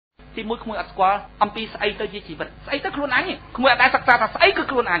ទី1ក្មួយអត់ស្គាល់អំពីស្អីទៅជាជីវិតស្អីទៅខ្លួនអញក្មួយអត់ដែ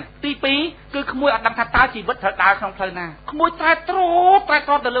លសិក្សាថាស្អីគឺខ្លួនអញទី2គឺក្មួយអត់ដឹងថាតើជីវិតត្រូវដើរក្នុងផ្លូវណាក្មួយត្រែត្រ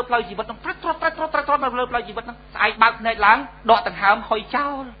ទៅលើផ្លូវជីវិតនឹងត្រែត្រទៅលើផ្លូវជីវិតនឹងស្អែកបើកភ្នែកឡើងដកដង្ហើមហុយចោ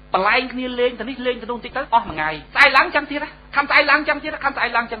លបលែងគ្នាលេងទៅនេះលេងទៅនោះតិចទៅអស់មួយថ្ងៃស្អែកឡើងចាំទៀតខំស្អែកឡើងចាំទៀត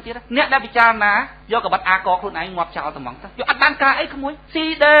អ្នកដែលពិចារណាយកកបិតអាកខ្លួនឯងងាប់ចោលតែហ្មងទៅយកអត់បានការអីក្មួ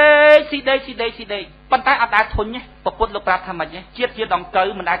យស៊ីដេប៉ុន្តែអត់ដែលធុញទេប្រពុតលោកប្រាប់ថាម៉េចជាតិជាដង្កូ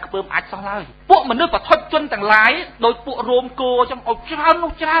វមិនដែលខ្ពើមអាចសោះឡើយពួកមនុស្សបឋិជនទាំងឡាយដោយពួករោមគោចឹងឲ្យច្រើន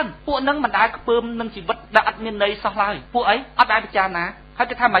នោះច្រើនពួកនឹងមិនដែលខ្ពើមនឹងជីវិតដែលអត់មានន័យសោះឡើយពួកអីអត់ដែលពិចារណាហើយ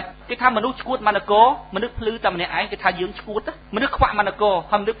គេថាម៉េចគេថាមនុស្សឈួតមនកោមនុស្សភ្លឺតែម្នាក់ឯងគេថាយើងឈួតមនុស្សខ្វាក់ម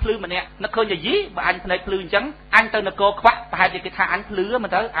នកោហើយមនុស្សភ្លឺម្នាក់នឹកឃើញយាយីបើអញភ្នែកភ្លឺអញ្ចឹងអញទៅនគរខ្វាក់ប្រហែលជាគេថាអញភ្លឺមើ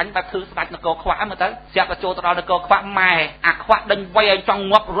លទៅអញបែបធ្វើស្ដាច់នគរខ្វាក់មើលទៅស្រាប់តែចូលទៅដល់នគរខ្វាក់ម៉ែអាខ្វាក់ដេញវាយឲ្យចង់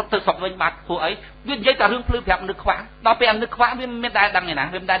ងាប់រត់ទៅស្រុកវិញបាត់ពួកអីវានិយាយតែរឿងភ្លឺប្រាប់មនុស្សខ្វាក់ដល់ពេលមនុស្សខ្វាក់វាមិនដែលដឹ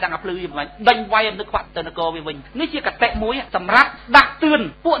ងទេណាវាមិនដែលដឹងអាភ្លឺវាមិនដេញវាយមនុស្សខ្វាក់ទៅនគរវាវិញនេះជាកតិមួយសម្រាប់ដាក់ទឿន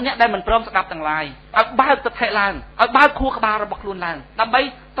ពួកអ្នកដែលមិនព្រមស្ដាប់ទាំងឡាយឲ្យបើកទឹកថេឡើងឲ្យបើកខួរក្បាលរបស់ខ្លួនឡើងដើម្បី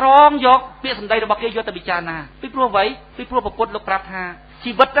ត្រង់យកពាក្យសម្ដីរបស់គេយកទៅពិចារណាពីព្រោះអ្វីពីព្រោះប្រពុតលោ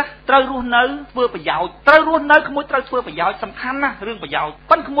កប្រាប់ថាជីវិតត្រូវរស់នៅធ្វើប្រយោជន៍ត្រូវរស់នៅក្មួយត្រូវធ្វើប្រយោជន៍សំខាន់ណាស់រឿងប្រយោ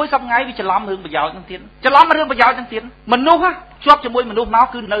ជន៍ប៉ុន្តែក្មួយសប្ងៃវាច្រឡំរឿងប្រយោជន៍ហ្នឹងទៀតច្រឡំរឿងប្រយោជន៍ហ្នឹងទៀតមនុស្សជាប់ជាមួយមនុស្សម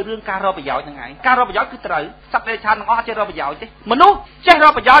កគឺនៅរឿងការរកប្រយោជន៍ហ្នឹងឯងការរកប្រយោជន៍គឺត្រូវសត្វដែលឆានទាំងអស់អត់ចេះរកប្រយោជន៍ទេមនុស្សចេះ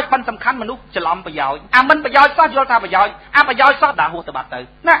រកប្រយោជន៍ប៉ុន្តែសំខាន់មនុស្សច្រឡំប្រយោជន៍អាមិនប្រយោជន៍សោះយល់ថាប្រយោជន៍អាប្រយោជន៍សោះដើរហួសទៅបាត់ទៅ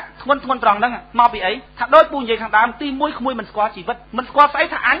ណាធ្ងន់ត្រង់ហ្នឹងមកពីអីថាដូចពូនិយាយខាងដើមទី1ក្មួយមិនស្គាល់ជីវិតមិនស្គាល់ស្អី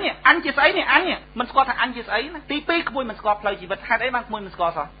ថាអញជាស្អីនេះអញមិនស្គាល់ថាអញជាស្អីណាទី2ក្មួយមិនស្គាល់ផ្លូវជីវិតហេតុអីបានក្មួយមិ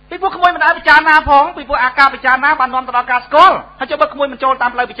នស្គាល់សោះពីព្រោះក្មួយមិនដែលពិចារណាផងពីព្រោះអាការពិចារណាបាននាំទៅដល់ការស្គាល់ហើយចុះបើក្មួយមិនចូ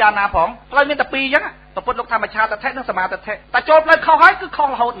លតាមផ្លូវពិចារណាផងផ្លូវមានតែ2អញ្ចឹងប្រពុតលោកថាមច្ឆាតថេនិងសមាទិដ្ឋិតែចូលផ្លូវខុសហើយគឺខុស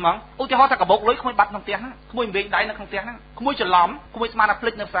រហូតហ្មងឧទាហរណ៍ថាកបោកលុយក្មួយបាត់ក្នុងផ្ទះហ្នឹងក្មួយវិញដៃនៅក្នុងផ្ទះហ្នឹងក្មួយច្រឡំក្មួយស្មា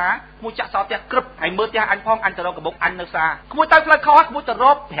នថាភ្លេចនៅផ្សារក្មួយចាក់សោផ្ទះក្រឹបហើយមើលផ្ទះអញផងអញទៅរកកបោកអញនៅផ្សារក្មួយទៅផ្លូវខុសហើយក្មួយទៅរ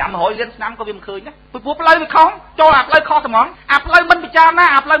ក500លានឆ្នាំក៏វាមិនឃើញដែរពីព្រោះផ្លូវវាខុសចូលអាផ្លូវខុសហ្មងអាផ្លូវមិនពិចារណា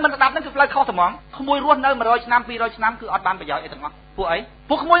អាផ្លូវមិនស្ដាប់ហ្នឹងគឺផ្លូវខុសហ្មងក្មួយរស់នៅ100ឆ្នាំ200ឆ្នាំគឺអត់បានប្រយោជន៍អីទាំងអស់ពួ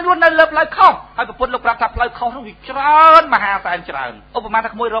កអីពួកក្មួយរស់នៅលើផ្លូវខុសហើយប្រពុតលោកប្រាប់ថាផ្លូវខុសនោះវាច្រើនមហាសែនច្រើនឧ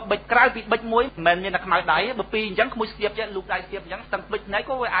បមាថាក្មួយរកបិចក្រៅពីបិចមួយមិនមែនមានតែខ្មៅដៃបើពីរអញ្ចឹងក្មួយស្ទាបចេះលូកដៃស្ទាបអញ្ចឹងស្ទឹងបិចណៃ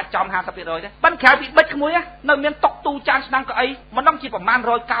ក៏វាអាចចំ 50% ដែរប៉ុន្តែក្រៅពីបិចក្មួយនៅមានតុកទូចានឆ្នាំងកៅអីមិនដឹងជាប្រមាណ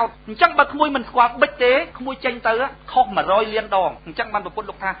100កោតអញ្ចឹងបើក្មួយមិនស្គាល់បិចទេក្មួយចេញទៅខុស100លានដងអញ្ចឹងបានប្រពុត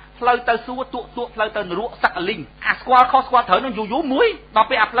លោកថាផ្លូវទៅសួរទួកផ្លូវទៅនរកសឹកអលីងអាស្គាល់ខុសស្គាល់ត្រូវនឹងយូរមួយ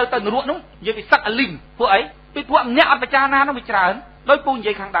ដល់ពេលអាផ្លូវទៅនរកនោះនិយាយពីសឹកអលីងពួកអីពីពួកអ្នកអត់ពិចារណានោះវាច្រើនដោយពូនិ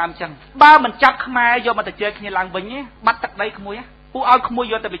យាយខាងដើមអញ្ចឹងបើមិនចាប់ខ្មែរយកមកទៅជែកគ្នាឡើងវិញបាត់ទឹកដីក្មួយពូឲ្យក្មួយ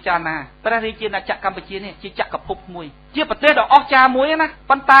យកទៅពិចារណាព្រះរាជាណាចក្រកម្ពុជានេះជាចក្រភពមួយជាប្រទេសដ៏អស្ចារ្យមួ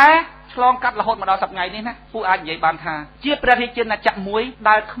យណាប៉ុន្តែឆ្លងកាត់រហូតមកដល់សប្តាហ៍នេះណាពូអាចនិយាយបានថាជាព្រះរាជាណាចក្រមួ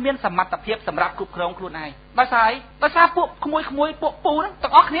យដែលគ្មានសមត្ថភាពសម្រាប់គ្រប់គ្រងខ្លួនឯងដោយសារពួកក្មួយពួកពូហ្នឹង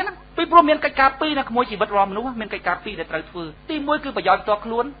ទាំងអស់គ្នាហ្នឹងពីព្រោះមានកិច្ចការពីរណាក្មួយជីវិតរបស់មនុស្សមានកិច្ចការពីរដែលត្រូវធ្វើទី1គឺប្រយោជន៍ផ្ទាល់ខ្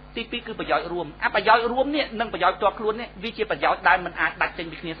លួនទី2គឺប្រយោជន៍រួមអាប្រយោជន៍រួមនេះនិងប្រយោជន៍ផ្ទាល់ខ្លួននេះវាជាប្រយោជន៍ដែលមិនអាចដាច់ចេញ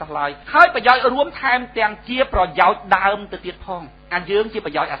ពីគ្នាសោះឡើយហើយប្រយោជន៍រួមថែមទាំងជាប្រយោជន៍ដើមទៅទៀតផងអាយើងជាប្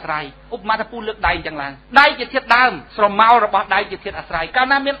រយោជន៍អាស្រ័យឧបមាថាពូលើកដៃអញ្ចឹងឡើងដៃជាធាតុដើមស្រមោលរបស់ដៃជាធាតុអាស្រ័យកាល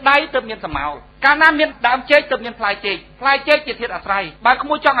ណាមានដៃទើបមានស្រមោលកាលណាមានដើមចេកទើបមានផ្លែចេកជាធាតុអាស្រ័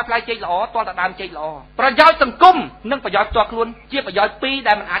យបើក្មួយចង់ឲ្យផ្លែចេកល្អតើតែដើមចេកល្អប្រយោជន៍សង្គមនិងប្រយោជន៍ផ្ទាល់ខ្លួនជាប្រយោជន៍ពី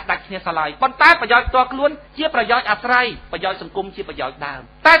រដែលមិនអាចដាច់គ្នាសោះឡើយប៉ុន្តែប្រយោជន៍ផ្ទាល់ខ្លួនជាប្រយោជន៍អាស្រ័យប្រយោជន៍សង្គមជាប្រយោជន៍ដើ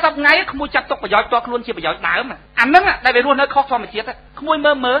មតែសប្តាហ៍ថ្ងៃក្មួយចាត់ទុកប្រយោជន៍ផ្ទាល់ខ្លួនជាប្រយោជន៍ដើមអាហ្នឹងដែលវារស់នៅខុសធម្មជាតិក្មួ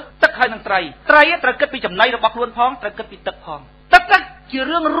យមើលទឹកហើយនឹងត្រីត្រូវគិតពីចំណីរបស់ខ្លួនផងត្រូវគិតពីទឹកផងទឹកជា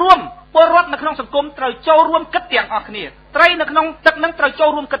រឿងរួមពលរដ្ឋនៅក្នុងសង្គមត្រូវចូលរួមគិតទាំងអស់គ្នាត្រីនៅក្នុងទឹកនឹងត្រូ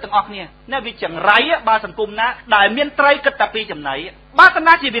វចូលរួមគិតទាំងអស់គ្នានេះវាចង្រៃបើសង្គមណាដែលមានត្រីគិ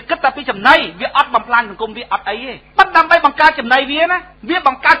តតែពីចំណីបើតាណាជាវាគិតតែពីចំណីវាអត់បំផ្លាញសង្គមវាអត់អីទេប៉ុន្តែដើម្បីបង្កើតចំណីវាណាវាប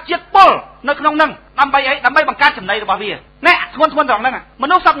ង្កើតជាតិពុលនៅក្នុងនឹងដើម្បីអីដើម្បីបង្កើតចំណីរបស់វានេះធ្ងន់ត្រង់ហ្នឹង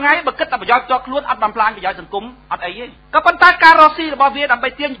មនុស្សសពថ្ងៃបើគិតតែប្រយោជន៍ផ្ទាល់ខ្លួនអត់បំផ្លាញប្រយោជន៍សង្គមអត់អីទេក៏ប៉ុន្តែការរកស៊ីរ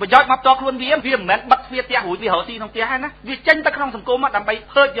បស់វាដើម្បីទាញប្រយោជន៍មកផ្ទាល់ខ្លួនវាមិនមែនបិទទ្វារផ្ទះរួចវារកស៊ីក្នុងផ្ទះហ្នឹងណាវាចេញទៅក្នុងសង្គមដើម្បី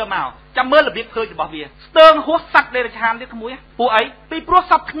ភើចយកមកចាំមើលរបៀបភើចរបស់វាស្ទើងហួសសត្វដេរឆានទៀតក្មួយពួកអីពីព្រោះ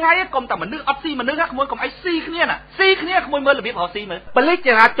សពថ្ងៃកុំតែមនុស្សអត់ស៊ីមនុស្សក្មួយកុំអីស៊ីគ្នាណាស៊ីគ្នាក្មួយមើលរបៀបរកស៊ីមើលបលិចច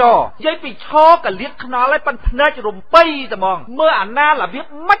រាចរណ៍និយាយពីឈរកលៀតខ្នល់ហើយប៉ិនភ្នែករំបីតែហ្មងមើលអាណារបៀ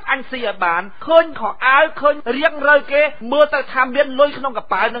បមិនអញស៊ីឲ្យបានឃើញខ ai khơi riêng rơi kê mưa tới tham biến lôi không cả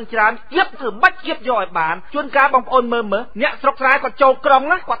bài nâng tràn kiếp thử bách kiếp rồi bạn chuyên ca bóng ôn mơ nhẹ sọc trái còn trâu krong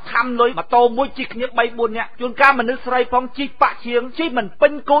á còn tham lôi mà tô môi chích những bay buồn nhẹ chuyên ca mình nước sray phong chi bạ chiếng chi mình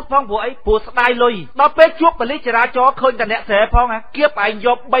pin cốt phong của ấy bùa style lôi đó bê chuốc và lý trả cho khơi cả nhẹ xẻ phong á kiếp ảnh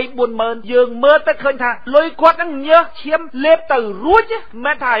dọc bay buồn mơn dương mưa tới khơi thà lôi quát nó nhớ chiếm lép từ ruột chứ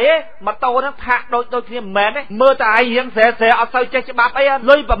mẹ thầy ấy mà tô nó thạc đôi kia mẹ đấy mưa tại hiện xẻ ở sau chơi cho bạp ấy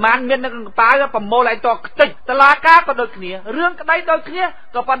lôi và man miên nó phá ra phẩm mô lại to tịch tà lá cá có đôi kia riêng cái đấy đôi kia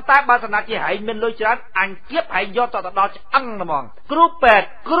có phần tay ba sanh chỉ hãy miên lôi chán anh kiếp hãy do tọt đó ăn là mòn group pet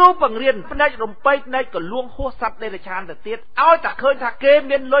group bằng riêng bên đây rồng bay đây có luông hô sắt đây là chán được tiết áo ta khơi thạc kê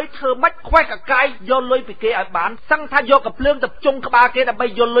miên lôi thơ mách khoe cả cay do lôi bị kê ở bán sang thay doกับเรื่องtập trung các ba kê là bay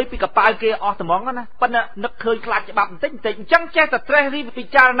do lôi bịกับปลายkê ở tầm món đó nè bên nó khơi khlat cho bạp tinh tinh chẳng che ta stress đi bị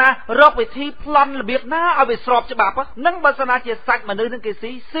chán na rọc bị thi plan là biệt naเอาไปสอบcho bạp á nâng ba sanh chỉ sạch mà nơi nâng kê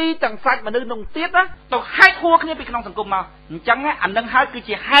siต่างsạch mà nơi nông tiết á tao hai thua cái này bịក្នុងសង្គមមកអញ្ចឹងអានឹងហើយគឺ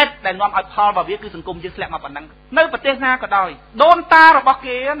ជាហេតុដែលនាំឲ្យផលរបស់វាគឺសង្គមយើងធ្លាក់មកប៉ុណ្ណឹងនៅប្រទេសណាក៏ដោយដូនតារ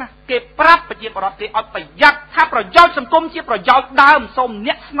បស់គេណាគេប្រាប់ប្រជាពលរដ្ឋគេឲ្យប្រយ័ត្នថាប្រយោជន៍សង្គមជាប្រយោជន៍ដើមសូម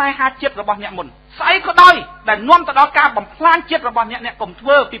អ្នកស្នេហាជាតិរបស់អ្នកមុនស្អីក៏ដោយដែលនាំទៅដល់ការបំផ្លាញជាតិរបស់អ្នកកុំធ្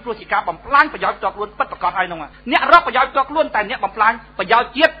វើពីព្រោះជាការបំផ្លាញប្រយោជន៍ផ្ទាល់ខ្លួនពិតប្រាកដហើយនោះអ្នករកប្រយោជន៍ផ្ទាល់ខ្លួនតែអ្នកបំផ្លាញប្រយោ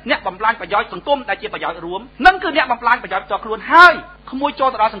ជន៍ជាតិអ្នកបំផ្លាញប្រយោជន៍សង្គមដែលជាប្រយោជន៍រួមនឹងគឺអ្នកបំផ្លាញប្រយោជន៍ផ្ទាល់ខ្លួនហើយក្មួយចូ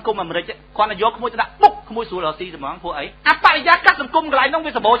លទៅដល់សង្គមអាមេរិកគាត់ទៅយកក្មួយទៅដាក់ពុកក្មួយស្រួលរកស៊ីហ្មងពួកអីអបរិយាកាសសង្គមកន្លែង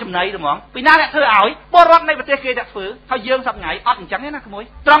នោះវាសម្បូរចំណីហ្មងពីណាអ្នកធ្វើឲ្យពលរដ្ឋនៃប្រទេសគេអ្នកធ្វើហើយយើងសប្ងៃអត់អញ្ចឹងទេណាក្មួ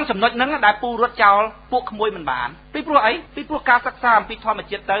យត្រង់ចំណុចហ្នឹងដែលពូរត់ចោលពួកក្មួយមិនបានពីព្រោះអីពីព្រោះការសិក្សាអំពីធម្ម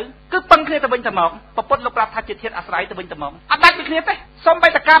ជាតិទៅគឺពឹងគ្នាទៅវិញទៅមកប្រពុតលោកប្រាប់ថាជាធាតុអាស្រ័យទៅវិញទៅមកអត់ដាច់ពីគ្នាទេសូម្បី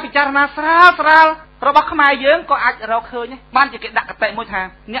តែការពិចារណាស្រាលរបស់ខ្មែរយើងក៏អាចរកឃើញបានជាគេដាក់កតិមួយថា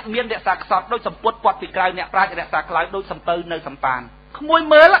អ្នកមានរក្សាខ្សត់ដោយសម្ពុតពាត់ពីក្រៅអ្នកប្រាជ្ញរក្សាក្លៅដោយសំពៅនៅសំប៉ានក្មួយ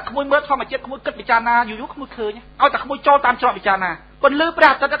មើលធម្មជាតិក្មួយគិតពិចារណាយូរក្មួយឃើញឲ្យតែក្មួយចូលតាមច្រកពិចារណា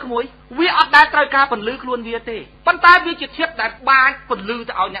ពន្លឺព្រះអាទិត្យក្មួយវាអត់ដែលត្រូវការពន្លឺខ្លួនវាទេប៉ុន្តែវាជាធាតុដែលបាន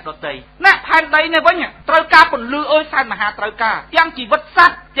ពន្លឺទៅឲ្យអ្នកដទៃណាផែនដីនេះវិញត្រូវការពន្លឺអើយសែនមហាត្រូវការទាំងជីវិតស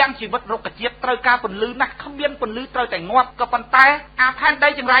ត្វទាំងជីវិតរុក្ខជាតិត្រូវការពន្លឺណាស់គ្មានពន្លឺត្រូវតែងាប់ក៏ប៉ុន្តែអាផែ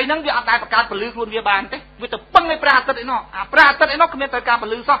នដីចង្រៃហ្នឹងវាអត់ដែលបង្កើតពន្លឺខ្លួនវាបានទេវាទៅពឹងឲ្យព្រះអាទិត្យឯណោះអាព្រះអាទិត្យឯណោះគ្មានត្រូវការពន្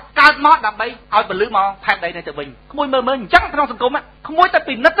លឺសោះកើតមកដើម្បីឲ្យពន្លឺមកផែនដីនេះទៅវិញក្មួយមើលអញ្ចឹងក្នុងសង្គមក្មួយតែ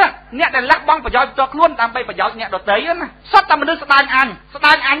ពិនិត្យអ្នកដែលលះបង់ប្រយោជន៍ផ្ទាល់ខ្លួនដើម្បីប្រយោជន៍អ្នកដទៃណាសុទ្ធតែមនុស្សស្ដាយអ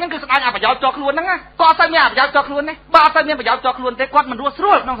ញហ្នឹងគឺស្ដាយអាប្រយោជន៍ផ្ទាល់ខ្លួនហ្នឹងក៏អត់សូវមានប្រយោជន៍ផ្ទាល់ខ្លួនទេបើអត់សូវមានប្រយោជន៍ផ្ទាល់ខ្លួនទេគាត់មិន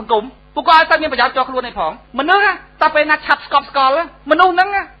រស់ស្រួលក្នុងសង្គមពួកគាត់អត់សូវមានប្រយោជន៍ផ្ទាល់ខ្លួនទេផងមនុស្សតែពេលណាឆាប់ស្កប់ស្កល់មនុស្សហ្នឹ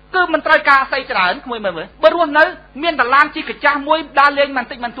ងគឺមិនត្រូវការស្អីច្រើនក្មួយមើលបើរស់នៅមានតឡានជីកចាស់មួយដើរលេងមិន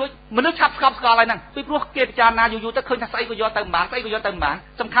តិចមិនទួចមនុស្សឆាប់ស្កប់ស្កល់ហើយហ្នឹងពីព្រោះគេពិចារណាយូរទៅឃើញថាស្អីក៏យកទៅមិនបានស្អីក៏យកទៅមិនបា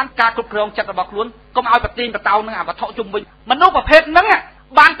នសំខាន់ការគ្រប់គ្រងចិត្តរបស់ខ្លួនកុំឲ្យប្រទីនបតោនឹងអាវត្ថុជុំវិញមនុស្សប្រភេទហ្នឹ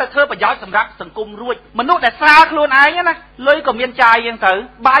ងបានទៅធ្វើប្រយោជន៍សម្រាប់សង្គមរួចមនុស្សដែលស្រាលខ្លួនឯងណាលុយក៏មានចាយយ៉ា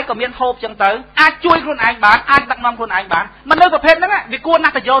ងទៅបាយក៏មានហូបយ៉ាងទៅអាចជួយខ្លួនឯងបានអាចដឹកនាំខ្លួនឯងបានមនុស្សប្រភេទហ្នឹងវាគួ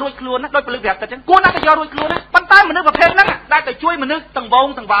រណាស់ទៅយករួចខ្លួនណាដោយពលិប្រតិចឹងគួរណាស់ទៅយករួចខ្លួនណាប៉ុន្តែមនុស្សប្រភេទហ្នឹងដែលទៅជួយមនុស្សទាំង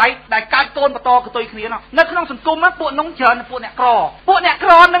វងទាំងវាយដែលកើតកូនបន្តកតុយគ្នានៅក្នុងសង្គមពួកនោះច្រើនពួកអ្នកក្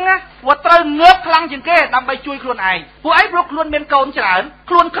រហ្នឹងវាត្រូវងើបខ្លាំងជាងគេដើម្បីជួយខ្លួនឯងពួកឯងព្រោះខ្លួនមានកូនច្រើ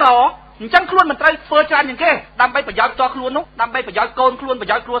នខ្លួនក្រអញ្ចឹងខ្លួនមិនត្រូវធ្វើច្រើនជាងគេដើម្បីប្រយោជន៍ផ្ទាល់ខ្លួននោះដើម្បីប្រយោជន៍កូនខ្លួនប្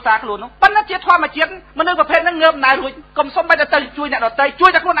រយោជន៍គ្រួសារខ្លួននោះប៉ុន្តែជាធម្មជាតិមនុស្សប្រភេទហ្នឹងងើបណែរួចកុំសុំបែរទៅជួយអ្នកដទៃជួ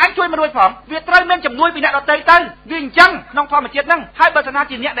យតែខ្លួនឯងជួយមិនរួចផងវាត្រូវមានជំនួយពីអ្នកដទៃទៅវាអញ្ចឹងក្នុងធម្មជាតិហ្នឹងហើយបើសិ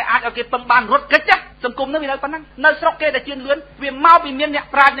នណាជាអ្នកដែលអាចឲ្យគេពឹងបានរត់កិច្ចសង្គមនោះវានៅប៉ុណ្ណឹងនៅស្រុកគេដែលជឿនលឿនវាមកពីមានអ្ន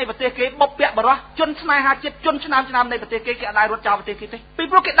កប្រាជ្ញនៃប្រទេសគេបុព្វពាក់បរោះជនស្នេហាជាតិជនឆ្នាំនៃប្រទេសគេអត់ដែររត់ចោលប្រទេសគេទេពី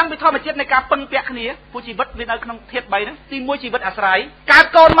ព្រោះគេដឹងពីធម្មជាតិនៃការពឹងពាក់គ្នាព្រោះជីវិតវានៅក្នុងធាតុ3ហ្នឹងទី1ជីវិតអាស្រ័យកើ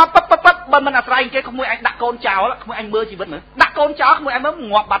តកូនមកប៉ិតបើមិនអាស្រ័យគេក្មួយឯងដាក់កូនចោលក្មួយឯងមើលជីវិតមើលដាក់កូនចោលក្មួយឯងមើ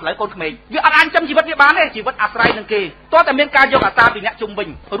លងាប់បាត់ឡើយកូនក្មេងវាអត់អាចចាំជីវិតវាបានទេជីវិតអាស្រ័យនឹងគេតោះតែមានការយកអាសាពីអ្នកជុំវិ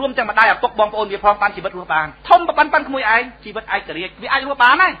ញរួមទាំងម្ដាយឪពុកបងប្អូនវាផងបានជីវិតរស់បានធំប៉ុណ្ណឹងក្មួយឯងជីវិតឯករាជ្យវាអាច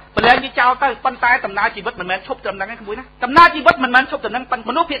រស់បានហើយប្រឡែងវាចោលទៅប៉ុន្តែដំណើរជីវិតមិនមែនឈប់ត្រឹមហ្នឹងទេក្មួយណាដំណើរជីវិតមិនមែនឈប់ត្រឹមហ្នឹង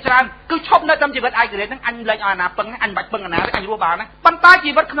ប៉ុន្តែមនុស្សភាគច្រើនគឺឈប់នៅត្រឹមជីវិតឯករាជ្យហ្នឹងអញលែងឲ្យអាណាពឹងអញមិនបាច់ពឹងអាណាទេអញរស់បានណាប៉ុន្តែ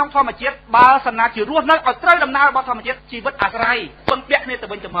ជីវិតក្នុងធម្មជាតិបើសិនណាជារស់នៅឲ្យត្រូវដំណើររបស់ធម្មជាតិជីវិតអាស្រ័យពឹងពាក់គ្នាទៅ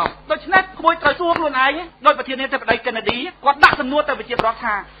វិញទៅមកដូច្នេះក្មួយត្រូវសួរខ្លួនឯងដោយប្រធានាធិបតីកេនេឌីគាត់ដាក់សំណួរទៅប្រជាពលរដ្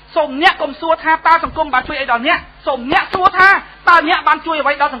ឋថាសូមអ្នកកុំសួរថាតើសង្គមបានជួយអីដល់អ្នកសូមអ្នកសួរថាតើអ្នកបានជួយអ្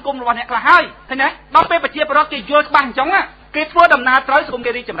វីដល់សង្គមរបស់អ្នកខ្លះហើយឃើញទេដល់ពេលប្រជាពលរដ្ឋគេយល់ច្បាស់អញ្ចឹងគេធ្វើដំណើរត្រូវសង្គ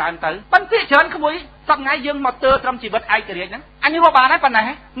មគេរីកចម្រើនទៅប៉ុន្តែច្រើនក្មួយសប្ងៃយើងមកទើត្រឹមជីវិតឯករាជ្យហ្នឹងអញរស់បានហើយ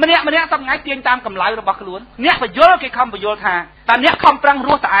ប៉ុណ្ណេះម្នាក់សប្ងៃទាញតាមកម្លៅរបស់ខ្លួនអ្នកបញ្យល់គេខំបញ្យល់ថាតើអ្នកខំប្រឹង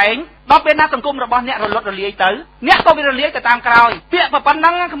រស់តែឯងដល់ពេលណាសង្គមរបស់អ្នករលត់រលាយទៅអ្នកក៏វារលាយទៅតាមក្រោយពាក្យប៉ុណ្ណឹ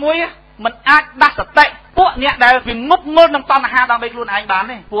ងក្មួយមិនអាចដាស់សតិពួកអ្នកដែលវិមុខងល់នឹងតណ្ហាដើម្បីខ្លួនឯងបា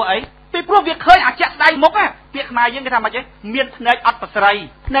នទេពួកអី ពីព្រោះវាឃើញអាចាក់ស្ដាយមុខពាក្យខ្មែរយើងគេថាម៉េចទេមានភ្នែកអត់ប្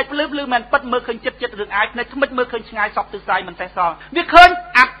រស្រីភ្នែកភ្លឺភ្លឺមិនពិតមើលឃើញចិត្តរឿងអាយភ្នែកថ្មិចមើលឃើញឆ្ងាយសពទិសស្អីមិនសេះសល់វាឃើ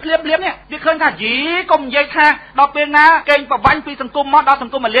ញអាភ្លាមនេះវាឃើញថាយីកុំនិយាយថាដល់ពេលណាកេងប្រវាញ់ពីសង្គមមកដល់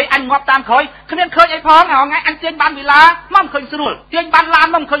សង្គមមកលេងអញងាប់តាមក្រោយគ្មានឃើញអីផងថ្ងៃអញទាញបានវិឡាមកមិនឃើញស្រួលទាញបា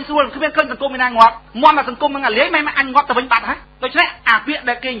នឡានមកមិនឃើញស្រួលគ្មានឃើញសង្គមឯណាងាប់មកមកសង្គមនឹងអាលេងមិនអញងាប់ទៅវិញបាត់ហ៎ដូច្នេះអាពាក្យ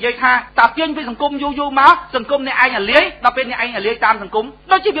ដែលគេនិយាយថាតាទាញពីសង្គមយូរមកសង្គមអ្នកឯងអាលេងដល់ពេលអ្នកឯងអាលេងតាមសង្គម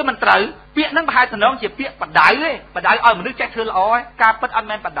ដូចជាវាមិនត្រូវពាក្យហ្នឹងប្រហែលតំណងជាពាក្យបដៅទេបដៅឲ្យមនុស្សចេះធ្វើល្អឯងការពិតអត់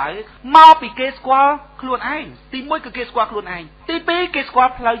មែនបដៅមកពីគេស្គាល់ខ្លួនឯងទី1គឺគេស្គាល់ខ្លួនឯងទី2គេស្គាល់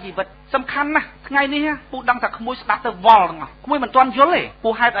ផ្លូវជីវិតសំខាន់ណាស់ថ្ងៃនេះពូដឹងថាក្មួយស្ដាប់ទៅវល់ទាំងអស់ក្មួយមិនទាន់យល់ទេ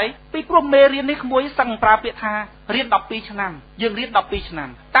ពូហេតុអីពីព្រោះមេរៀននេះក្មួយសឹងប្រើពាក្យថារៀន12ឆ្នាំយើងរៀន12ឆ្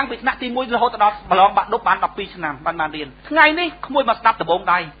នាំតាំងពីថ្នាក់ទី1រហូតដល់ប្រឡងបាក់ឌុបបាន12ឆ្នាំបានរៀនថ្ងៃនេះក្មួយមកស្ដាប់ដំប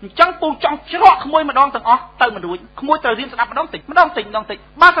ងដៃអញ្ចឹងពូចង់ច្រកក្មួយម្ដងទាំងអស់ទៅមិនរួចក្មួយត្រូវរៀនស្ដាប់ម្ដងតិចម្ដងតិ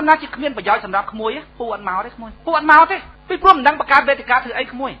ចបើសិនណាជាគ្មានប្រយោជន៍សម្រាប់ក្មួយពូអត់មកទេក្មួយពូអត់មកទេពីព្រោះមិនដឹងបង្កើ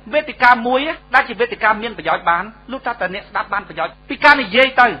តវេទិកាធ្វើអីក្មួយវេទិកាមួយដែលជាវេទិកាមានប្រយោជន៍បានលុះតែអ្នកស្ដាប់បានប្រយោជន៍ពីការនិយាយ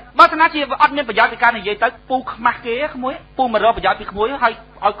ទៅបើសិនណាជាអត់មានប្រយោជន៍ពីការនិយាយទៅពូខ្មាស់គេក្មួយពូមករកប្រយោជន៍ពីក្មួយហើយ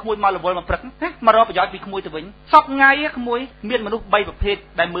ឲ្យក្មួយមករវល់មកព្រឹកណាមករកប្រយោជន៍ពីក្មួយទៅវិញសពថ្ងៃក្មួយមានមនុស្ស3ប្រភេទ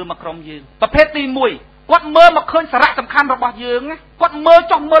ដែលមើលមកក្រុមយើងប្រភេទទី1គាត់មើលមកឃើញសារៈសំខាន់របស់យើងគាត់មើល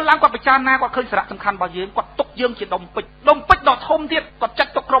ចុះមើលឡើងគាត់ពិចារណាគាត់ឃើញសារៈសំខាន់របស់យើងគាត់ទុកយើងជាដុំពេជ្រដ៏ធំទៀ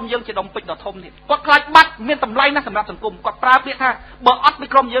តគាត់ចាត់ទុកក្រុមយើងជាដុំពេជ្រដ៏ធំទៀតគាត់ខ្លាចបាត់មានតម្លៃណាស់សម្រាប់សង្គមគាត់ប្រើពាក្យថាបើអត់ពី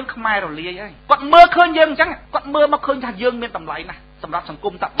ក្រុមយើងខ្មែររលាយហើយគាត់មើលឃើញយើងអញ្ចឹងគាត់មើលមកឃើញថាយើងមានតម្លៃណាស់សម្រាប់សង្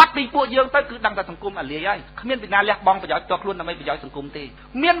គមតែបាត់ពីពួកយើងទៅគឺដឹងតែសង្គមអាលាយហើយគ្មានពីណាលះបង់ប្រយោជន៍តខ្លួនដើម្បីប្រយោជន៍សង្គ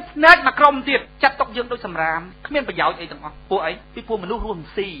មទេមានភ្នែកមួយក្រុមទៀតចាត់ទុកយើងដូចសម្រាមគ្មានប្រយោជន៍អីទាំងអស់ពួកអីពីពួកមនុស្សរស់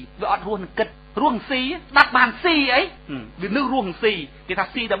ស៊ីវាអត់រស់នឹងគិតរស់ស៊ីស្ដាប់បានស៊ីអីវានឹងរស់ស៊ីគេថា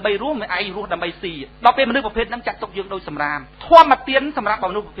ស៊ីដើម្បីរស់មិនឯងរស់ដើម្បីស៊ីដល់ពេលមនុស្សប្រភេទហ្នឹងចាត់ទុកយើងដូចសម្រាមធម្មទាន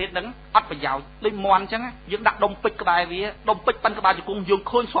សម្រាប់មនុស្សប្រភេទហ្នឹងអត់ប្រយោជន៍ដូចមន់អញ្ចឹងយើងដាក់ដុំពេជ្រក្បែរវាដុំពេជ្រប៉ិនក្បាលជង្គង់យើ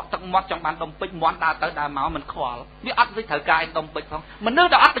ងឃើញស្រក់ទឹកមាត់ចង់បានដុំពេជ្រមន់ដើរទៅដើរមកមិនខ្វល់វាអត់វិត្រូវការឯងដុំពេជ្រផងមនុស្ស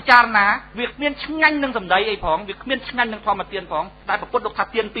ដែលអត់ពិចារណាវាគ្មានឆ្ងាញ់នឹងសម្ដីអីផងវាគ្មានឆ្ងាញ់នឹងធម្មទានផងតែពុទ្ធលោ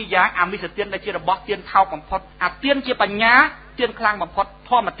កថាទានពីរយ៉ាងអាមិសទានដែលជារបស់ទានថោកបំផុតអាទានជាបញ្ញាទានខ្លាំងបំផុ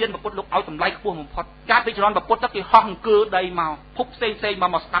តធម្មទានពុទ្ធលោកឲ្យតម្លៃខ្ពស់បំផុតការពីចរន្តពុទ្ធទៅគេហោះអង្គើដីមកភពផ្សេង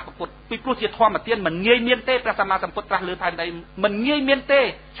មកស្ដាប់ពុទ្ធពីព្រោះជាធម្មទានមិនងាយមានទេព្រះសម្មាសម្ពុទ្ធត្រាស់លើផែនដីមិនងាយមា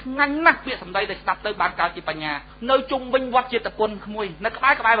នទេឆ្ងាញ់ណាស់ពាក្យសម្ដីដែលស្ដាប់ទៅបានកើតជាបញ្ញានៅជុំវិញវត្តចេតពុនក្មួយនៅក្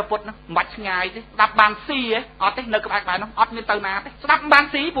បែរពុទ្ធហ្នឹងមិនបាច់ឆ្ងាយទេស្ដាប់បានស៊ីហ៎អត់ទេនៅក្បែរហ្នឹងអត់មានទៅណាទេស្ដាប់បា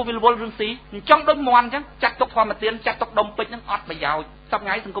នស៊ីព្រោះវារវល់រឿងស៊ីអញ្ចឹងដូចមន់អញ្ចឹងចាត់ទុកធម្មទានចាត់ទុកដុំពេជ្រហ្នឹងអត់ប្រយោជន៍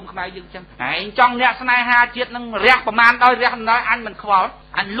សប្ងៃសង្គមខ្មែរយើងអញ្ចឹងឯងចង់អ្នកស្នេហាជាតិនឹងរះប្រមាណដោយរះណយអញមិនខ្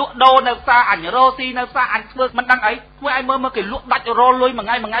វល់អញលក់ដូរនៅផ្សារអញរោស៊ីនៅផ្សារអញធ្វើមិនដឹងអីធ្វើឲ្យមើលគេលក់ដាច់រលុយមួយ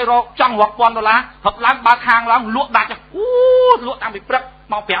ថ្ងៃរកចង់រាប់ពាន់ដុល្លារហឹកឡើងបើខាងឡើងលក់ដាច់អូលក់តាំងពីព្រឹ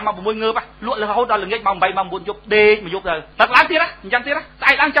កមក5មក6ងើបលក់រហូតដល់ល្ងាចមក8មក9យប់ដេកមួយយប់ទៅទឹកឡើងទៀតអញ្ចឹងទៀតស្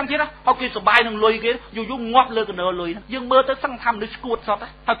អែកឡើងអញ្ចឹងទៀតហើយគេសុបាយនឹងលុយគេយូរងាប់លើកណ្ដោលុយយើងមើលទៅសឹងថាមនុស្សឈួតសត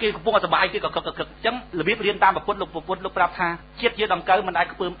ហើយគេកំពុងតែសុបាយគេក៏កឹកអញ្ចឹងរបៀបរៀនតាមប្រពុតលោកប្រាប់ថាជាតិជាដង្កូវមិនអា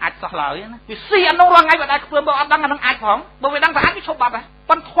ចខ្ពើមអាចសោះឡើយណាវាស៊ីអានោះរាល់ថ្ងៃមិនអាចខ្ពើមបើអត់ដឹងអានោះអាចផងបើវាដឹងថាអាចវាឈប់បាត់ហើយ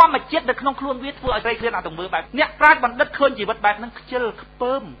ប៉ុន្តែធម្មជាតិនៅក្នុងខ្លួនវាធ្វើឲ្យស្រីគ្រានអាទៅមើលបែបអ្នកប្រាជ្ញបណ្ឌិតឃើញជីវិតបែបហ្នឹងខ្ជិ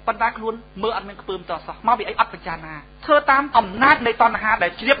លខ្ពើមប៉ុន្តែខ្លួនមើលអត់មានខ្ពើមតសោះមកពីអីអត់ពិចារណាធ្វើតាមអំណាចនៃ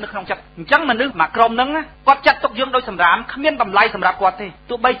តណ្ហាដែលជ្រាបនៅក្នុងចិត្តអញ្ចឹងមនុស្សមួយក្រុមហ្នឹងគាត់ចាត់ទុកយើងដោយសម្រាមគ្មានតម្លៃសម្រាប់គាត់ទេ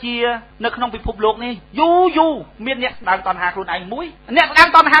ទោះបីជានៅក្នុងពិភពលោកនេះយូរមានអ្នកស្ដាងតណ្ហាខ្លួនឯងមួយអ្នកស្ដា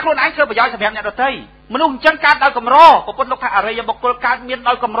ងតណ្ហាខ្លួនឯងធ្វើប្រយោជន៍សម្រាប់អ្នកដទៃមនុស្សអញ្ចឹងកើតដោយកម្រពុទ្ធលោកថាអរិយបុគ្គលកើតមា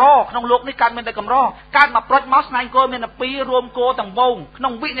នដោយកម្រក្នុងលោកនេះកើតមានដោយកម្រកើតមកប្រុចមកស្នែងគោលមានតែ2រួមគោទាំងវ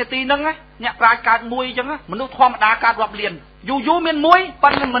ងក្នុងវិនាទីហ្នឹងអ្នកប្រាជ្ញកើតមួយអញ្ចឹងមនុស្សធម្មតាកើតរាប់លានយូរមានមួយប៉ុ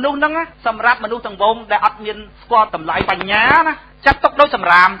ន្តែមនុស្សហ្នឹងសម្រាប់មនុស្សទាំងវងដែលអត់មានស្គាល់តម្លៃបញ្ញាណាចាត់ទុកដោយសម្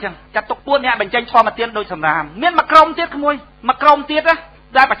រាមអញ្ចឹងចាត់ទុកពួកអ្នកបញ្ចេញធម្មទានដោយសម្រាមមានមួយក្រុមទៀតមួយក្រុមទៀត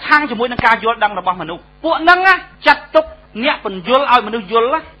ដែលប្រឆាំងជាមួយនឹងការយល់ដឹងរបស់មនុស្សពួកហ្នឹងចាត់ទុកអ្នកពន្យល់ឲ្យមនុស្សយ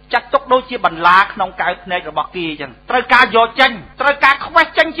ល់ចាត់ទុកដូចជាបន្លាក្នុងកៅភ្នែករបស់គេអញ្ចឹងត្រូវការយកចេញត្រូវការខ្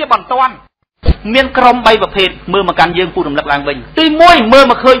វេះចេញជាបន្ទាន់មានក្រុម3ប្រភេទមើលមកកាន់យើងពូរំលឹកឡើងវិញទី1មើ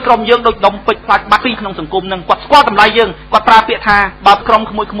លមកឃើញក្រុមយើងដូចដុំពេជ្រខ្លាចបាត់ពីក្នុងសង្គមហ្នឹងគាត់ស្គាល់តម្លៃយើងគាត់ប្រើពាក្យថាបើក្រុ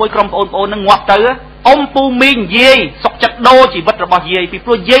មក្មួយក្រុមបងប្អូនហ្នឹងងាប់ទៅអ៊ំពូមីងយាយសុកចិត្តដូរជីវិតរបស់យា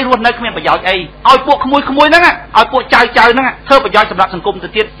យពីព្រោះយាយរស់នៅគ្មានប្រយោជន៍អីឲ្យពួកក្មួយហ្នឹងឲ្យពួកចៅហ្នឹងធ្វើប្រយោជន៍សម្រាប់សង្គមទៅ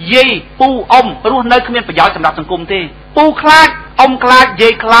ទៀតយាយពូអ៊ំរស់នៅគ្មានប្រយោជន៍សម្រាប់សង្គមទេពូខ្លាចអ៊ំខ្លាចយា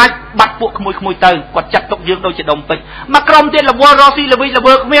យខ្លាចបាត់ពួកក្មួយទៅគាត់ចាត់ទុកយើងដូចជាដុំពេជ្រមកក្រុមទៀតរវល់រស់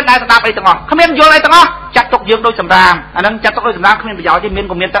ស៊ីល្វីល្វើគ្មានដែលស្ដាប់អីទាំងអស់គ្មានយល់អីទាំងអស់ចាត់ទុកយើងដូចសម្រាមអាហ្នឹងចាត់ទុកដូចសម្រាមគ្មានប្រយោជន៍ទេមា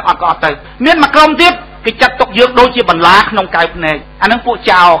នក៏មានទៅអត់ក៏អត់ទៅមានមកក្រុមទៀត គេចាត់ទុកយើងដូចជាបន្លាក្នុងកៅភ្នែកអានឹងពួក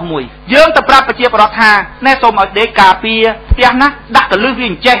ចោលមួយយើងទៅប្រាប់ប្រជាប្រដ្ឋថាណែសូមឲ្យដេកការពារផ្ទះណាដាក់កលឹះវា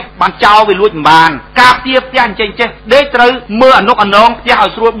អញ្ចេះបានចោលវាលួចមិនបានការពារផ្ទះអញ្ចេះដេកត្រូវមើលអនុអនងផ្ទះឲ្យ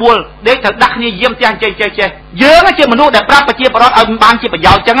ស្រួលបួលដេកត្រូវដាក់គ្នាយាមផ្ទះអញ្ចេះយើងជាមនុស្សដែលប្រាប់ប្រជាប្រដ្ឋឲ្យបានជាប្រ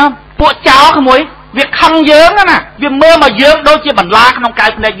យោជន៍អញ្ចឹងពួកចោលមួយវាខឹងយើងណាវាមើលមកយើងដូចជាបន្លាក្នុងកៅ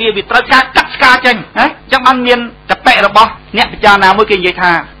ភ្នែកវាត្រូវការកាត់ឆ្ការចេញណាអញ្ចឹងបានមានកតិរបស់អ្នកពិចារណាមួយគេនិយាយ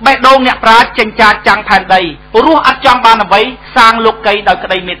ថាបេះដូងអ្នកប្រាជ្ញចេញចាចចាំងផែនដីរស់អត់ចង់បានអ្វីសាងលោកីដោយក្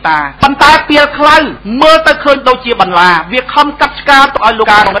តីមេត្តាប៉ុន្តែពេលខ្លៅមើលទៅឃើញដូចជាបន្លាវាខំកាត់ឆ្ការទៅឲ្យលោក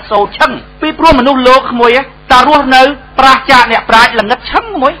ការងឹតសូរឈឹងពីព្រោះមនុស្សលោកក្មួយតារស់នៅប្រាសចាកអ្នកប្រាជ្ញល្ងឹតឈឹង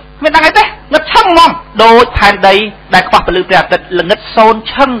មួយមានដឹងអីទេងឹតឈឹងហ្មងដូចផែនដីដែលខ្វះពលឺព្រះអាទិត្យល្ងឹតសូន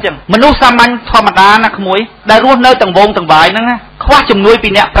ឈឹងចឹងមនុស្សសាមញ្ញធម្មតាណាក្មួយដែលរស់នៅទាំងវងទាំងវាយហ្នឹងណាខ្វះជំនួយពី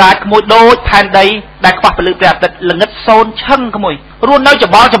អ្នកប្រាជ្ញក្មួយដូចផែនដីដែលខ្វះពលឺព្រះអាទិត្យល្ងឹតសូនឈឹងក្មួយរស់នៅច្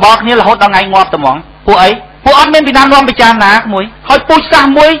បល់គ្នារហូតដល់ថ្ងៃងាប់តែហ្មងពួកអីពួកអត់មានពីណានាំពិចារណាក្មួយហើយពូជសាស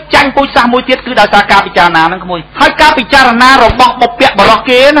មួយចាញ់ពូជសាសមួយទៀតគឺដោយសារការពិចារណាហ្នឹងក្មួយហើយការពិចារណារបស់បុព្វបុរស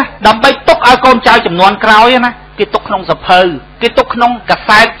គេណាដើម្បីទុកឲ្យកូនចៅចំនួនក្រោយណាគេទុកក្នុងសភៅគេទុកក្នុងកា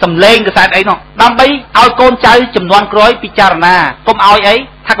សែតសំឡេងកាសែតអីនោះដើម្បីឲ្យកូនចៅចំនួនក្រោយពិចារណាកុំឲ្យអី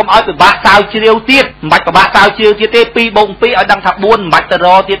ថាកុំឲ្យពិបាកសាវជ្រាវទៀតមិនបាច់ពិបាកសាវជ្រាវទៀតទេ2 + 2ឲ្យដឹងថា4មិនបាច់ទៅរ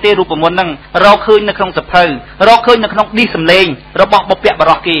កទៀតទេរូបមន្តហ្នឹងរកឃើញនៅក្នុងសភៅរកឃើញនៅក្នុងឌីសសំឡេងរបស់បុព្វបុ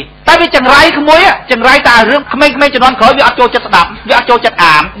រសគេតែវាចង្រៃក្មួយចង្រៃតែរឿងក្មេងៗចំនួនក្រោយវាអត់ចូលចិត្តស្ដាប់វាអត់ចូលចិត្ត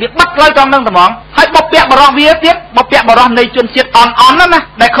អានវាបាត់ផ្លូវត្រង់ហ្នឹងតែហ្មងហើយបុព្វបុរសវាទៀតបុព្វបុរសនៃជនជាតិអន់ណា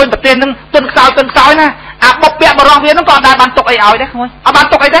ដែលឃើញប្រទេសហ្នឹងទុនខ្សោយណាអាបុព្វបុរសវាហ្នឹងក៏អត់បានទុកអីឲ្យដែរក្មួយអត់បាន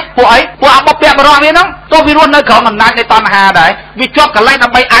ទុកអីទេពួកអីពួកអាបុព្វបុរសវាហ្នឹងទោះវារស់នៅក្រោមអំណាចនៃតណ្ហាដែរវាជាប់កលែងដើ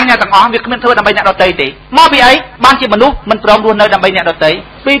ម្បីអញទាំងអស់វាគ្មានធ្វើដើម្បីអ្នកដទៃទេមកពីអីបានជាមនុស្សមិនព្រមរស់នៅដើម្បីអ្នកដទៃ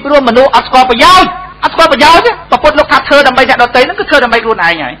ពីព្រោះមនុស្សអត់ស្គាល់ប្រយោជន៍ទេប្រពុតលោកថាធ្វើដើម្បីអ្នកដទៃហ្នឹងគឺធ្វើដើម្បីខ្លួនឯ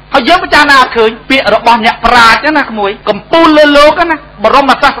ងហើយយើងពិចារណាអត់ឃើញពាក្យរបស់អ្នកប្រាជ្ញណាក្មួយកំពូលលើលោកណាបរ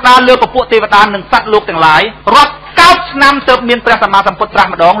មសាស្តាលើពពួកទេវតានិងសត្វលោកទាំងឡាយរាប់កោតឆ្នាំទើបមានព្រះសម្មាសម្ពុទ្ធប្រាស់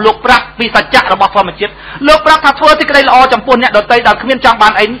ម្ដងលោកប្រាស់ពីសច្ចៈរបស់ធម្មជាតិលោកប្រាប់ថាធ្វើទីក្តីល្អចំពោះអ្នកដទៃដែលគ្មានចង់បា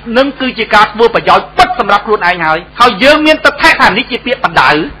នអីនឹងគឺជាការធ្វើប្រយោជន៍ពិតសម្រាប់ខ្លួនឯងហើយយើងមានទឹកថែថានេះជាពាក្យបដៅ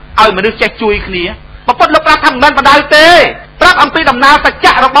ឲ្យមនុស្សចេះជួយគ្នាប្រពុតលោកប្រាប់ថាមិនមែនបដៅទេប្រាប់អំពីដំណើរសច្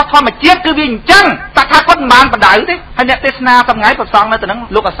ចៈរបស់ធម្មជាតិគឺវាអញ្ចឹងតថាគតមិនបានបដៅទេហើយអ្នកទេសនាថ្ងៃប្រសងនៅទៅនឹង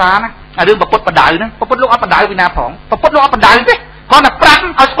លោកអាសាណារឿងប្រពុតបដៅហ្នឹងប្រពុតលោកអត់បដៅពីណាផងប្រពុតលោកអត់បដៅទេគាត់តែប្រាប់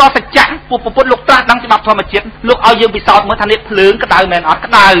ឲ្យស្គាល់សច្ចៈពួកប្រពុតលោកត្រាស់ដឹងច្បាប់ធម្មជាតិលោកឲ្យយើងពិសោធន៍មើលថានេះភ្លើងក្តៅមែនអត់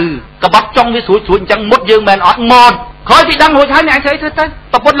ក្តៅកបត់ចុងវាស្រួចអញ្ចឹងមុតយើងមែនអត់ម៉ត់ក្រោយពីដឹងរួចហើយអ្នកឯងធ្វើទៅ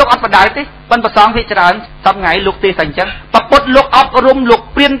ប្រពុតលោកអត់បដៅទេប៉ុន្តែប្រសងភាគច្រើនសប្ថ្ងៃលោកទេសអញ្ចឹងប្រពុតលោកអប់រំលោក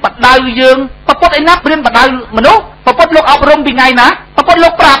ព្រៀនបដៅយើងប្រពុតឯណាព្រៀនបដៅមនុស្សប្រពុតលោកអប់រំពីថ្ងៃណាប្រពុតលោ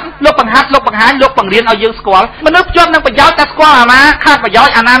កប្រាប់លោកបង្ហាត់លោកបង្ហាញលោកបង្រៀនឲ្យយើងស្គាល់មនុស្សជាប់នឹងប្រយោជន៍តែស្គាល់អាណាខាតប្រយោជ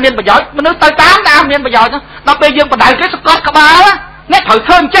ន៍អាណាមានប្រយោជន៍មនុស្សទៅតាមតែមានប្រយោជន៍ដល់ពេលយើងបដៅគេស្កត់ក្បាលអ្នកត្រូវ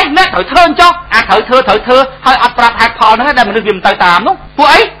ធ្វើអញ្ចេះអ្នកត្រូវធ្វើអញ្ចោះអាត្រូវធ្វើហើយអត់ប្រាប់ហេតុផលហ្នឹងដែលមនុស្សវាមិនទៅតាមនោះពួក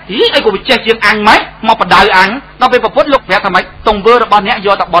អីអីក៏វាចេះជាងអញម៉េចមកបដៅអញដល់ពេលប្រពុតលោកប្រាប់ថាម៉េចទង្វើរបស់អ្នកយ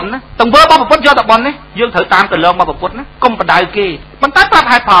កតប៉ុនណាទង្វើរបស់ប្រពុតយកតប៉ុននេះយើងត្រូវតាមកលងរបស់ប្រពុតណាកុំបដៅគេប៉ុន្តែប្រាប់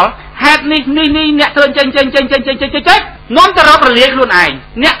ហេតុផលហេតុនេះអ្នកធ្វើចេញនាំទៅរករលាយខ្លួនឯង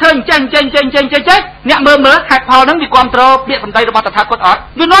អ្នកធ្វើចេញអ្នកមើលហេតុផលហ្នឹងវាគ្រប់គ្រងពាក្យសម្ដីរបស់តថាគតអត់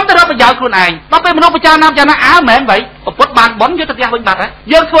វានាំទៅរកប្រយោជន៍ខ្លួនឯងដល់ពេលមនុស្សពិចារណាអើមែនvậyប្រពុតបានប៉ុនយកទៅផ្ទះវិញបាត់ហើយ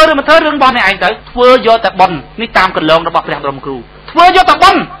យើងធ្វើឬមិនធ្វើរឿងរបស់អ្នកឯងទៅធ្វើយកតែប៉ុននេះតាមកលងរបស់ព្រះបរមគ្រូធ្វើយកតែ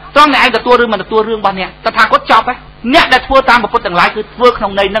ប៉ុនត្រង់អ្នកឯងទទួលឬមិនទទួលរឿងរបស់អ្នកតថាគតចប់ហើយអ្នកដែលធ្វើតាមប្រពុតទាំងឡាយគឺធ្វើក្នុ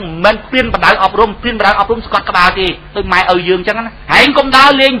ងន័យហ្នឹងមិនមែនព្រៀនបដៅអប់រំស្កត់ក្បាលទេដូចម៉ែឪយើងអញ្ចឹងណាហែងកុំដើរ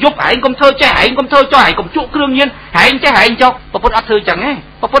លេងយប់ហែងកុំធ្វើចេះហែងកុំធ្វើចោះហែងកុំជក់គ្រឿងញៀនហែងចេះហែងចោះប្រពុតអត់ធ្វើអញ្ចឹងទេ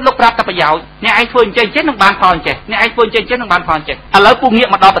ប្រពុតលោកប្រាប់តែប្រយោជន៍អ្នកឯងធ្វើអញ្ចឹងនឹងបានផលអញ្ចឹងអ្នកឯងធ្វើអញ្ចឹងនឹងបានផលអញ្ចឹងឥឡូវពូងាក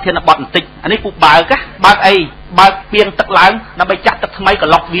មកដល់ប្រធានបទបន្តិចអានេះពូបើកអីបើកពីងទឹកឡើងដើម្បីចាក់ទឹកថ្មីក្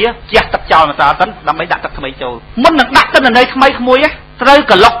លុកវាជះទឹកចោលម្សៅសិនដើម្បីដាក់ទឹកថ្មីចូលមុននឹងដាក់ទិន្នន័យថ្មីក្មួយត្រូវ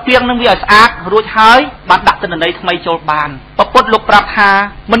ក្លុកពីងនឹងវាឲ្យស្អាតរួចហើយបានដាក់ទិន្នន័យថ្មីចូលបានប្រពុតលោកប្រាប់ថា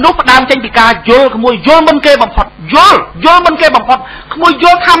មនុស្សផ្ដើមចេញពីការយល់ក្មួយយល់មិនគេបំផុតយល់មិនគេបំផុតក្មួយយ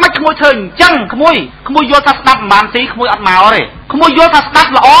ល់ថាម៉េចក្មួយធ្វើអញ្ចឹងក្មួយយល់ថាស្ដាប់មិនបានទីក្មួយអត់មកទេក្មួយយល់ថាស្ដាប់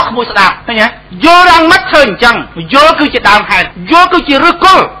ល្អក្មួយស្ដាប់ឃើញទេយល់យ៉ាងម៉េចធ្វើអញ្ចឹងយល់គឺជាដើមហេតុយល់គឺជាឫសគ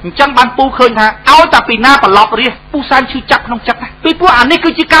ល់អញ្ចឹងបានពូឃើញថាឲ្យតែពីណាប្រឡប់រះពូសែនឈឺចាប់ក្នុងចិត្តណាពីព្រោះអានេះគឺ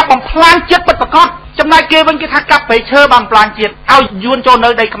ជាការបំផ្លាញចិត្តពិតប្រាកដ ចំណែកគេវិញគេថាកាប់ព្រៃឈើបានបំផ្លាញជាតិឲ្យយួនចូ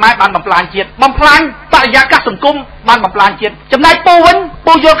លនៅដីខ្មែរបានបំផ្លាញជាតិបំផ្លាញបរិយាកាសសង្គមបានបំផ្លាញជាតិចំណែកពូវិញ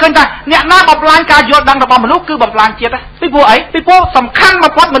ពូយល់ឃើញថាអ្នកណាបំផ្លាញការយល់ដឹងរបស់មនុស្សគឺបំផ្លាញជាតិពីព្រោះអីពីព្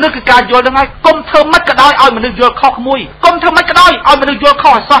រោះសំខាន់បំផុតមនុស្សគឺការយល់ដឹងហើយកុំធ្វើមិនក៏ដោយឲ្យមនុស្សយល់ខុសក្មួយកុំធ្វើមិនក៏ដោយឲ្យមនុស្សយល់ខុ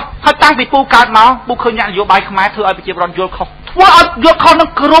សឲ្យសោះហើយតាំងពីពូកើតមកពូឃើញនយោបាយខ្មែរធ្វើឲ្យប្រជាពលរដ្ឋយល់ខុសធ្វើឲ្យយល់ខុសនឹ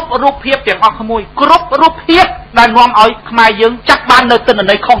ងគ្រប់រូបភាពទាំងអស់ក្មួយគ្រប់រូបភាពដែលនាំឲ្យខ្មែរយើងចាប់បាននៅទិន្ន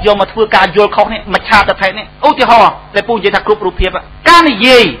ន័យខុសយកមកធ្វើការយល់ខុសនេះមច្ឆាទិដ្ឋិនេះឧទាហរណ៍ដែលពូនិយាយថាគ្រប់រូបភាពកា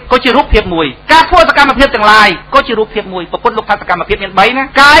រនិយាយក៏ជារូបភាពមួយការធ្វើសកម្មភាពទាំងឡាយក៏ជារូបភាពមួយប្រពន្ធលោកថាសកម្មភាពមាន3ណា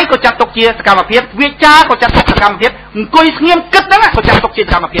កាយក៏ចាត់ទុកជាសកម្មភាពវាចាក៏ចាត់ទុកសកម្មភាពអង្គុយស្ងៀមគិតហ្នឹងក៏ចាត់ទុកជាស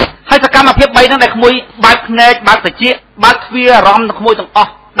កម្មភាពហើយសកម្មភាព3ហ្នឹងដែលក្មួយបើកភ្នែកបើកត្រចៀកបើកទ្វារអារម្មណ៍ក្មួយទាំងអស់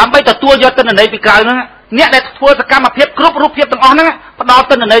ដើម្បីទទួលយកទិន្នន័យពីក្រៅហ្នឹងអ្នកដែលធ្វើសកម្មភាពគ្រប់រូបភាពទាំងអស់ហ្នឹងផ្ដល់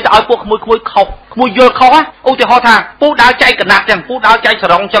ទិន្នន័យទៅឲ្យពួកក្មួយខុសក្មួយយល់ខុសឧទាហរណ៍ថាពូដើរចែកកណាត់ចឹងពូដើរចែក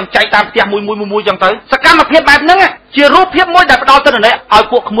សរងចឹងចែកតាមផ្ទះមួយចឹងទៅសកម្មភាពបែបហ្នឹងជារូបភាពមួយដែលផ្ដល់ទិន្នន័យឲ្យ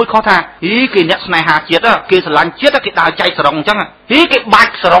ពួកក្មួយខុសថាគេអ្នកស្នេហាជាតិគេស្រឡាញ់ជាតិគេដើរចែកសរងចឹងគេបា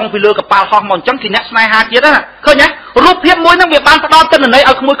ច់សរងពីលើកប៉ាល់ហោះមកចឹងគេអ្នកស្នេហាជាតិឃើញទេរូបភាពមួយហ្នឹងវាបានផ្ដល់ទិន្នន័យ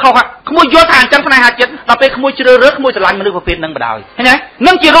ឲ្យក្មួយខុសក្មួយយល់ថាអញ្ចឹងស្នេហាជាតិដល់ពេលក្មួយជ្រើសរើសក្មួយស្រឡាញ់មនុស្សប្រភេទហ្នឹងបណ្ដោយឃើញទេ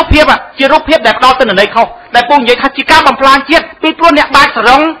នឹងជារូបភាពដែលផ្ដល់ទិន្នន័យខុសដែលពូនិយាយថាជាការបំផ្លាញជាតិពីព្រោះអ្នកបាច់ស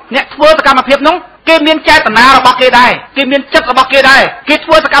រងអ្នកធ្វើសកម្មភាពហ្នឹងគេមានចេតនារបស់គេដែរគេមានចិត្តរបស់គេដែ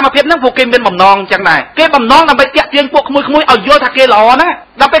រគេធ្វើសកម្មភាពហ្នឹងព្រោះគេមានបំណងអញ្ចឹងដែរគេបំណងដើម្បីទាក់ទាញពួកក្មួយឲ្យយល់ថាគេល្អហ្នឹង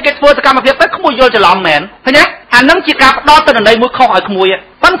ដល់ពេលគេធ្វើសកម្មភាពទៅក្មួយយល់ច្រឡំមែនឃើញទេអាហ្នឹងជាការផ្ដល់ទិន្នន័យមួយខុសឲ្យក្មួយ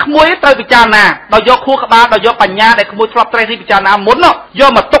ប៉ុន្តែក្មួយត្រូវពិចារណាដោយយកខួរក្បាលដោយយកបញ្ញាដែលក្មួយធ្លាប់ត្រេះរិះពិចារណាមុនយ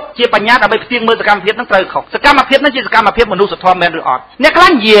កមកទុកជាបញ្ញាដើម្បីផ្ទៀងមើលសកម្មភាពហ្នឹងត្រូវខុសសកម្មភាពហ្នឹងជាសកម្មភាពមនុស្សធម៌មែនឬអត់អ្ន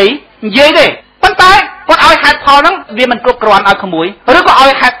កខ្លះនិយាយទេប៉ុន្តែគាត់ឲ្យហេតុផលហ្នឹងវាមិនគ្រប់គ្រាន់ឲ្យក្មួយឬក៏ឲ្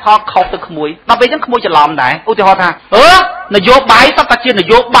យហេតុផលខុសទៅក្មួយដល់ពេលអញ្ចឹងក្មួយច្រឡំដែរឧទាហរណ៍ថានយោបាយសត្វតែជាន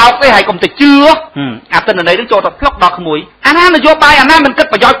យោបោកទេហើយកុំទៅជឿអាទិន្នន័យហ្នឹងចូលទៅផ្លុកដល់ក្មួយអាណានយោបាយអាណាមិនគិត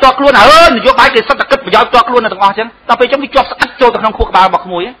ប្រយោជន៍ផ្ទាល់ខ្លួននយោបាយគេសត្វតែគិតប្រយោជន៍ផ្ទាល់ខ្លួនទាំងអស់អញ្ចឹងដល់ពេលអញ្ចឹងវាជាប់ស្អិតចូលទៅក្នុងខួរក្បាលរ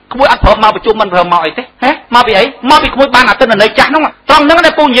បស់ក្មួយអត់ព្រមមកប្រជុំមិនព្រមមកអីទេហេមកពីអីមកពីក្មួយបានអាទិន្នន័យចាស់ហ្នឹងត្រង់ហ្នឹ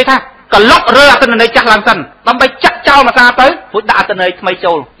ងដែលពូនិយាយថាកលុករើអាទិន្នន័យចាស់ឡើងសិនដើម្បីចាក់ចោលមកសាទៅរួចដាក់អាទិន្នន័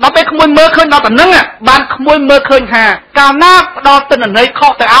យថ្មីចូលដល់ពេលក្មួយមើលឃើញដល់តំណឹងបានក្មួយមើលឃើញថាកាលណាផ្ដល់ទិន្នន័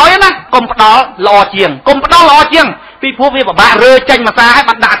យខុសទៅឲ្យណាកុំផ្ដល់ល្អជាងពីព្រោះវាពិបាករើចេញមកសាឲ្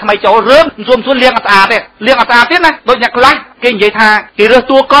យបានដាក់ថ្មីចូលរើសួមលាងអត់ស្អាតទេលាងអត់ស្អាតទៀតណាដូចអ្នកខ្លះគេនិយាយថាគេរើស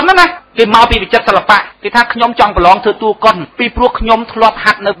តួកុនណាគេមកពីវិចិត្រសិល្បៈគេថាខ្ញុំចង់ប្រឡងធ្វើតួកុនពីព្រោះខ្ញុំធ្លាប់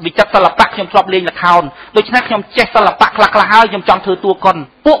ហាត់នៅវិចិត្រសិល្បៈខ្ញុំធ្លាប់លេងល្ខោនដូច្នេះខ្ញុំចេះសិល្បៈខ្លះហើយខ្ញុំចង់ធ្វើតួកុ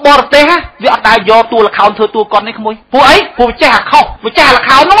នពួកបរទេសវាអត់ដែលយកតួល្ខោនធ្វើតួកុននេះក្មួយពួកអីពួកវាចេះអាខុសវាចេះល្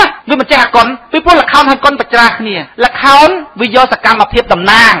ខោនហ្នឹងវាមិនចេះអាកុនពីព្រោះល្ខោនហើយកុនបច្ច្រាស់គ្នាល្ខោនវាយកសកម្មភា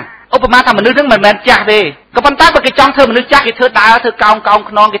ពតំណាងឧបមាថាមនុស្សហ្នឹងមិនមែនចាស់ទេក៏ប៉ុន្តែបើគេចង់ធ្វើមនុស្សចាស់គេធ្វើដើរធ្វើកោ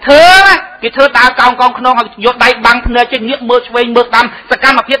ងខ្នងគេធ្វើដើរកោងខ្នងឲ្យយកដៃបាំងភ្នែកចេញងាកមើលឆ្វេងមើលតាមស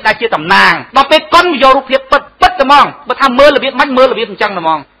កម្មភាពដែលជាតំណាងដល់ពេលកុនវាយករូបភាពពិតតែហ្មងបើថាមើលរបៀបមិនមើលរបៀបអញ្ចឹងហ្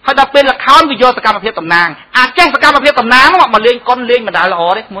មងហើយដល់ពេលល្ខោនវាយកសកម្មភាពតំណាងអាចចេះសកម្មភាពតំណាងមកលេងកុនលេងមិនដែ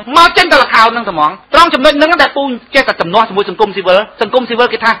លល្អទេមកចេញតែល្ខោនហ្នឹងហ្មងត្រង់ចំណុចហ្នឹងដែលពូចេះតែចំនួនជាមួយសង្គមស៊ីវិ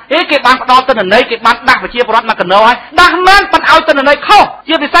លគេថាគេបានផ្ដល់ទិន្នន័យគេបានដាស់ប្រជាពលរដ្ឋមកកណោហើយដាស់មែនប៉ុន្តែឲ្យទិន្នន័យខុ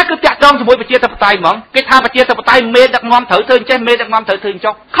សជាពិសេសគឺតាក់ទងជាមួយប្រជាធិបតេយ្យហ្មងគេថាប្រជាធិបតេយ្យមេដឹកនាំត្រូវធ្វើចេះមេដឹកនាំត្រូវធ្វើ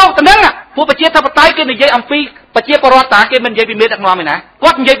ចុះខុសទៅហ្នឹងពួកប្រជាធិបតេយ្យគេនិយាយអំពីប្រជាពលរដ្ឋតាគេមិននិយាយពីមេដឹក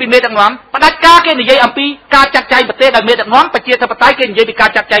នាំទេណាគាត់និយាយពីមេដឹកនាំផ្ដាច់ការគេនិយាយអំពីការចាត់ចែងប្រទេសដោយមេដឹកនាំប្រជាធិបតេយ្យគេនិយាយពីការ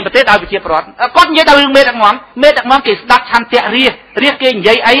ចាត់ចែងប្រទេសដោយប្រជាពលរដ្ឋគាត់និយាយតែរឿងមេដឹកនាំគេស្ដាប់ឆន្ទៈរា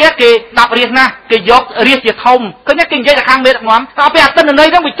ជគេនិយាយអីគេស្ដាប់រាជណាគេយករាជជាធំឃើញគេនិយាយតែខាងមេដឹកនាំតែពេលអតិនន័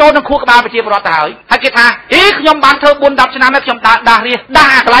យហ្នឹងវាចូលក្នុងខួរក្បាលប្រជាពលរដ្ឋទៅហើយគេថាខ្ញុំបានធ្វើ4-10ឆ្នាំហើយខ្ញុំដាស់រាជដាស់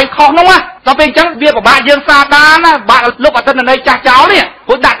អាកន្លែងខុសហ្នឹងណាដល់ពេលអញ្ចឹងវាពិបាកយើងសាដានណាបាក់លុបអតិនន័យចាស់ចោល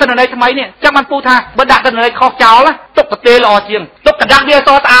នេះព្រោះដាក់ទិន្នន័យថ្មីនេះអញ្ចឹងបានពូថាបើដាក់ទិន្នន័យខុសចោលទុកប្រទេសល្អជាងទុកកណ្ដាស់វាស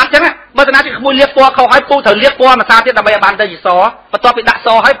ស្អាតអញ្ចឹងបើតាណាគេក្មួយលាបពណ៌ខុសឲ្យពូត្រូវលាបពណ៌មួយសាទៀតដើម្បីឲ្យបានទៅជាសបន្ទាប់ពីដាក់ស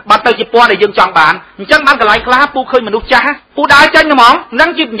ឲ្យបានទៅជាពណ៌ដែលយើងចង់បានអញ្ចឹងបានកន្លែងខ្លះពូឃើញមនុស្សចាស់ពូដើរចេញហ្មងហ្នឹង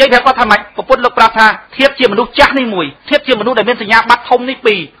ជានិយាយប្រាប់គាត់ថាម៉េចប្រពន្ធលោកប្រាប់ថាធៀបជាមនុស្សចាស់នេះ1ធៀបជាមនុស្សដែលមានសញ្ញាបត្រធំនេះ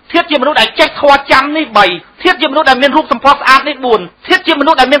2ធៀបជាមនុស្សដែលចេះធម៌ចាំនេះ3ធៀបជាមនុស្សដែលមានរូបសម្ផស្សស្អាតនេះ4ធៀបជាមនុ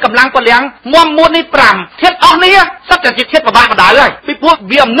ស្សដែលមានកម្លាំងពលំមាំមួននេះ5ធៀបអស់នេះសិតតែជាធៀបប្របាក់បណ្ដោយហើយពីព្រោះ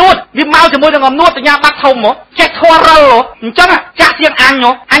វាអំនួតវាមកជាមួយនឹងអំនួតសញ្ញាបត្រធំហ៎ចេះធម៌រិលអញ្ចឹងចាស់ជាងអ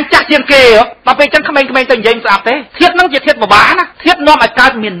ញចាស់ជាងគេដល់ពេលអញ្ចឹងក្មេងៗទៅនិយាយស្អាតទេធៀបហ្នឹងជាធៀបប្របាក់ណាធៀបនាំឲ្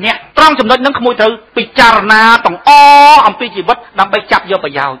យកើតមានអ្នកត្រង់ចំណុចហ្នឹងក្មួយត្រូវពិចារណាទាំងអំពីជីវិតដើម្បីចាប់យកប្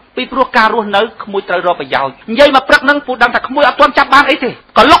រយោជន៍ពីព្រោះការរស់នៅក្មួយត្រូវរកប្រយោជន៍និយាយមកព្រឹកហ្នឹងពូដឹងថាក្មួយអត់ទាន់ចាប់បានអីទេ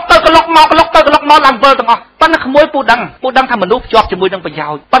កលុកទៅកលុកមកឡើងវិលទាំងអស់ ប៉ុន្តែក្មួយពូដឹងថាមនុស្សជាប់ជាមួយនឹងប្រយោ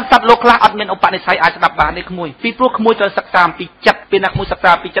ជន៍ប៉ុន្តែសត្វលោកខ្លះអត់មានឧបនិស្ស័យអាចស្ដាប់បានទេក្មួយពីព្រោះក្មួយត្រូវសិក្សាអំពីចិត្តពេលណាក្មួ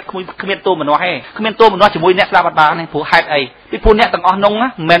យសិក្សាពីចិត្តក្មួយគ្មានទោមនោះទេគ្មានទោមនោះជាមួយអ្នកស្ដាប់អត់បានទេព្រោះហេតុអីពីព្រោះអ្នកទាំងអស់នោះ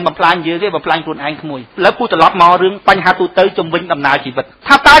មិនមែនបំផ្លាញយើងទេបំផ្លាញខ្លួនឯងក្មួយឥឡូវពូត្រឡប់មករឿងបញ្ហាទូទៅជំវិញដំណើរជីវិត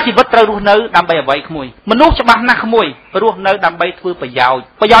ថាតើជីវិតត្រូវរស់នៅដើម្បីអ្វីក្មួយមនុស្សច្បាស់ណាស់ក្មួយរស់នៅដើម្បីធ្វើប្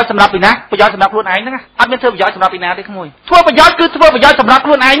រយោជន៍សម្រាប់ពីណាប្រយោជន៍សម្រាប់ខ្លួនឯងហ្នឹងអត់មានធ្វើប្រយោជន៍សម្រាប់ពីណាទេក្មួយធ្វើប្រយោជន៍គឺធ្វើប្រយោជន៍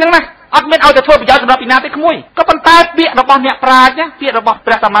សម្រាប់ខ្លួនឯងហ្នឹងណាអត់មានឲ្យតែធ្វើប្រយោជន៍សម្រាប់ពីណាទេក្មួយក៏ប៉ុន្តែពាក្យរបស់អ្នកប្រាជ្ញពាក្យរបស់ព្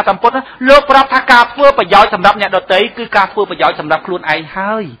រះសម្មាសម្ពុទ្ធលោកប្រាប់ថាការធ្វើប្រយោជន៍សម្រាប់អ្នកដទៃគឺការធ្វើប្រយោជន៍សម្រាប់ខ្លួនឯង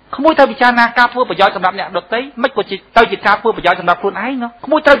ហើយក្មួយត្រូវពិចារណាការធ្វើប្រយោជន៍សម្រាប់អ្នកដទៃមិនក៏ទៅជាការធ្វើប្រយោជន៍សម្រាប់ខ្លួនឯ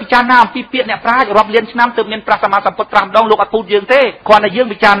ងក្មួយត្រូវពិចារណាអំពីពាក្យអ្នកប្រាជ្ញរាប់លានឆ្នាំទើបមានព្រះសម្មាសម្ពុទ្ធ5ដងលោកអត់ពូតយើងទេគ្រាន់តែយើ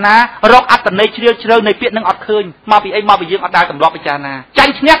ងពិចារណារកអត្ថន័យជ្រាលជ្រៅនៃពាក្យនឹងអត់ឃើញមកពីអីមកពីយើងអត់ដែលទម្លាប់ពិចា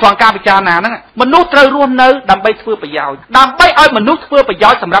រណាចាញ់ឈ្នះត្រង់ការពិចារណាហ្នឹងមនុស្សត្រូវរស់នៅដើម្បីធ្វើប្រយោជន៍ដើម្បីឲ្យមនុស្សធ្វើប្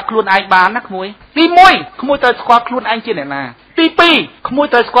រយោជន៍សម្រាប់ខ្លួនឯងបានណាក្មួយទី1ក្មួយត្រូវស្គាល់ខ្លួនឯងជាអ្នកណាទី2ក្មួ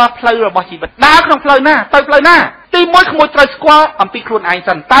យត្រូវស្គាល់ផ្លូវរបស់ជីវិតដើរក្នុងផ្លូវណាទៅផ្លូវណាទី1ក្មួយត្រូវស្គាល់អំពីខ្លួនឯ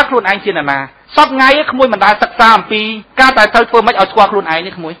ងសិនតើខ្លួនឯងជាអ្នកណាសពថ្ងៃក្មួយមិនដែលសិក្សាអំពីការតែត្រូវធ្វើម៉េចឲ្យស្គាល់ខ្លួនឯង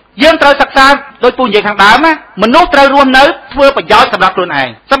នេះក្មួយយើងត្រូវសិក្សាដោយពូនិយាយខាងដើមណាមនុស្សត្រូវរស់នៅធ្វើប្រយោជន៍សម្រាប់ខ្លួន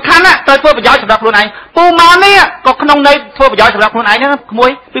ឯងសំខាន់ណាស់ត្រូវធ្វើប្រយោជន៍សម្រាប់ខ្លួនឯងពូមកនេះក៏ក្នុងន័យធ្វើប្រយោជន៍សម្រាប់ខ្លួនឯងណាក្មួ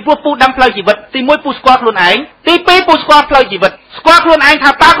យពីព្រោះពូដឹងផ្លូវជីវិតទី1ពូស្គាល់ខ្លួនឯងទី2ពូស្គាល់ផ្លូវជីវិតស្គាល់ខ្លួនឯ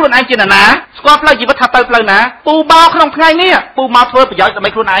ងថាតើខ្លួនឯងជាអ្នកណាស្គាល់ផ្លូវជីវិតថាទៅផ្លូវណាពូមកក្នុងថ្ងៃនេះពូមកធ្វើប្រយោ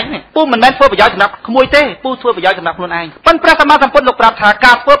ជន៍ដើម្បីខ្លួនឯងពូមិនមែនធ្វើប្រយោជន៍សម្រាប់ក្មួយទេពូធ្វើប្រយោជន៍សម្រាប់ខ្លួនឯងប៉ុន្តែព្រះសម្មាសម្ពុទ្ធលោ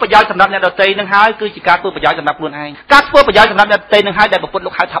កប្រាប់ថាការធ្វើប្រយោជន៍សម្រាប់អ្នកដទៃនឹងហើយគឺជាការធ្វើប្រយោជន៍សម្រាប់ខ្លួនឯងការធ្វើប្រយោជន៍សម្រាប់អ្នកដទៃនឹងហើយដែលពុទ្ធ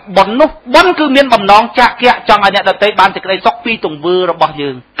លោកហៅថាបុណ្យនោះបុណ្យគឺមានបំណងចាក់ជាចង់ឲ្យអ្នកដទៃបានសេចក្តីសុខពីទង្វើរបស់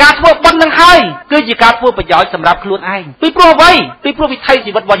យើងការធ្វើបុណ្យនឹងហើយគឺជាការធ្វើប្រយោជន៍សម្រាប់ខ្លួនឯងពីព្រោះអ្វីពីព្រោះវិថី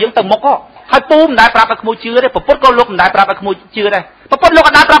ជីវិតរបស់យើងទៅមុខហើយពូមិនដែលប្រាប់ឲ្យក្មួយជឿទេពុទ្ធក៏លោកមិនដែលប្រាប់ឲ្យក្មួយជឿដែរពុទ្ធលោកអ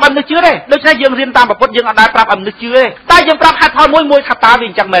ត់ដែលប្រាប់ឲ្យមនុស្សជឿទេដូច្នេះយើងរៀនតាមពុទ្ធយើងអត់ដែលប្រាប់ឲ្យមនុស្សជឿទេតែយើងប្រាប់ហេតុផលមួ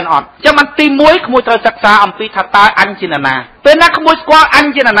យថាតើវាអញ្ចឹងមែនអត់អញ្ចឹងមិនទី1ក្មួយត្រូវសិក្សាអំពីថាតើអញជាអ្នកណាពេលណាក្មួយស្គាល់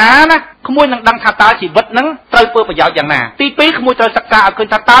អញជាអ្នកណាណាក្មួយនឹងដឹងថាតើជីវិតនឹងត្រូវធ្វើប្រយោជន៍យ៉ាងណាទី2ក្មួយត្រូវសិក្សាឲ្យឃើញ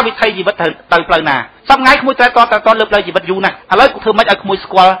ថាតើវិថីជីវិតទៅផ្លូវណាសប្ងៃក្មួយត្រូវតលើផ្លូវជីវិតយូរណាស់ឥឡូវធ្វើម៉េចឲ្យក្មួ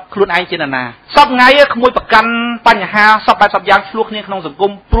យស្គាល់ខ្លួនឯងជាអ្នកណាសប្ងៃក្មួយប្រកាន់បញ្ហាសពបែបសពយ៉ាងឆ្លោះគ្នាក្នុងសង្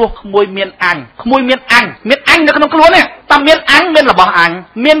គមព្រោះក្មួយមានអញនៅក្នុងខ្លួននេះតែមានអញមានរបស់អញ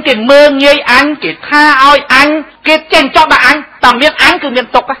មានគេមើលងាយអញគេថាឲ្យអញគេចេញចោលដាក់អញតែមានអញគឺមាន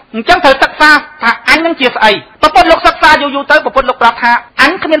ទុកអញ្ចឹងត្រូវសិក្សាថាអញនឹងជាស្អីពុទ្ធលោកសិក្សាយូរទៅពុទ្ធលោកប្រាប់ថា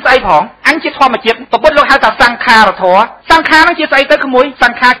អញគ្មានស្អីផងអញជាធម្មជាតិពុទ្ធលោកហៅថាសង្ខារធម៌សង្ខារនឹងជាស្អីទៅក្មួយ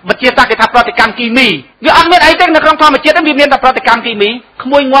សង្ខារវិទ្យាសាស្ត្រគេថាប្រតិកម្មគីមីវាអត់មានអីទេនៅក្នុងធម្មជាតិហ្នឹងវាមានតែប្រតិកម្មគីមីក្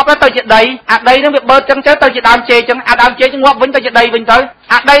មួយងាប់ទៅជាដីអាដីហ្នឹងវាបើចឹងទៅជាដើមចេកចឹងអាដើមចេកងាប់វិញទៅជាដីវិញទៅ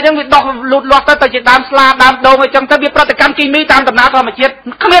អាដីហ្នឹងវាដុះលូតលាស់ទៅជាដើមស្លាដើមដូងអីចឹងទៅវាប្រតិកម្មគីមីតាមដំណើរធម្មជាតិ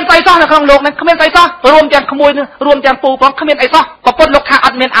គ្មានស្អីសោះនៅក្នុងលោកនេះគ្មានស្អីសោះរួមទាំងក្មួយរួមទាំងពូផងគ្មានអីសោះពុទ្ធលោកថា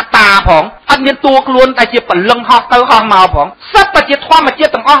អត់មានអត្តាផងអត់មានតួខ្លួនតែជាពលឹងហោះទៅហោះមកផងសត្វតែជាធម្មជា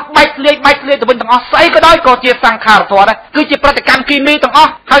តិទាំងអស់បែកធ្លាយទៅវិញទាំងអស់ស្អីក៏ដោយក៏ជាសង្ខារធម៌ដែរគឺជាប្រតិកម្មគីមីទាំងអស់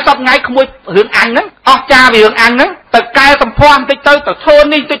ហើយសពថ្ងៃក្មួយរឿងអញហ្នឹងអស់ចាវារឿងអញហ្នឹងទៅកែសម្ផស្សបន្តិចទៅឈើ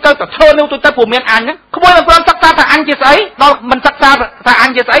នេះបន្តិចទៅឈើនោះទៅព្រោះមានអញហ្នឹងក្មួយមិនព្រមសិក្សាថាអញជាស្អីដល់មិនសិក្សាថាអ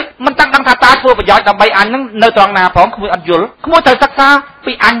ញជាស្អីមិនតាំងដឹងថាតើធ្វើប្រយោជន៍ដើម្បីអញហ្នឹងនៅត្រង់ណាផងក្មួយអត់យល់ក្មួយត្រូវសិក្សា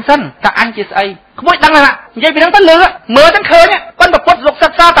ពីអញសិនថាអញជាស្អីក្មួយដឹងណានិយាយពីហ្នឹងទៅលឺមើលទាំងឃើញប៉ុន្តែពុទ្ធលោកសិ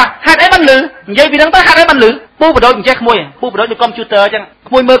ក្សាថាហេតុអីបានលឺនិយាយពីហ្នឹងទៅហេតុអីបានលឺពូបដូចអញ្ចេះក្មួយពូបដូចនៅកុំព្យូទ័រអញ្ចឹ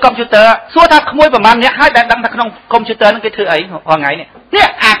ងក្មួយមើលកុំព្យូទ័រសួរថាក្មួយប្រហែលអ្នកហើយដែលដឹងថាក្នុងកុំព្យូទ័រហ្នឹងគេធ្វើអីរាល់ថ្ងៃ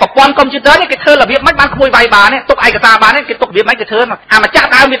នេះអាប្រព័ន្ធកុំព្យូទ័រនេះគេធ្វើរបៀបម៉េចបានក្មួយវាយបានទុកឯកសារបានគេទុករបៀបម៉េចគេធ្វើអាម្ចាស់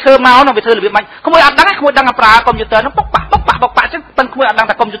ដើមវាធ្វើមកនោះវាធ្វើរបៀបម៉េចក្មួយអត់ដឹងក្មួយដឹងតែប្រើកុំព្យូទ័រហ្នឹងបុកប៉ះអញ្ចឹងប៉ុន្តែក្មួយអត់ដឹង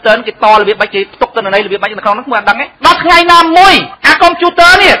ថាកុំព្យូទ័រគេតរបៀបម៉េចគេទុកទិន្នន័យរបៀបម៉េចនៅក្នុងហ្នឹងក្មួយអត់ដឹងទេដល់ថ្ងៃណាមួយអាកុំព្យូទ័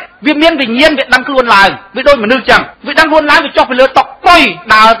រនេះវាមានវិញ្ញាណវាដឹងខ្លួនឡើងវាដូចមនុស្សចឹងវាដឹងខ្លួនឡើងវាចុះពីលើតុពុយ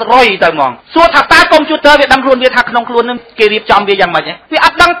ដើររុយទៅហ្មងសួរថាតើកុំព្យូទ័រវាដឹងខ្លួនវាថាក្នុងខ្លួននឹងគេរៀបចំវាយ៉ាងម៉េចវាអ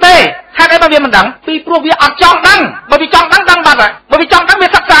ត់ដឹងទេហេតុអីបើវាមិនដឹងពីព្រោះវាអត់ចង់ដឹងបើវាចង់ដឹងបាត់ហើយបើវាចង់ដឹងវា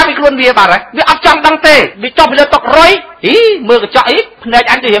សិក្សាពីខ្លួនវាបាត់ហើយវាអត់ចង់ដឹងទេវាចុះពីលើតុរុយមើលកញ្ចក់ភ្នែ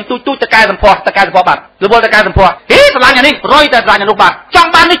កអញទៅរៀងទូចតកែសម្ផស្សបាត់រវល់តកែសម្ផស្សស្រឡាញ់អានេះរុយតែស្រឡាញ់អានោះបាត់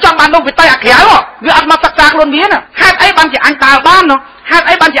ចង់បាននេះចង់បាននោះវាទៅអាក្រៅវាអត់មកសិក្សាខ្លួនវាណាហេតុអីបានជាអញដើរបាននោះហេតុ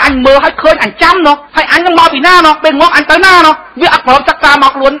អីបានជាអញមើលឲ្យឃើញអញចាំនោះហើយអញនឹងមកពីណានោះពេលងាប់អញទៅណានោះវាអត់ព្រមសិក្សា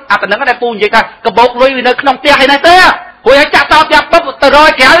មកខ្លួនអាតំណឹងតែពូនិយាយថាកបោកលុយវានៅក្នុងផ្ទះឯនេះទេហួយឲ្យចាក់តោផ្ទះពឹបទៅ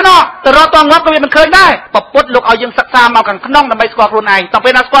រយក្រៅនោះទៅរកតងាប់ក៏វាមិនឃើញដែរពុទ្ធលោកឲ្យយើងសិក្សាមកខាងក្នុងដើម្បីស្គាល់ខ្លួនឯង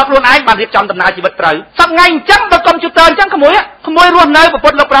តទៅពេលណាស្គាល់ខ្លួនឯងបានរៀបចំដំណើរជីវិតត្រូវសប្ងៃអញ្ចឹងបើកុំព្យូទ័រអញ្ចឹងក្មួយ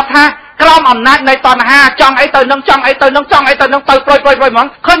រស់នៅពុទ្ធលោកប្រាប់ថាក្រោមអំណាចនៃតណ្ហាចង់អីទៅនឹងចង់អីទៅនឹងចង់អីទៅនឹងទៅប្រួយហ្ម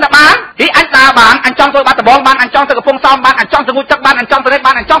ងឃើញតែបានអញដើរបានអញចង់ធ្វើបាត់ដំបងបានអញចង់ទៅកំពង់សោមបានអញចង់ទៅងូចទឹកបានអញចង់ទៅ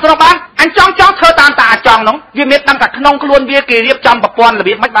នេះបានអញចង់ទៅនោះបានអញចង់ធ្វើតាមតា ចង់នោះវាមានតាំងតែក្នុងខ្លួនវាគេរៀបចំប្រព័ន្ធ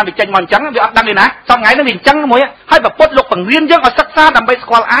របៀបមិនបានវាចេញមកអញ្ចឹងវាអត់ដឹងទេណាសប្តាហ៍ថ្ងៃនេះវាអញ្ចឹងមួយហើយប្រពុតលោកបង្រៀនយើងឲ្យសិក្សាដើម្បីស្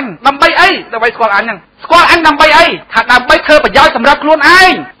គាល់អញដើម្បីអីដើម្បីស្គាល់អញហ្នឹងស្គាល់អញដើម្បីអីថាដើម្បីធ្វើប្រយោជន៍សម្រាប់ខ្លួនឯ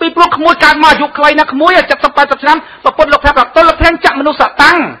ងពីព្រោះក្មួយកើតមកអាយុខ្លីណាស់ក្មួយ70 80ឆ្នាំប្រពុតលោកប្រាប់ថាទល់លោកភ្លែងចាក់មនុស្សស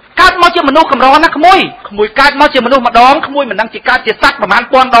តាំងកើតមកជាមនុស្សកម្រណាក្មួយកើតមកជាមនុស្សម្ដងក្មួយមិនដឹងជាកើតជាសត្វប្រហែល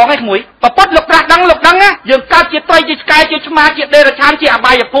1000 ដងឯក្មួយប្រពុតលោកត្រាស់ដឹងលោកដឹងណាយើងកើតជាត្រីជាឆ្កែជាឆ្មាជាដេរឆានជា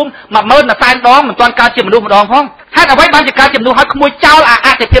អបាយភូមិ100,000 ដងមិនទាន់កើតជាមនុស្សម្ដងផងហេតុអ្វីបានជាកើតជាមនុស្សហើយក្មួយចោលអ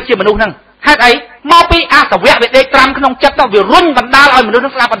តិភិបជាមនុស្សហ្នឹងហេតុអីមកពីអសវៈវាដេកត្រាំក្នុងចិត្តទៅវារុញបណ្ដាលឲ្យមនុស្ស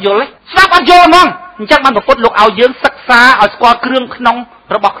នឹងស្ដាប់អត់យល់ទេស្ដាប់អត់យល់ហ្មងអញ្ចឹងបានប្រពុតលោកឲ្យយើងសិក្សាឲ្យស្គាល់គ្រឿងក្នុង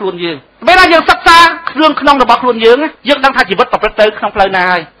របស់ខ្លួនយើងពេលណាយើងសិក្សាគ្រឿងក្នុងរបស់ខ្លួនយើងយើងដឹងថាជីវិតប្រព្រឹត្តទៅក្នុងផ្លូ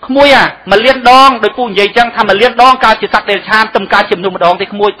វណាហើយក្មួយ1លានដងដោយពូនិយាយចឹងថា1លានដងកើតជាសត្វដេរឆានទំកើតជាមនុស្សម្ដ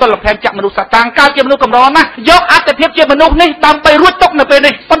ងទេក្មួយទល់លំផែនចាក់មនុស្សសតាំងកើតជាមនុស្សកម្រណាយកអត្តភាពជាមនុស្សនេះដើម្បីរួចទុកនៅពេ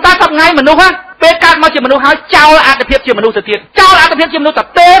លនេះប៉ុន្តែសប្តាហ៍មនុស្សពេលកើតមកជាមនុស្សហើយចោលអត្តភាពជាមនុស្សទៅទៀតចោលអត្តភាពជាមនុស្សទៅ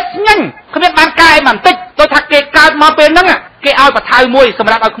ទេស្ញញគ្មានបានកែបន្តិចដូចថាគេកើតមកពេលហ្នឹងគេឲ្យបថៅមួយស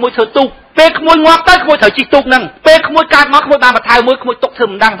ម្រាប់ឲ្យក្មួយធ្វើទូកពេលក្មួយងាប់ទៅក្មួយត្រូវជីកទូកហ្នឹងពេលក្មួយកើតមកក្មួយបានបថៅមួយក្មួយទុ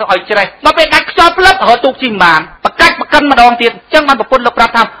កធ្វើមិនដឹងទៅឲ្យច្រេះដល់ពេលដាច់ខ្យល់ផ្លឹបរត់ទូកជីមិនបានបកាច់បកិនម្ដងទៀតអញ្ចឹងបានប្រពន្ធលោកប្រា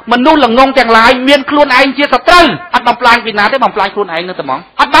ប់ថាមនុស្សល្ងងទាំងឡាយមានខ្លួនឯងជាសត្រូវអត់បំផ្លាញពីណាទេបំផ្លាញខ្លួនឯងនៅតែហ្ម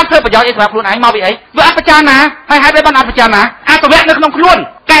ងអត់បានធ្វើប្រយោជន៍អីសម្រាប់ខ្លួនឯងមកពីអីវាអត់ពិចារណាហើយហេតុអីបានអត់ពិចារណាអសវៈនៅក្នុងខ្លួ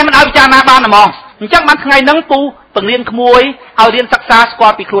នកែមិនឲ្យពិចារណាបានហ្មងអញ្ចឹងបានថ្ងៃហ្នឹងពូបង្រៀនក្មួយឲ្យរៀនសិក្សាស្គា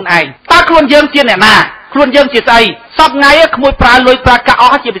ល់ពីខ្លួនឯងតើខ្លួនយើងជាអ្នកណាខ្លួនយើងជាស្អីសពថ្ងៃក្មួយប្រើលុយប្រើកាក់អ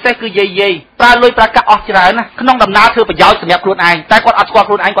ស់ជាពិសេសគឺយាយប្រើលុយប្រើកាក់អស់ច្រើនណាក្នុងដំណើរធ្វើប្រយោជន៍សម្រាប់ខ្លួនឯងតែគាត់អត់ស្គាល់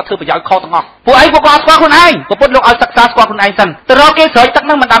ខ្លួនឯងគាត់ធ្វើប្រយោជន៍ខុសទាំងអស់ពួកអីពួកគាត់អត់ស្គាល់ខ្លួនឯងប្រពន្ធលោកឲ្យសិក្សាស្គាល់ខ្លួនឯងសិនទៅរកគេស្រោចទឹកហ្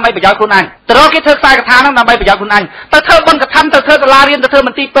នឹងមិនដើម្បីប្រយោជន៍ខ្លួនឯងទៅរកគេធ្វើខ្សែកថាហ្នឹងដើម្បីប្រយោជន៍ខ្លួនឯងទៅធ្វើបុណ្យកថាទៅធ្វើសាលារៀនទៅធ្វើម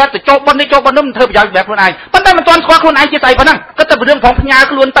ន្ទីរពេទ្យទៅចូលបុណ្យនេះចូលបុណ្យនោះមិនធ្វើប្រយោជន៍សម្រាប់ខ្លួនឯងប៉ុន្តែមិនទាន់ស្គាល់ខ្លួនឯងជាស្អីប៉ុណ្ណឹងគិតតែរឿងផងផ្ញើ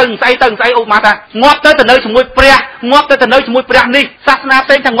ខ្លួនទៅស្អីអូម៉ាថាងាប់ទៅនៅជាមួយព្រះងាប់ទៅនៅជាមួយព្រះនេះសាសនាផ្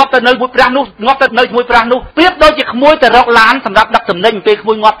សេងថាងាប់ទៅនៅជាមួយព្រះនោះងាប់ទៅនៅជាមួយព្រះនោះប្រៀបដូចជាក្មួយទៅរកឡានសម្រាប់ដឹកទំនិញពេ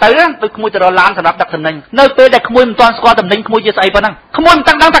លក្មួយងាប់ទៅដូចក្មួយទៅរកឡានសម្រាប់ដឹកទំនិញនៅពេលដែលក្មួយមិនទាន់ស្គាល់ទំនិញក្មួយជាស្អីប៉ុណ្ណឹងក្មួយមិន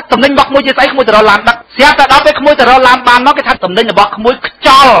តាំងដឹងថាទំនិញរបស់ក្មួយជាស្អីក្មួយទៅរកឡានដឹកស្រាប់តែដល់ពេលក្មួយទៅរកឡានបានមកគេថាទំនិញរបស់ក្មួ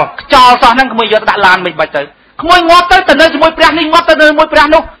យខ្ចោលសោះហ្នឹងក្មួយយកដាក់ឡានមិនបាច់ទៅក្មួយងាប់ទៅនៅជាមួយព្រះនេះងាប់ទៅនៅជាមួ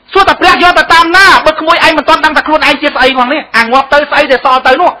យព្រះនោះសួរតែព្រះយកទៅតាមណាបើក្មួយឯងមិនទាន់ដឹងថាខ្លួនឯងជាស្អីផងនេះអាងាប់ទៅស្អីដែល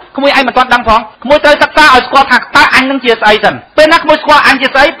សល់ទៅនោះក្មួយឯងមិនទាន់ដឹងផងក្មួយត្រូវសិក្សាឲ្យស្គាល់ថាតើអញនឹងជាស្អីសិនពេលណាក្មួយស្គាល់អញជា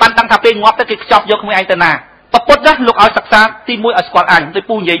ស្អីបានដឹងថាពេលងាប់ទៅគេខ្ចប់យកក្មួយឯងទៅណាប្រពុតណាលោកឲ្យសិក្សាទី1ឲ្យស្គាល់អញដោយ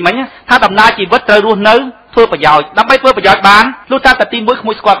ពូនិយាយមិញថាដំណើរជីវិតត្រូវរស់នៅធ្វើប្រយោជន៍ដើម្បីធ្វើប្រយោជន៍បានលុះតែទី1ក្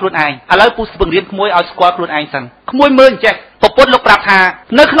មួយស្គាល់ខ្លួនឯងឥឡូវពូបង្រៀនក្មួយឲ្យស្គាល់ខ្លួនឯងសិនក្មួយមើលអញ្ចេះប្រពុតលោ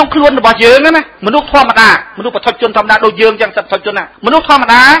កប្រាប់ថានៅក្នុងខ្លួនរបស់យើងណាមនុស្សធម្មតាមនុស្សបឋមជនធម្មតាដូចយើងចឹងសិតបឋមជនណាមនុស្សធម្ម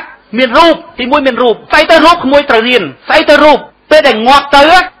តាមានរូបទី1មានរូបស្អីទៅរូបក្មួយត្រូវរៀនស្អីទៅរូបពេលដែ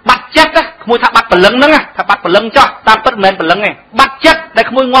លងាប់ទៅបាត់ចិត្តក្មួយថាបាត់ព្រលឹងហ្នឹងថាបាត់ព្រលឹងចោះតាមពិតមិនមែនព្រលឹងទេបាត់ចិត្តដែ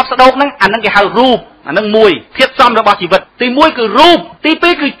លក្មួយងាប់ស្ដោកហ្នឹងអាហ្នឹងគេហៅរូបអានឹងមួយធាតុសំរបស់ជីវិតទី1គឺរូបទី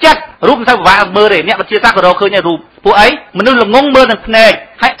2គឺចិត្តរូបមិនសូវពិបាកមើលទេអ្នកវិទ្យាសាស្ត្រក៏រកឃើញដែររូបពួកអីមនុស្សល្ងងមើលនឹងភ្នែក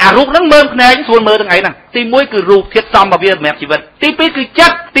ហើយអារូបហ្នឹងមើលភ្នែកស្រួលមើលទាំងអីហ្នឹងទី1គឺរូបធាតុសំរបស់វាសម្រាប់ជីវិតទី2គឺចិ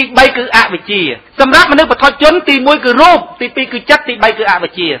ត្តទី3គឺអវិជ្ជាសម្រាប់មនុស្សបឋមជនទី1គឺរូបទី2គឺចិត្តទី3គឺ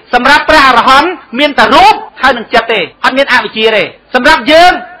អវិជ្ជាសម្រាប់ព្រះអរហន្តមានតែរូបហើយនឹងចិត្តទេអត់មានអវិជ្ជាទេ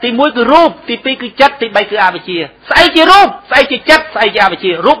សម្រាប់យើងទី1គឺរូបទី2គឺចិត្តទី3គឺអវិជ្ជាស្អីជារូបស្អីជាចិត្តស្អីជាអវិជ្ជា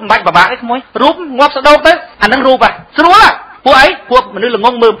រូបមិនបាច់ពិបាកទេក្មួយរូបងាប់ស្ដោកទៅអានឹងរូបស្រួលពួកអីពួកមនុស្សល្ង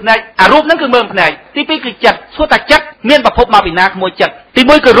ងមើលភ្នែកអារូបហ្នឹងគឺមើលភ្នែកទី2គឺចិត្តសួរថាចិត្តមានប្រភពមកពីណាក្មួយចិត្តទី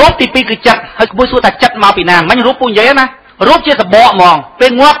1គឺរូបទី2គឺចិត្តហើយក្មួយសួរថាចិត្តមកពីណាមិញរូបពូនិយាយណារូបជាសបកហ្មងពេ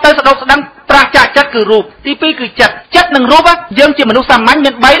លងាប់ទៅស្ដោកស្ដឹងត្រាស់ចាក់ចិត្តគឺរូបទី2គឺចិត្តនិងរូបយើងជាមនុស្សសាមញ្ញមា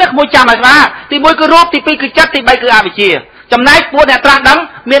ន3ណាក្មួយចាំឲ្យស្ដាប់ទី1គឺរូបទី2គឺចិត្តទី3គឺអវិជ្ជាចំណែកពួកអ្នកត្រាស់ដឹង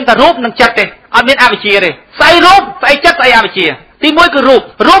មានតែរូបនិងចិត្តទេអត់មានអវិជ្ជាទេស្អីរូបស្អីចិត្តស្អីអវិជ្ជាទី1គឺ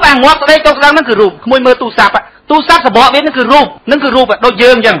រូបអាងាប់ស្ដីទៅស្ដឹងហ្នឹងគឺរូបក្មួយមើលទូរស័ព្ទសបកវានឹងគឺរូបដូច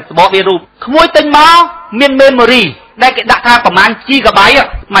យើងអញ្ចឹងសបកវារូបក្មួយទិញមកមាន memory ដែលគេដាក់ថាប្រហែល GB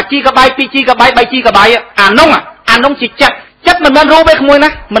 1 GB 2 GB 3 GB អានោះជាចិត្តមិនមែនរូបទេក្មួយណា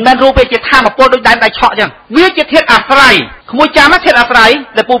មិនមែនរូបទេជាធម៌ពលដូចដៃឆក់អញ្ចឹងវាជាធាតុអាស្រ័យក្មួយចាំធាតុអាស្រ័យ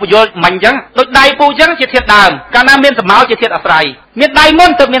ដែលពូបញ្យល់មិញអញ្ចឹងដូចដៃពូអញ្ចឹងជាធាតុដើមកាលណាមានសម្ោលជាធាតុអាស្រ័យមានដៃមុន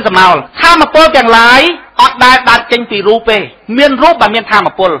ទើបមានសម្ោលធម៌ពលទាំងឡាយអត់ដែលដាច់ចេញពីរូបទេមានរូបបើមាន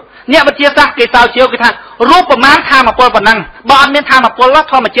ធម៌ពលអ្នកវិទ្យាសាស្ត្រគេសើជឿគេថារូបប្រមាណធម៌ពលប៉ុណ្ណឹងបើអត់មានធម៌ព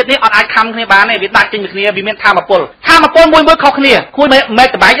លធម្មជាតិនេះអត់អាចខំគ្នាបានទេវាដាច់ចេញពីគ្នាវាមានធម៌ពលមួយខុសគ្នាគួ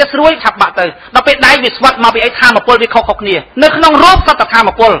រមេតបែកស្រួយឆាប់បាក់ទៅដល់ពេលដៃវាស្វិតមកពីអីធម៌ពលវាខុសគ្នានៅក្នុងរូបសត្វធ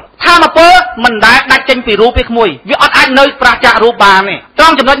ម៌ពលមិនដែលដាច់ចេញពីរូបទេក្មួយវាអត់អាចនៅប្រឆាំងរូបបានទេត្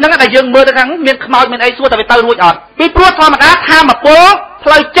រង់ចំណុចហ្នឹងដែលយើងមើលទៅខាងមានខ្មោចមានអីសួរតែវាទៅរួចអត់ពីព្រោះធម្មតាធម៌ពល ផ្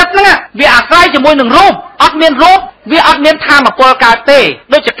លូវចិត្តហ្នឹងវាអាស្រ័យជាមួយនឹងរូបអត់មានរូបវាអត់មានធម៌ពលកើតទេ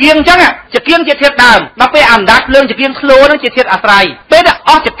ដូចជាគៀងអញ្ចឹងជាគៀងជាធាតុដើមដល់ពេលអណ្ដាតភ្លើងជាគៀងស្លួហ្នឹងជាធាតុអាស្រ័យពេលដែល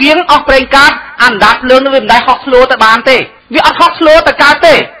អស់ជាគៀងអស់ប្រេងកាតអណ្ដាតភ្លើងនឹងវាមិនដែលហោះស្លួទៅបានទេវាអត់ហោះស្លួទៅកើត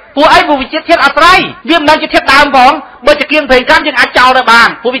ទេពួកអីពួកវិជាធាតុអាស្រ័យវាមិនដែលជាធាតុដើមផងបើជាគៀងប្រេងកាតយើងអាចចោលទៅបា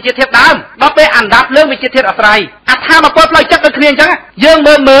នពួកវិជាធាតុដើមដល់ពេលអណ្ដាតភ្លើងវាជាធាតុអាស្រ័យអាធម៌ពលផ្លូវចិត្តដូចគ្នាអញ្ចឹងយើង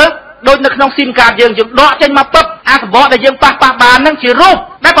មើលដូចនៅក្នុងស៊ីមកាតយើងដកចេញមកពឹបអាសបកដែលយើងប៉ះបានហ្នឹងជារូប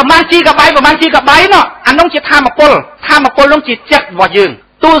ដែលប្រមាណ GB នោះអានោះជាធម៌ពលនោះជាចិត្តរបស់យើង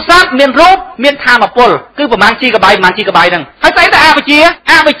ទូរស័ព្ទមានរូបមានធម៌ពលគឺប្រមាណ GB ហ្នឹងហើយស្អីតែ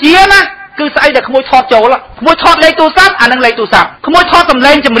អវិជ្ជាណាគឺស្អីដែលក្មួយថតចូលក្មួយថតលេខទូរស័ព្ទអានឹងលេខទូរស័ព្ទក្មួយថ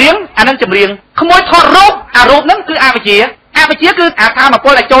តសំឡេងចម្រៀងអានឹងចម្រៀងក្មួយថតរូបអារូបហ្នឹងគឺអវិជ្ជាគឺអាធម៌ព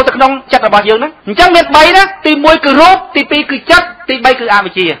លដែលចូលទៅក្នុងចិត្តរបស់យើងហ្នឹងអញ្ចឹងមាន3ណាទី1គឺរូបទី2គឺចិត្តទី3គឺ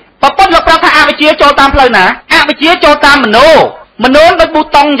អវិជ្ជាប្រពន្ធលោកប្រាប់ថាអវិជ្ជាចូលតាមផ្លូវណាអវិជ្ជាចូលតាមមโนដូច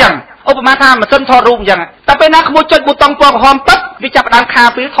ប៊ូតុងអញ្ចឹងឧបមាថាម៉ាស៊ីនថតរូបអញ្ចឹងតែពេលណាក្មួយចុចប៊ូតុងពណ៌ក្រហមទឹកវាចាប់ផ្ដើ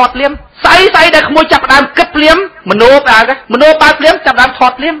មខាពេលថតភ្លាមស្អីដែលក្មួយចាប់ផ្ដើមគិតភ្លាមមโนបើភ្លាមចាប់ផ្ដើមថ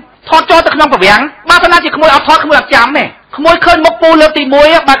តភ្លាមថតចូលទៅក្នុងប្រវាំងបើប៉ុណ្ណាជាក្មួយអត់ថតក្មួយអត់ចាំទេក្មួយឃើញមុខពូលើកទី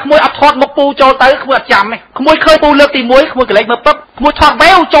1បើក្មួយអត់ថតមុខពូចូលទៅក្មួយអត់ចាំទេក្មួយឃើញពូលើកទី1ក្មួយកលេចមើលពឹបក្មួយថត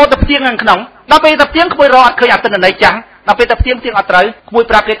វេវចូលទៅផ្ទៀងខាងក្នុងដល់ពេលទៅផ្ទៀងក្មួយរកអត់ឃើញអត្តន័យចាំងដល់ពេលទៅផ្ទៀងអត់ត្រូវក្មួយ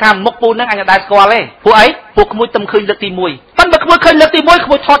ប្រាប់គេថាមុខពូនឹងអញអត់ដែរស្គាល់ទេពួកអីពួកក្មួយទំឃើញលើកទី1ប៉ុន្តែបើក្មួយឃើញលើកទី1ក្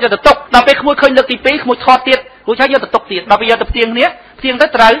មួយថតយកទៅទុកដល់ពេលក្មួយឃើញលើកទី2ក្មួយថតទៀតព្រោះឆាយកទៅទុកទៀតដល់ពេលយកទៅផ្ទៀងគ្នាផ្ទៀ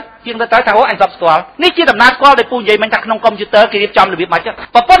ងទៅត្រូវថាអូអញស្បស្គាល់នេះជាដំណើរស្គាល់ដែលពូនិយាយមិនថាក្នុងកុំព្យូទ័រគេរៀបចំរបៀបម៉េច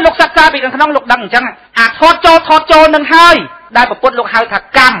ប្រពន្ធលោកសិក្សាពីខាងក្នុងលោកដឹងអញ្ចឹងអាថតចូលនឹងហើយដែលប្រពន្ធលោកហៅថា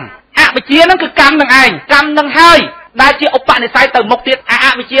កម្មអវិជ្ជានឹងគឺកម្មនឹងឯងកម្មនឹងហើយដែលជាឧបនិស្ស័យទៅមុខទៀតអ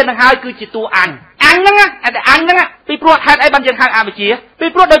វិជ្ជានឹងហើយគឺជាតួអញហ្នឹងពីព្រោះហេតុអីបានយើងហៅ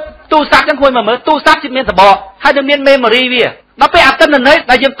អវិជ្ជាពីព្រោះដូចទូរស័ព្ទចឹងគួរមើលទូរស័ព្ទជាមានសបកហើយនឹងមាន memory វាដល់ពេលអត្តនន័យ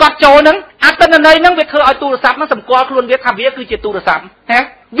ដែលយើងកត់ចូលហ្នឹងអត្តនន័យហ្នឹងវាធ្វើឲ្យទូរស័ព្ទហ្នឹងសម្គាល់ខ្លួនវាថាវាគឺជាទូរស័ព្ទ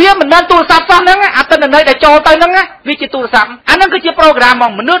វាមិនមែនទូរស័ព្ទសោះហ្នឹងអត្តនន័យដែលចូលទៅហ្នឹងវាជាទូរស័ព្ទអាហ្នឹងគឺជា program ហ្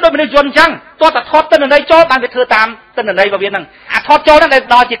មងមនុស្សដូចមនុស្សយន្តអញ្ចឹងតោះតែថតទិន្នន័យចូលបានវាធ្វើតាមទិន្នន័យរបស់វាហ្នឹងអាថតចូលហ្នឹងដែ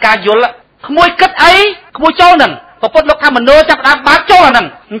លដល់ជាការយល់ក្មួយគិតអីក្មួយចូលហ្នឹងប្រពន្ធលោកថាមโนចាប់ដើមបើកចូលអាហ្នឹង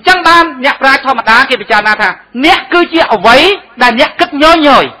អញ្ចឹងបានអ្នកប្រាជ្ញធម្មតាគេពិចារណាថាអ្នកគឺជាអ្វីដែលអ្នកគិតញ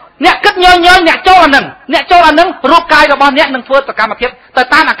យអ្នកគិតញយអ្នកចូលអាហ្នឹងរូបកាយរបស់អ្នកនឹងធ្វើសកម្មភា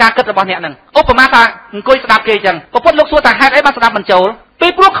ពទៅតាមអាការគិតរបស់អ្នកហ្នឹងឧបមាថាអង្គុយស្ដាប់គេអញ្ចឹងប្រពន្ធលោកសួរថាហេតុអីបានស្ដាប់មិនចូ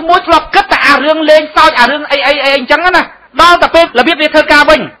លពីព្រោះក្មួយធ្លាប់គិតតែអារឿងលេងសើចអារឿងអីអញ្ចឹងណាដល់តែពេលរបៀបវាធ្វើកា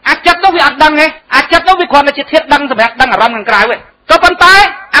រវិញអាចិត្តនោះវាអត់ដឹងទេអាចិត្តនោះវាគ្រាន់តែជាធាតុដឹងសម្រាប់ដឹងអារម្មណ៍ខាងក្រៅទេក៏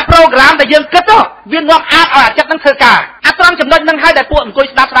ប៉ុន្តែអា program ដែលយើងគិតនោះវានាំអាចឲ្យអាចិត្តនឹងធ្វើការអាត្រង់ចំណុចនឹងហើយដែលពួកអង្គុយ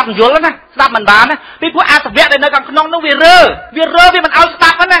ស្ដាប់យល់ណាស្ដាប់មិនបានណាពីព្រោះអាសវៈដែលនៅខាងក្នុងនោះវារើវាមិនឲ្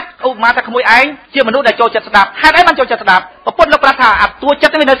យស្ដាប់ណាឧបមាថាក្មួយឯងជាមនុស្សដែលចូលចិត្តស្ដាប់ហេតុអីបានចូលចិត្តស្ដាប់ប្រពន្ធលោកប្រាប់ថាអាតួចិ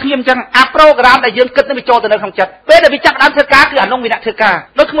ត្តនេះវានៅស្ងៀមអញ្ចឹងអា program ដែលយើងគិតនេះវាចូលទៅនៅក្នុងចិត្តពេលដែលវាចាប់ដើមធ្វើការគឺអានោះវាអ្នកធ្វើកា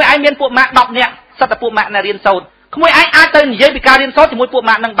រដូចក្មួយឯងមានពួកម៉ាក់10នាក់សិតតែពួកម៉ាក់អ្នករៀនសូត្រក្មួយឯងអាចទៅនិយាយពីការរៀនសូត្រជាមួយពួ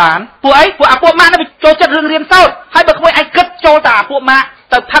កម៉ាក់នឹងបានពួកអីពួកពួកម៉ាក់នឹងចូលចិត្តរឿងរៀនសូត្រហើយបើក្មួយឯងគិតចូលតែអាពួកម៉ាក់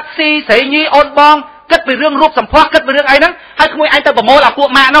ទៅផឹកស៊ីស្រីញីអូនបងគិតពីរឿងរូបសម្ផស្សគិតពីរឿងអីហ្នឹងហើយក្មួយឯងទៅប្រមូលអាពួ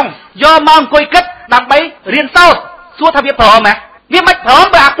កម៉ាក់ហ្នឹងយកមកអង្គុយគិតដើម្បីរៀនសូត្រសួរថាវាព្រមទេវាមិនព្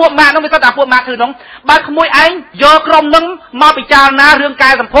រមបើអាពួកម៉ាក់ហ្នឹងវាស្អាតអាពួកម៉ាក់គឺហ្នឹងបើក្មួយឯងយកក្រុមហ្នឹងមកពិចារណារឿងកា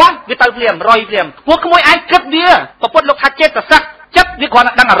យសម្ផស្សវាទៅភ្លាមរយភ្លាមពួកក្មួយឯងគិតវាប្រពន្ធលោកថាចេតសិកចិត្តវាគ្រាន់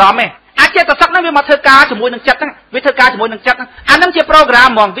តែដឹងអារម្មណ៍ទេអាចចេតសិកហ្នឹងវាមកធ្វើការជាមួយនឹងចិត្តហ្នឹងវាធ្វើការជាមួយនឹងចិត្តហ្នឹងអាហ្នឹងជា program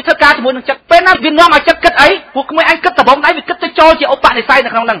ហ្មងវាធ្វើការជាមួយនឹងចិត្តពេលណាវានាំឲ្យចិត្តគិតអីពួកក្មួយឯងគិតដំបងដៃវាគិតទៅចូលជាឧបនិស្ស័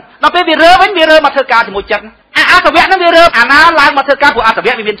យនៅក្នុងហ្នឹងដល់ពេលវារើវិញវារើមកធ្វើការជាមួយចិត្តអាសវៈហ្នឹងវារើអាណាឡើងមកធ្វើការពួកអា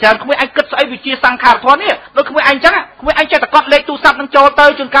សវៈវាមានច្រើនក្មួយឯងគិតស្អីវាជាសង្ខារធម៌នេះដូចក្មួយឯងអញ្ចឹងក្មួយឯងចេះតែកត់លេខទូរស័ព្ទហ្នឹងចូ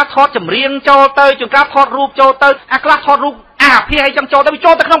លទៅជួនកាលថតចម្រៀងចូលទៅជួនកាលថតរូបចូលទៅអាខ្លះថតរូបអាភាអីចឹងចូ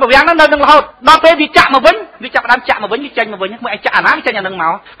លទៅវាចូលទៅក្នុងប្រវាំងហ្នឹងនៅនឹងរហូតដល់ពេលវាចាក់មកវិញវាចាប់ផ្ដើមចាក់មកវិញវាចេញមកវិញក្មួយឯងចាក់អាណាវាចេញអាហ្នឹង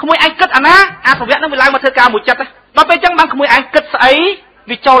មកក្មួយឯងគិតអាណាអាសវៈហ្នឹងវាឡើងមកធ្វើការមួយចិត្តដល់ពេលចឹងបានក្មួយឯងគិតស្អី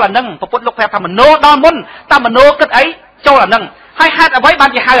វាចូលអាហ្នឹងប្រពន្ធលោកប្រាប់ថាមโนដល់មុនតែមโนគិតអីចូលអាហ្នឹងហើយហេតុអ្វី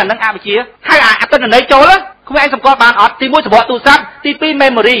បានជាហៅអាហ្នឹងអវិជ្ជាហៅអាអត្តន័យចូលក្មួយឯងសម្គាល់បានអត់ទី1សម្បកទូរស័ព្ទទី2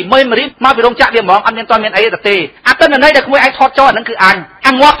 memory មកពីរោងចក្រវាហ្មងអត់មានតមានអីទេអត្តន័យដែលក្មួយឯងថតចូលអាហ្នឹងគឺអញ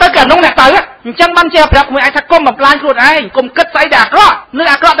អាងាប់ទៅគឺអានោះអ្នកទៅអញ្ចឹងបានជាប្រាប់ក្មួយឯងថាកុំបំផ្លាញខ្លួនឯងកុំគិតស្អីដែលអាក្រក់នឹ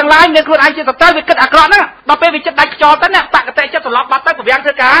ងអាក្រក់ទាំងឡាយមានខ្លួនឯងជាសត្រូវវាគិតអាក្រក់ហ្នឹងដល់ពេលវាចិត្តដាច់ខ្យល់ទៅណាបកតិចិត្តត្រឡប់បាត់ទៅប្រវាំងធ្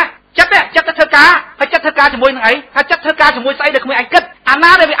វើការចិត្តទៅធ្វើការហើយចិត្តធ្វើការជាមួយនឹងអីហើយចិត្តធ្វើការជាមួយស្អីដែលក្មួយឯងគិ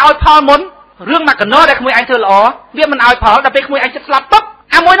តអាណាដែលវាឲ្យផលមុនរឿងមកកណោដែលក្មួយឯងធ្វើល្អវាមិនឲ្យផលដល់ពេលក្មួយឯងចិត្តស្លាប់ปุ๊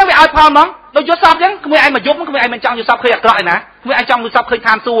បអាមួយហ្នឹងវាឲ្យផលហ្មងដូចយល់សពអញ្ចឹងក្មួយឯងមកយប់ក្មួយឯងមិនចង់យល់សពឃើញអាក្រក់ឯណាក្មួយឯងចង់យល់សពឃើ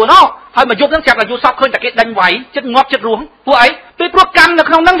ញឋានសួគ៌ណោះហើយមកយប់ហ្នឹងចាប់តែយល់សពឃើញតែគេដេញវាយចិត្តងាប់ចិត្តរស់ពួកអីពីព្រោះកម្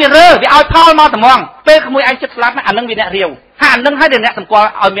មនៅក្នុងហ្នឹងវារើវាឲ្យផលមកត្មងពេលក្មួយឯងចិត្តស្លាប់អាហ្នឹងវាអ្នករាវ ហានឹងឲ្យអ្នក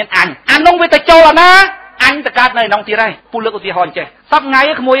សម្គាល់ឲ្យមានអញអានោះវាទៅចូលអាណាអញទៅកើតនៅក្នុងទៀតហើយពូលើកឧទាហរណ៍ចេះសពថ្ងៃ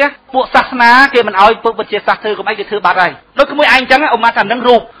ក្មួយពួកសាសនាគេមិនឲ្យពុទ្ធវិទ្យាសាស្ត្រធ្វើកុំអីគេធ្វើបាត់ហើយដូចក្មួយឯងអញ្ចឹងអូម៉ាថានឹ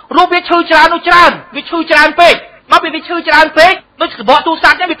ងរូបវាឈឺច្រើននោះច្រើនវាឈឺច្រើនពេកមកវាឈឺច្រើនពេកដូចសបកទូរស័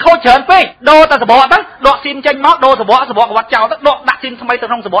ព្ទនេះវាខូចច្រើនពេកដូរតែសបកទៅដកស៊ីមចេញមកដូរសបកកវត្តចោលទៅដកដាក់ស៊ីមថ្មីទៅ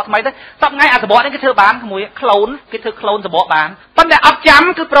ក្នុងសបកថ្មីទៅសពថ្ងៃអាសបកនេះគេធ្វើបានក្មួយក្លូនគេធ្វើក្លូនសបកបានប៉ុន្តែអត់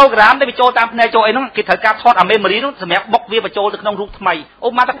ចាំគឺប្រូក្រាមដែលវាចូលតាមភ្នែកចូលអីហ្នឹងគេត្រូវការថតអាមេម៉ូរីនោះសម្រាប់បុកវាបញ្ចូលទៅក្នុងរូបថ្មីអូ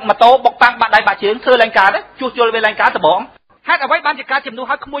ម៉ាថាម៉ូតូបុកប៉ាំងបាក់ដៃបាក់ជើងធ្វើឡើងកើតជួសជុលវាឡើងកើតសបកហេតុអ្វីបានជាការជំនួ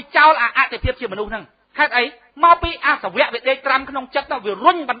សឲ្យក្មួយចោលអតិភិបជាមនុស្សហ្នឹងហេតុអីមកពីអសវៈវាដេកត្រាំក្នុងចិត្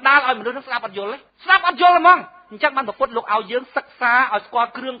តទៅវារុញបណ្ដាលឲ្យមនុស្សហ្នឹងស្ដាប់អត់យល់ស្ដាប់អត់យល់ហ្មងអញ្ចឹងបានប្រពុតលោកឲ្យយើងសិក្សាឲ្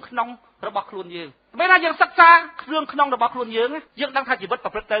យស្គាល់គ្រឿងក្នុងរបស់ខ្លួនយើងពេលណាយើងសិក្សាគ្រឿងក្នុងរបស់ខ្លួនយើងយើងដឹងថាជីវិតប្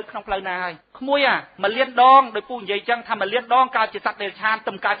រព្រឹត្តទៅក្នុងផ្លូវណាហើយក្មួយមួយលានដងដោយពូនិយាយអញ្ចឹងថាមួយលានដងកើតជាសត្វដេរឆា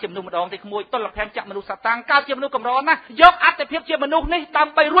នទំកើតជាមនុស្សម្ដងទេក្មួយទល់លភែមចាក់មនុស្សសត្វតាំងកើតជាមនុស្សកម្រណាយកអត្តភាពជាមនុស្ស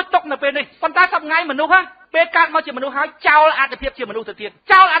នេះដើម្បីរួចទុកនៅពេលនេះប៉ុន្តែសប្ងៃមនុស្សពេលកើតមកជាមនុស្សហើយចោលអត្តភាពជាមនុស្សទៅទៀ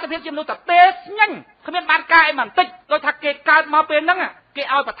តចោលអត្តភាពជាមនុស្សទៅទេស្ញញគ្មានបានការអីបន្តិចដោយថាគេកើតមកពេលហ្នឹងគេ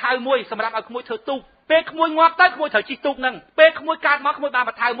ឲ្យបថៅមួយសម្រាប់ឲ្យក្មួយធ្វើទូកពេលក្មួយងាប់ទៅក្មួយត្រូវជិះទូកហ្នឹងពេលក្មួយកើតមកក្មួយបា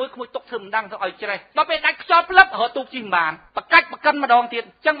នបថៅមួយក្មួយទុកធ្វើមិនដឹងទៅឲ្យច្រេះដល់ពេលដាច់ខ្យល់ផ្លឹបរត់ទូកជិះមិនបានបកាច់បកិនម្ដងទៀត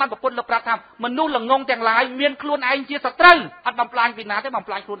អញ្ចឹងបានប្រពន្ធលោកប្រាប់ថាមនុស្សល្ងងទាំងឡាយមានខ្លួនឯងជាសត្រូវអត់បំផ្លាញពីណាទេបំ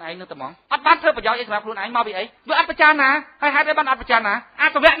ផ្លាញខ្លួនឯងនឹងតែហ្មងអត់បានធ្វើប្រយោជន៍អីសម្រាប់ខ្លួនឯងមកពីអីវាអត់ពិចារណាហើយហេតុអីបានអត់ពិចា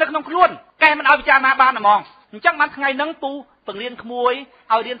រណាអាសវៈនៅក្នុងខ្លួនកែមិនឲ្យពិចារណាបានហ្មងអញ្ចឹងបានថ្ងៃហ្នឹងពូបង្រៀនក្មួ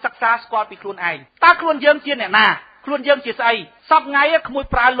យឲ្យរៀនសិក្សាស្គាល់ពីខ្លួនឯងតើខ្លួនយើងជាអ្នកណាខ្លួនយើងជាស្អីសពថ្ងៃក្មួ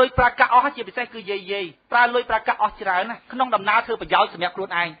យប្រើលុយប្រើកាក់អស់ជាពិសេសគឺយាយប្រើលុយប្រើកាក់អស់ច្រើនណាក្នុងដំណើរធ្វើប្រយោជន៍សម្រាប់ខ្លួន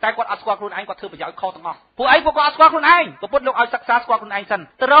ឯងតែគាត់អត់ស្គាល់ខ្លួនឯងគាត់ធ្វើប្រយោជន៍ខុសទាំងអស់ពួកអីពួកគាត់អត់ស្គាល់ខ្លួនឯងប្រពន្ធលោកឲ្យសិក្សាស្គាល់ខ្លួនឯងសិ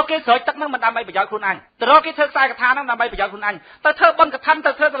នទៅរកគេស្រោចទឹកហ្នឹងមិនដើម្បីប្រយោជន៍ខ្លួនឯងទៅរកគេធ្វើខ្សែកថាហ្នឹងដើម្បីប្រយោជន៍ខ្លួនឯងទៅធ្វើបុណ្យកឋិន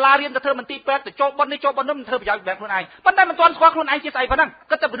ទៅធ្វើសាលារៀនទៅធ្វើមន្ទីរពេទ្យទៅចូលបុណ្យនេះចូលបុណ្យនោះមិនធ្វើប្រយោជន៍សម្រាប់ខ្លួនឯងប៉ុន្តែមិនទាន់ស្គាល់ខ្លួនឯងជាស្អីប៉ុណ្ណឹង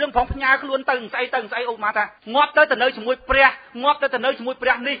គាត់តែរឿងផងផ្ញើខ្លួនទៅស្អីអូម៉ាថាងាប់ទៅនៅជាមួយព្រះងាប់ទៅនៅជាមួ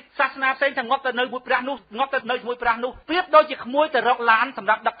យព្រះនេះសាសនាផ្សេងថាងាប់ទៅនៅជាមួយព្រះនោះងាប់ទៅនៅជាមួយព្រះនោះប្រៀបដូចជាក្មួយទៅរកឡាន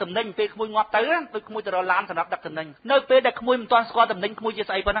សម្រាប់ដឹកទំនិញពេលក្មួយងាប់ទៅដូចក្មួយទៅរកឡានសម្រាប់ដឹកទំនិញនៅពេលដែលក្មួយមិនទាន់ស្គាល់ទំនិញក្មួ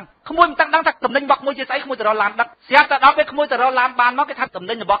យជាស្អីប៉ុណ្ណឹងក្មួយមិនតាំងដឹងថាទំនិញរបស់ក្មួយជាស្អីក្មួយទៅរកឡានដឹកស្រាប់តែដល់ពេលក្មួយទៅរកឡានបានមកគេថាទំ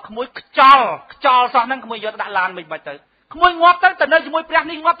និញរបស់ក្មួយខ្ចល់សោះហ្នឹងក្មួយយកទៅដាក់ឡានមិនបាច់ទៅក្មួយងាប់ទៅនៅជាមួយព្រះ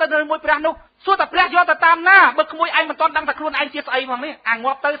នេះងាប់ទៅនៅជាមួយព្រះនោះសួរតែព្រះយកទៅតាមណាបើក្មួយឯងមិនទាន់ដឹងថាខ្លួនឯងជាស្អីផងនេះអា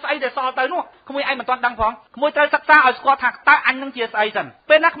ងាប់ទៅស្អីដែលសល់ទៅនោះក្មួយឯងមិនទាន់ដឹងផងក្មួយត្រូវសិក្សាឲ្យស្គាល់ថាតើអញនឹងជាស្អីសិ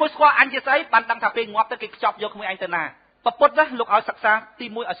នពេលណាក្មួយស្គាល់អញជាស្អីបានដឹងថាពេលងាប់ទៅគេខ្ចប់យកក្មួយឯងទៅណាប្រពុតណាលោកឲ្យសិក្សាទី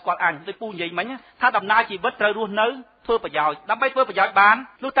1ឲ្យស្គាល់អញដោយពូនិយាយមិញថាដំណើរជីវិតត្រូវរស់នៅធ្វើប្រយោជន៍ដើម្បីធ្វើប្រយោជន៍បា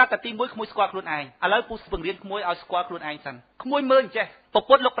នលុះតែទី1ក្មួយស្គាល់ខ្លួនឯងឥឡូវពូបង្រៀនក្មួយឲ្យស្គាល់ខ្លួនឯងសិនក្មួយមើលអញ្ចេះប្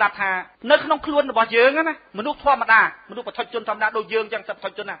រពុតលោកប្រាប់ថានៅក្នុងខ្លួនរបស់យើងណាមនុស្សធម្មតាមនុស្សបឋិជនធម្មតាដូចយើងចឹងសិបបឋិ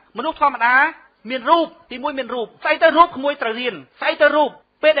ជនណាមនុស្សធម្មតាមានរូបទី1មានរូបស្អីទៅរូបក្មួយត្រូវរៀនស្អីទៅរូ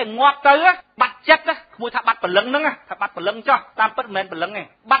បពេលដែលងាប់ទៅបាត់ចិត្តក្មួយថាបាត់ព្រលឹងហ្នឹងថាបាត់ព្រលឹងចោះតាមពិតមិនមែនព្រលឹ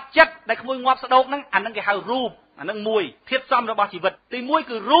ងទេបាត់ចិត្តដែលក្មួយងាប់ស្ដោកហ្នឹងអាហ្នឹងគេហៅរូបអានឹងមួយធាតុផ្សំរបស់ជីវិតទី1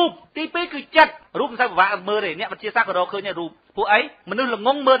គឺរូបទី2គឺចិត្តរូបមិនសូវពិបាកមើលទេអ្នកវិទ្យាសាស្ត្រក៏រកឃើញរូបពួកអីមនុស្សល្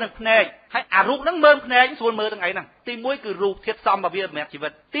ងងមើលនឹងភ្នែកហើយអារូបហ្នឹងមើលភ្នែកស្រួលមើលទាំងអីហ្នឹងទី1គឺរូបធាតុផ្សំរបស់វាសម្រាប់ជីវិ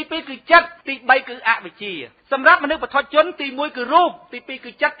តទី2គឺចិត្តទី3គឺអវិជ្ជាសម្រាប់មនុស្សបឋិជនទី1គឺរូបទី2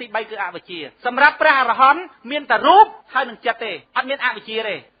គឺចិត្តទី3គឺអវិជ្ជាសម្រាប់ព្រះអរហន្តមានតែរូបហើយនឹងចិត្តទេអត់មានអវិជ្ជា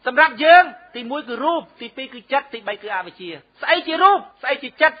ទេសម្រាប់យើងទី1គឺរូបទី2គឺចិត្តទី3គឺអវិជ្ជាស្អីជារូបស្អីជា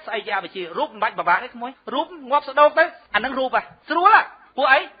ចិត្តស្អីជាអវិជ្ជារូបមិនបាច់ពិបាកទេក្មួយរូបងាប់ស្ដោកទៅអានឹងរូបស្រួលពួក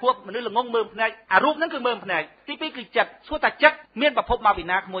អីពួកមនុស្សល្ងងមើលភ្នែកអារូបហ្នឹងគឺមើលភ្នែកទី2គឺចិត្តសួរថាចិត្តមានប្រភពម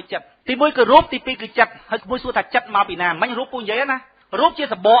កពីណាក្មួយចិត្តទី1គឺរូបទី2គឺចិត្តហើយក្មួយសួរថាចិត្តមកពីណាមិញរូបពូនិយាយណារូ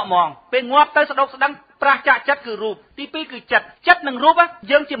បជាសបកហ្មងពេលងាប់ទៅស្ដោកស្ដឹងប្រាសចាកចិត្តគឺរូបទី2គឺចិត្តចិត្តនិងរូប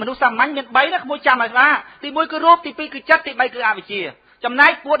យើងជាមនុស្សសាមញ្ញមាន3ណាក្មួយចាំឲ្យថាទី1គឺរូបទី2គឺចិត្តទី3គឺ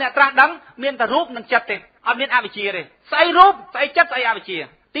អវិជ្ជាចំណែកពួកអ្នកត្រាស់ដឹងមានតែរូបនិងចិត្តទេអត់មានអវិជ្ជាទេស្អីរូបស្អីចិត្តស្អីអវិជ្ជា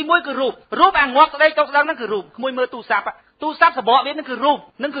ទី1គឺរូបអាងាប់ស្ដីចុកស្ដឹងហ្នឹងគឺរូបក្មួយមើលទូរស័ព្ទសបកវាហ្នឹ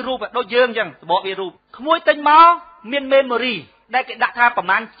ងគឺរូបដូចយើងអញ្ចឹងសបកវារូបក្មួយទិញមកមាន memory ដែលគេដាក់ថាប្រ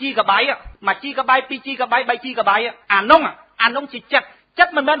ហែល GB 1 GB 2 GB 3 GB អា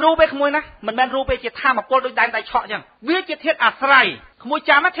នោះជាចិត្តមិនមែនរូបទេក្មួយណាមិនមែនរូបទេជាធម៌ពលដូចដែនដៃឆក់អញ្ចឹងវាជាធាតុអាស្រ័យក្មួ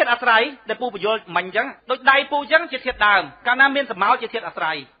យចាំធាតុអាស្រ័យដែលពូបញ្យល់មិញអញ្ចឹងដូចដៃពូអញ្ចឹងជាធាតុដើមកាលណាមានសម្ោលជាធាតុអាស្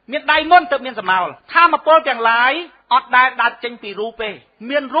រ័យមានដៃមុនទើបមានសម្ោលធម៌ពលទាំងឡាយអត់ដែលដាច់ចេញពីរូបទេ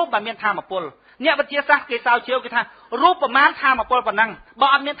មានរូបបើមានធម៌ពល អ្នកវិទ្យាសាស្ត្រគេសើជឿគេថារូបប្រមាណធម្មពលប៉ុណ្ណឹងបើ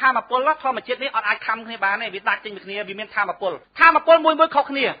អត់មានធម្មពលធម្មជាតិនេះអត់អាចខំគ្នាបានទេវាដាច់ចេញពីគ្នាវាមានធម្មពលមួយខុស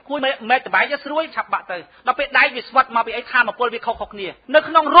គ្នាគួយមេតបែកស្រួយឆាប់បាក់ទៅដល់ពេលដែកវាស្វិតមកពីអីធម្មពលវាខុ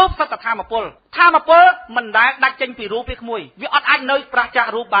សគ្នានៅក្នុងរូបសត្វធម្មពលមិនដែលដាច់ចេញពីរូបទេក្មួយវាអត់អាចនៅប្រឆាំ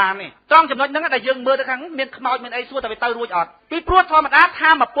ងរូបបានទេត្រង់ចំណុចហ្នឹងដែលយើងមើលទៅខាងមានខ្មោចមានអីសួរតែវាទៅរួចអត់ពីព្រោះធម្មតាធ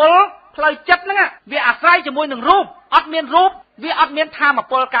ម្មពលផ្លូវចិត្តហ្នឹងវាអាស្រ័យជាមួយនឹងរូបអត់មានរូបវាអត់មានធម្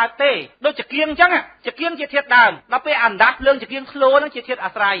មពលកើតទេដូចចង្គៀងអញ្ចឹងចង្គៀងជាធាតុដើមដល់ពេលអណ្ដាតភ្លើងចង្គៀងធ្លោហ្នឹងជាធាតុអា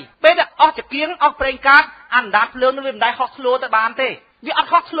ស្រ័យពេលដែលអស់ចង្គៀងអស់ប្រេងកាតអណ្ដាតភ្លើងនឹងវាមិនដែលហោះធ្លោទៅបានទេវាអត់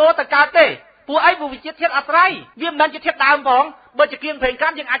ហោះធ្លោទៅកើតទេពួកអីពួកវាជាធាតុអាស្រ័យវាមិនមែនជាធាតុដើមផងបើចង្គៀងប្រេ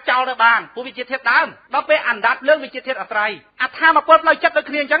ងកាតយើងអាចចោលទៅបានពួកវាជាធាតុដើមដល់ពេលអណ្ដាតភ្លើងវាជាធាតុអាស្រ័យអាធម្មពលផ្លូវចិត្តដូ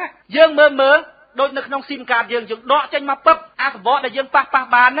ចគ្នាអញ្ចឹងយើងមើលដូចនៅក្នុងស៊ីមកាតយើងដកចេញមកពឹបអាសវៈដែលយើង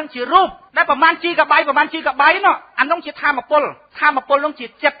ប៉ះបានហ្នឹងជារូបដែលប្រមាណ GB នោះអានោះជាធម្មពល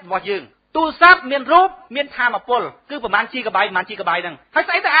នោះជាចិត្តរបស់យើងទូរស័ព្ទមានរូបមានធម្មពលគឺប្រមាណ GB ហ្នឹងហើយ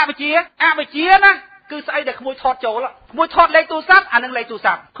ស្អីទៅអវិជ្ជាណាគឺស្អីដែលក្មួយថតចូលក្មួយថតលេខទូរស័ព្ទអានឹងលេខទូ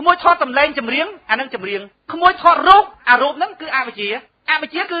រស័ព្ទក្មួយថតសំឡេងចម្រៀងអានឹងចម្រៀងក្មួយថតរូបអារូបហ្នឹងគឺអវិ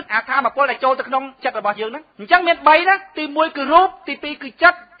ជ្ជាគឺអាធម្មពលដែលចូលទៅក្នុងចិត្តរបស់យើងហ្នឹងអញ្ចឹងមាន3ណាទី1គឺរូបទី2គឺចិ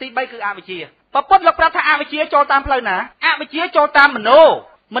ត្តទី3គឺអវិជ្ជាប្រពុតលោកប្រាប់ថាអវិជ្ជាចូលតាមផ្លូវណាអវិជ្ជាចូលតា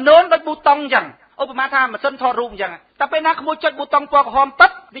មមโนដូចប៊ូតុងអញ្ចឹងឧបមាថាម៉ាស៊ីនថតរូបអញ្ចឹងតែពេលណាក្មួយចុចប៊ូតុងពណ៌ក្រហមទឹ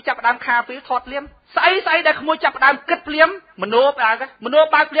កវាចាប់ផ្ដើមខាពេលថតភ្លាមស្អីដែលក្មួយចាប់ផ្ដើមគិតភ្លាមមโน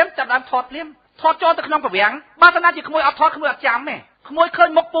បើភ្លាមចាប់ផ្ដើមថតភ្លាមថតចូលទៅក្នុងប្រវាំងបើសិនណាជាក្មួយអត់ថតក្មួយអត់ចាំទេក្មួ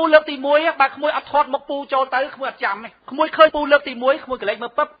យឃើញមុខពូលើកទី1បើក្មួយអត់ថតមុខពូចូលទៅក្មួយអត់ចាំទេក្មួយឃើញពូលើកទី1ក្មួយកលេចមើល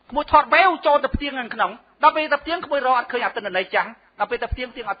ពឹបក្មួយថតវេវចូលទៅផ្ទៀងខាងក្នុងដល់ពេលទៅផ្ទៀងក្មួយរកអត់ឃើញអតិន័យចាំងដល់ពេ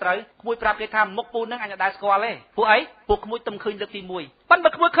លទៅផ្ទៀងអត់ត្រូវក្មួយប្រាប់គេថាមុខពូនឹងអញអត់ដែរស្គាល់ទេពួកអីពួកក្មួយទំឃើញលើកទី1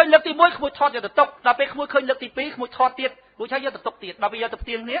ប៉ុន្តែក្មួយឃើញលើកទី1ក្មួយថតយកទៅទុកដល់ពេលក្មួយឃើញលើកទី2ក្មួយថតទៀតរួចហើយយកទៅទុកទៀតដល់ពេលយកទៅផ្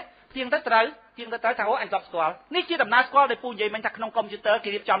ទៀងគ្នាផ្ទៀងទៅត្រូវថាអូអញស្គាល់ស្គាល់នេះជាដំណើរស្គាល់ដែលពូនិយាយមិញថាក្នុងកុំព្យូទ័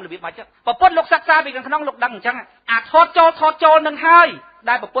រគេរៀបចំរបៀបបាច់ប្រពន្ធលោកសិក្សាពីខាងក្នុងលោកដឹងអញ្ចឹងអាថតចូលនឹងហើ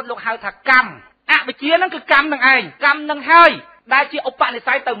យដែលប្រពន្ធលោកហៅថាកម្មអវិជ្ជាហ្នឹងគឺកម្មនឹងឯងកម្មនឹងហើយដែលជាឧបនិស្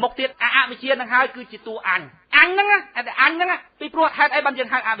ស័យទៅមុខទៀតអវិជ្ជានឹងហើយគឺជាតួអញហ្នឹងពីព្រោះហេតុអីបានយើង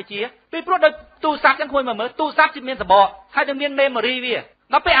ហៅអវិជ្ជាពីព្រោះដោយទូរស័ព្ទចឹងខ្លួនមើលទូរស័ព្ទជាមានសបកហើយនឹងមាន memory វា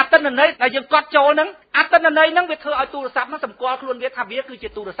ដល់ពេលអតិនន័យដែលយើងកត់ចូលហ្នឹងអតិនន័យហ្នឹងវាធ្វើឲ្យទូរស័ព្ទហ្នឹងសម្គាល់ខ្លួនវាថាវាគឺជា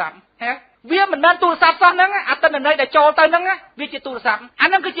ទូរស័ព្ទវាមិនមែនទូរស័ព្ទសោះហ្នឹងអតិនន័យដែលចូលទៅហ្នឹងវាជាទូរស័ព្ទអា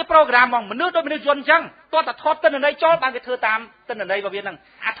ហ្នឹងគឺជា program ហ្មងមនុស្សដូចមនុស្សយន្តអញ្ចឹងតោះតែថតតិនន័យចូលបានវាធ្វើតាមតិនន័យរបស់វាហ្នឹង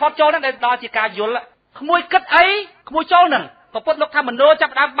អាថតចូលហ្នឹងដែលដល់ជាការយល់ក្មួយគិតអីក្មួយចូលហ្នឹងប្រពុតលោកថាមโ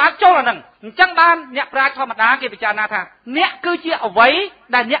นចាប់ដើមបើកចូលអាហ្នឹងអញ្ចឹងបានអ្នកប្រាជ្ញធម្មតាគេពិចារណាថាអ្នកគឺជាអ្វី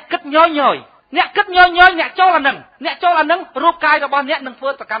ដែលអ្នកគិតញយអ្នកចូលអាហ្នឹងរូបកាយរបស់អ្នកនឹ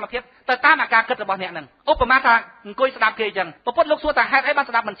ងធ្វើសកម្មភាពទៅតាមអាការគិតរបស់អ្នកហ្នឹងឧបមាថាអង្គុយស្ដាប់គេអញ្ចឹងប្រពុតលោកសួរថាហេតុអីបាន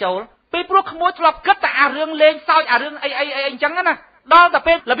ស្ដាប់មិនចូលពីព្រោះក្មួយធ្លាប់គិតតែអារឿងលេងសើចអារឿងអីអញ្ចឹងណាដល់តែ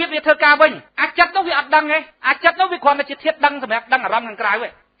ពេលរបៀបវាធ្វើការវិញអាចិត្តនោះវាអត់ដឹងទេអាចិត្តនោះវាគ្រាន់តែជាធាតុដឹងសម្រាប់ដឹងអារម្មណ៍ខា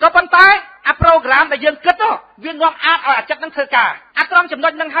ងក្រៅទេក៏ប៉ុន្តែអា program ដែលយើងគិតទៅវានាំអាចឲ្យអាចិត្តនឹងធ្វើការអាត្រង់ចំណុ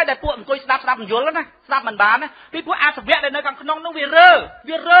ចហ្នឹងហើយដែលពួកអង្គុយស្ដាប់មិនយល់ណាស្ដាប់មិនបានណាពីព្រោះអាសវៈដែលនៅខាងក្នុង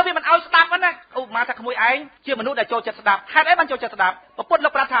នោះវារើវាមិនឲ្យស្ដាប់ណាឧបមាថាក្មួយឯងជាមនុស្សដែលចូលចិត្តស្ដាប់ហេតុអីបានចូលចិត្តស្ដាប់ប្រពុត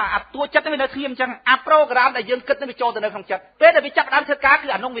លោកប្រាប់ថាអាតួចិត្តនេះវានៅធៀមអញ្ចឹងអា program ដែលយើងគិតនេះវាចូលទៅនៅក្នុងចិត្តពេលដែលវាចាប់ដើមធ្វើកា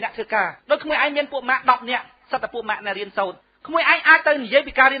រគឺអានោះវាអ្នកធ្វើការដូចក្មួយឯងមានពួកម៉ាក់10នាក់សិតតែពួកម៉ាក់អ្នករៀនសូត្រក្មួយឯងអាចទៅនិយាយ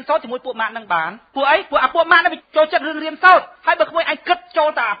ពីការរៀនសូត្រជាមួយពួកម៉ាក់នឹងបានពួកអីពួកអាពួកម៉ាក់នេះចូលចិត្តរឿងរៀនសូត្រហើយបើក្មួយឯងគិ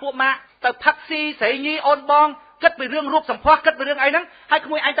តចូលតែអាពួកម៉ាក់ទៅផឹកស៊ីស្រីញីអូនបងគិតពីរឿងរូបសម្ផស្សគិតពីរឿងអីហ្នឹងហើ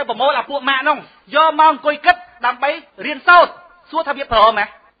យក្មួយឯងទៅប្រមូលអាពួកម៉ាក់ហ្នឹងយកមកអង្គុយគិតដើម្បីរៀនសូត្រសួរថាវាព្រ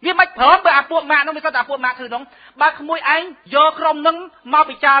មហ៎វាមិនព្រមបើអាពួកម៉ាក់ហ្នឹងវាស្អាតអាពួកម៉ាក់គឺហ្នឹងបើក្មួយឯងយកក្រុមហ្នឹងមក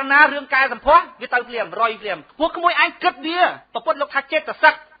ពិចារណារឿងកែសម្ផស្សវាទៅភ្លាមរយភ្លាមពួកក្មួយឯងគិតវាប្រពុតលោកថាចេតសិ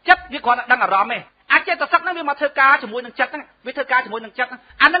កចិត្តវាគ្រាន់តែដឹងអារម្មណ៍ទេអាចចេតសិកហ្នឹងវាមកធ្វើការជាមួយនឹងចិត្តហ្នឹងវាធ្វើការជាមួយនឹងចិត្ត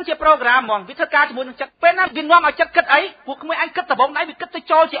អាហ្នឹងជា program ហ្មងវាធ្វើការជាមួយនឹងចិត្តពេលណាវានាំឲ្យចិត្តគិតអីពួកក្មួយឯងគិតដំបងដៃវាគិ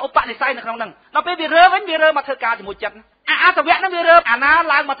តទៅចូលជាឧបនិស្ស័យនៅក្នុងហ្នឹងដល់ពេលវារើវិញវារើមកធ្វើការជាមួយចិត្តអាសវៈហ្នឹ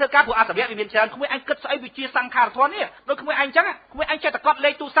ងវារើអាណាឡើងមកធ្វើការព្រោះអាសវៈវាមានច្រើនក្មួយឯងគិតស្អីវាជាសង្ខារធម៌នេះដូចក្មួយឯងអញ្ចឹងក្មួយឯងចេះតែកត់លេ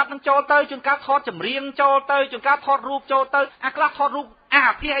ខទូរស័ព្ទហ្នឹងចូលទៅជួនកាលថតចម្រៀងចូលទៅជួនកាលថតរូបចូលទៅអាខ្លះថតរូ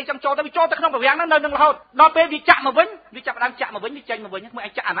បអាភាអីចឹងចូលទៅវាចូលទៅក្នុងប្រវាំងហ្នឹងនៅនឹងរហូតដល់ពេលវាចាក់មកវិញវាចាប់ដើមចាក់មកវិញវាចេញមកវិញក្មួយ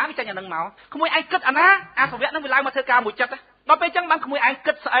ឯងចាក់អាណាវាចេញអាហ្នឹងមកក្មួយឯងគិតអាណាអាសវៈហ្នឹងវាឡើងមកធ្វើការមួយចិត្តដល់ពេលចឹងបានក្មួយឯ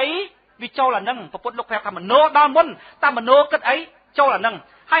ងគិតស្អីវាចូលអាហ្នឹងប្រពុតលោកប្រាប់ថាមโนដល់មុនតាមមโนគិតអីចូលអាហ្នឹ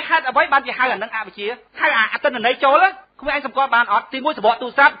ងហើយហេតុអ្វីបានជាហៅអាហ្នឹងអវិជ្ជាហៅអាអតិនន័យចូលក្មួយឯងសម្គាល់បានអត់ទី1សប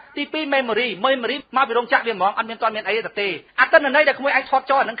កទូរស័ព្ទទី2 memory មកពីរោងចក្រវាហ្មងអត់មានអីទេអតិនន័យដែលក្មួយឯងថត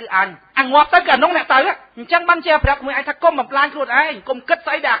ចូលអាហ្នឹងគឺអញអាងាប់ទៅគឺអានោះអ្នកទៅអញ្ចឹងបានជាប្រាប់ក្មួយឯងថាកុំបំផ្លាញខ្លួនឯងកុំគិត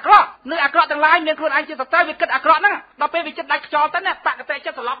ស្អីដែលអាក្រក់នៅអាក្រក់ទាំងឡាយមានខ្លួនឯងជាសត្រូវវាគិតអាក្រក់ហ្នឹងដល់ពេលវាចិត្តដាច់ខ្យល់ទៅណាប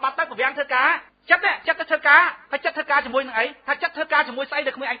កតិចិត្តត្រឡប់បាត់ទៅប្រវាំងធ្វើការ ចិត្តទៅធ្វើការហើយចិត្តធ្វើការជាមួយនឹងអីថាចិត្តធ្វើការជាមួយស្អី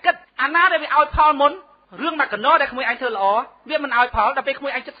ដែលក្មួយឯងគិតអាណាដែលវាឲ្យផលមុនរឿងមកកណោដែលក្មួយឯងធ្វើល្អវាមិនឲ្យផលដល់ពេ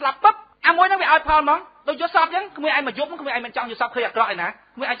លក្មួយឯងចិត្តស្លាប់ពឹបអាមួយហ្នឹងវាឲ្យផលហ្មងដូចយល់សពអញ្ចឹងក្មួយឯងមកយប់ក្មួយឯងមិនចង់យល់សពឃើញអាក្រក់ឯណា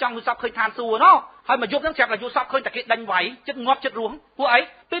ក្មួយឯងចង់យល់សពឃើញឋានសួគ៌ណោះហើយមកយប់ហ្នឹងចាប់តែយល់សពឃើញតែគេដេញវាយចិត្តងាប់ចិត្តរស់ពួ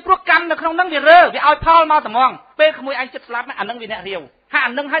កអីពីព្រោះកម្មនៅក្នុងហ្នឹងវារើវាឲ្យផលមកត្មងពេលក្មួយឯងចិត្តស្លាប់អាហ្នឹងវាអ្នករាវហើ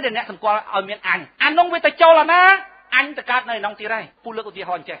យអាហ្នឹងហើយដែលអ្នកសម្គាល់ឲ្យមានអានោះវាទៅចូលអាណាអញទៅកើតនៅក្នុងទៀតហើយពូលើក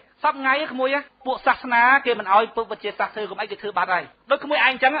ឧទាហរណ៍អញ្ចេះសពថ្ងៃក្មួយពួកសាសនាគេមិនឲ្យពុទ្ធវិទ្យាសាស្ត្រធ្វើកុំអីគេធ្វើបាត់ហើយដូចក្មួយឯង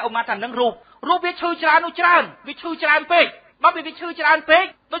អញ្ចឹងអូម៉ាថានឹងរូបវាឈឺច្រើននោះច្រើនវាឈឺច្រើនពេកបើវាឈឺច្រើនពេក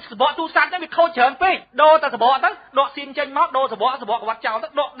ដូចសបកទូស័ព្ទហ្នឹងវាខូចច្រើនពេកដូរតែសបកទៅដកស៊ីមចេញមកដូរសបកកវត្តចោលទៅ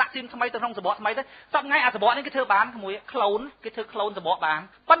ដកដាក់ស៊ីមថ្មីទៅក្នុងសបកថ្មីទៅសពថ្ងៃអាសបកនេះគេធ្វើបានក្មួយក្លូនគេធ្វើក្លូនសបកបាន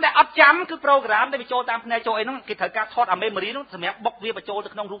ប៉ុន្តែអត់ចាំគឺប្រូក្រាមដែលវាចូលតាមផ្នែកចូលអីហ្នឹងគេត្រូវការថតអាមេម៉ូរីហ្នឹងសម្រាប់បុកវាបញ្ចូលទៅ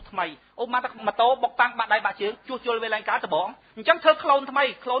ក្នុងរូបថ្មីអូម៉ាថាម៉ូតូបុកប៉ាំងបាក់ដៃបាក់ជើងជួសជុលវាឡើងកើតសបកអញ្ចឹងធ្វើក្លូ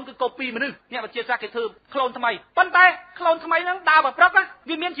នថ្មីក្លូនគឺកូពីមនុស្សអ្នកវិទ្យាសាស្ត្រគេធ្វើក្លូនថ្មីប៉ុន្តែក្លូនថ្មីហ្នឹងដើរប្រព្រឹត្ត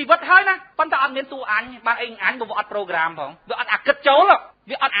វាមានជីវិតហើយណាប៉ុន្តែអត់មានតួអញបានអីអញវាអត់ប្រូក្រាមផងវាអត់អាគិតចូល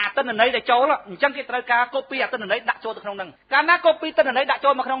វាអត់អាទិន្នន័យដែលចូលអញ្ចឹងគេត្រូវការកូពីអាទិន្នន័យដាក់ចូលទៅក្នុងហ្នឹងកាលណាកូពីទិន្នន័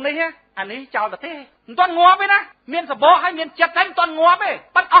យដាក់ចូលមកក្នុងនេះអានេះចោលទៅទេមិនទាន់ងាប់ទេណាមានសបកហើយមានចិត្តហើយមិនទាន់ងាប់ទេ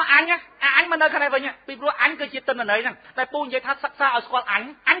ប៉ិតអស់អញមកនៅខាងនេះវិញពីព្រោះអញគឺជាទិន្នន័យហ្នឹងតែពូនិយាយថាសិក្សាឲ្យស្គាល់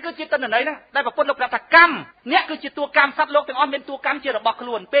អញគឺជាទិន្នន័យហ្នឹងដែលប្រពន្ធលោកប្រាប់ថាកម្មអ្នកគឺជាតួកម្មសត្វលោកទាំងអស់មានតួកម្មជារ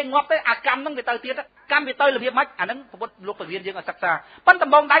បស់ខ្លួនពេលងាប់ទៅអាកម្មហ្នឹងវាទៅទៀតកម្មវាទៅរបៀបម៉េចអាហ្នឹងប្រពន្ធលោកពរៀនយើងឲ្យសិក្សា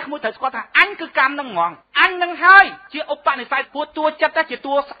ប៉ុន្តែដំបងដៃក្មួយត្រូវស្គាល់ថាអញគឺកម្មហ្នឹងហ្មងអញហ្នឹងហើយជាឧបនិស្ស័យពួតតួចិត្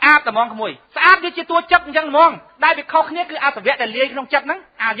តតែជាតួស្អាតតែហ្មងក្មួយស្អាតវាជាតួចិត្តអញ្ចឹងហ្មងដែលវាខុសគ្នាគឺអសវៈដែលលាយក្នុងចិត្តហ្នឹង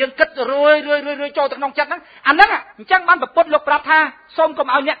យើងគិតរួយចូលទៅក្នុងចិត្តហ្នឹងអាហ្នឹងអញ្ចឹងបានប្រពន្ធលោកប្រាប់ថាសូម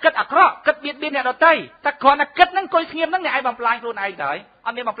កុំឲ្យអ្នកគិតអាក្រក់គិតបៀតបៀនអ្នកដទៃតែគ្រាន់តែគិតហ្នឹងអង្គុយស្ងៀមហ្នឹងអ្នកឯងបំផ្លាញខ្លួនឯងទៅ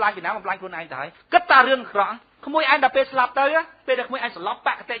អត់មានបំផ្លាញពីណាបំផ្លាញខ្លួនឯងទៅគិតតែរឿងអាក្រក់ក្មួយឯងដល់ពេលស្លាប់ទៅពេលដែលក្មួយឯងស្លាប់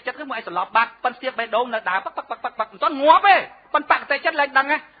បកតិចិត្តក្មួយឯងស្លាប់បាត់ប៉ុន្តែស្ទាបបេះដូងនៅដើរប៉កមិនទាន់ងាប់ទេប៉ុន្តែបកតិចិត្តឡើងដឹ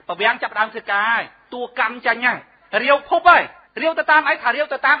ងប្រវាំងចាប់ដើមធ្វើការហើយតួកម្មចាញ់ហើយរាវភពហើយរាវទៅតាមអីថារា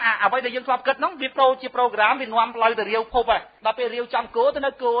វទៅតាមអ្វីដែលយើងធ្លាប់គិតហ្នឹងវាជាប្រូក្រាមវានាំផ្លូវទៅរាវភពហើយដល់ពេលរាវចំគោទៅ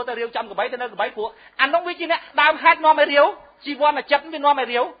នៅគោទៅរាវចំកបីទៅនៅកបីព្រោះអានោះវាជាអ្នកដើមហេតុនាំឲ្យរាវជីវ័នចិត្តវានាំឲ្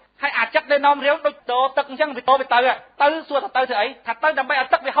យរាវហើយអាចិត្តដែលនាំរាវដូចតទឹកអញ្ចឹងវាទៅសួរថាទៅធ្វើអីថាទៅដើម្បីឲ្យ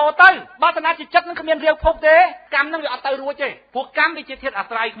ទឹកវាហូរទៅបើតាណាជាចិត្តនឹងគ្មានរាវភពទេកម្មនឹងវាអត់ទៅរួចទេព្រោះកម្មវាជាធាតុអា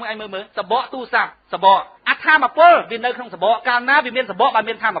ស្រ័យក្មួយឯងមើលសបកទូសាប់សបកអថាមពលវានៅក្នុងសបកកាលណាវាមានសបកបើ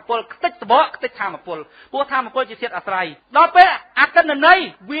មានធម្មពលខ្ទេចសបកខ្ទេចធម្មពលព្រោះធម្មពលជាធាតុអាស្រ័យដល់ពេលអកិន្ន័យ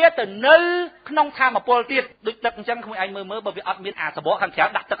វាទៅនៅក្នុងធម្មពលទៀតដូចទឹកអញ្ចឹងក្មួយឯងមើលបើវាអត់មានអាសបកខាងក្រៅ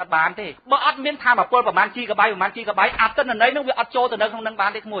ដាក់ទឹកអត់បានទេបើអត់មានធម្មពលប្រហែលជីកបាយអកិន្ន័យនឹងវាអត់ចូលទៅនៅក្នុងនឹង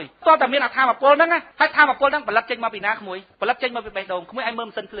បានទេក្មួយតោះតែមានអាធម្មពលហ្នឹងហើយធម្មពលហ្នឹងផលិតចេញមកពីណាក្មួយផលិតចេញមកពីបេះដូងក្មួយឯងមើល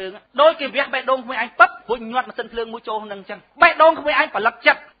ម៉ាស៊ីនភ្លើងដូចគេវះបេះដូងក្មួយឯងពឹបរួចញាត់ម៉ាស៊ីនភ្លើងមួយចូលក្នុងអញ្ចឹងបេះដូងក្មួយឯងផលិត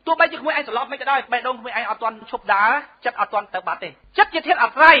ចិត្តទោះបីជាក្មួយឯងស្លាប់មិនក៏ដោយបេះដូងក្មួយឯងអត់ទាន់ឈប់ដើរចិត្តអត់ទាន់ទៅបាត់ទេចិត្តជាធាតុអា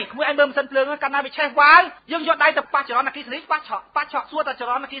ស្រ័យក្មួយឯងមើលម៉ាស៊ីនភ្លើងកាលណាវាឆេះវ៉ាវយើងយកដៃទៅប៉ះចរន្តអគ្គិសនីប៉ះឆក់សួរតែច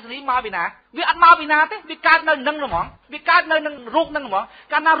រន្តអគ្គិសនីមកពីណាវាអត់មកពីណាទេវាកើតនៅនឹងហ្មងវាកើតនៅនឹងរូបនឹងហ្ម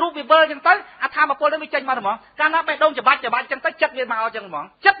ងកាលណារូបវាវិលអញ្ចឹងទៅអាធម្មពលនឹងវាចេញមកហ្មងកាលណាបេះដូងច្បាច់អញ្ចឹងទៅចិត្តវាមកអញ្ចឹងហ្មង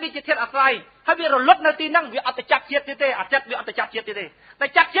ចិត្តវាជាធាតុអាស្រ័យហើយវារលត់នៅទីហ្នឹងវាអត់ទៅចាប់ជាតិទៀតទេអាចិត្តវាអត់ទៅចាប់ជាតិទៀ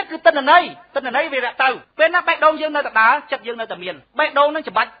តទេតែចាប់ជាតិគឺទិន្នន័យវារកទៅពេលណាបេះដូងយើងនៅតែដើរចិត្តយើងនៅតែមានបេះដូងនឹង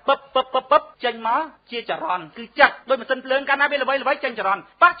ច្បាច់ពឹបចេញមកជាចរន្តគឺចិត្តដោយម៉ាស៊ីនភ្លើងកាលណាវាល្បីចេញចរន្ត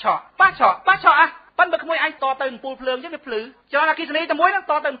ប៉ះឆក់ប៉ុន្តែក្មួយឯងតទៅអំពូលភ្លើងចឹងវាភ្លឺចរន្តអគ្គិសនីតែមួយហ្នឹ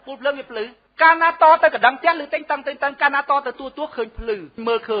ងតទៅអំពូលភ្លើងវាភ្លឺកាលណាតទៅកណ្ដឹងផ្ទះឬតែងតាំងកាលណាតទៅទួឃើ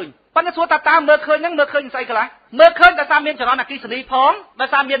ញភ្លឺមើលឃើញប៉ុន្តែសួរតាមើលឃើញហ្នឹងមើលឃើញស្អីខ្លះមើលឃើញតែសារមានចរន្តអគ្គិសនីផងដោយ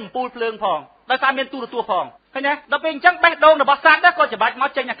សារមានអំពូលភ្លើងផងដោយសារមានទូរទស្សន៍ផងឃើញទេដល់ពេលអញ្ចឹងបេះដូងរបស់សត្វក៏ច្បាច់ម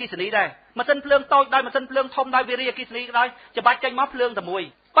កចេញអគ្គិសនីដែរម៉ាស៊ីនភ្លើងតូចដោយម៉ាស៊ីនភ្លើងធំដោយវារីអគ្គិសនីក៏ដោយច្បាច់ចេញមកភ្លើ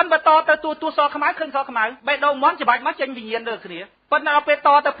ងតែមួយប៉ុន្តែតទៅទូសខ្មៅឃើញសខ្មៅបេះដូងមន់ច្បាច់មកចេញវិញ្ញាណដូចគ្នាប៉ុន្តែដល់ពេល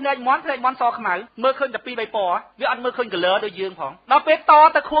តទៅភ្នែកមន់សខ្មៅមើលឃើញតែពីរបីពណ៌វាអត់មើលឃើញ color ដូចយើងផងដល់ពេល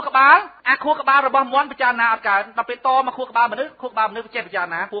តទៅខួរក្បាលខួរក្បាលរបស់មន់ពិចារណាអត់កើតដល់ពេលតមកខួរក្បាលមនុស្សចេះពិចារ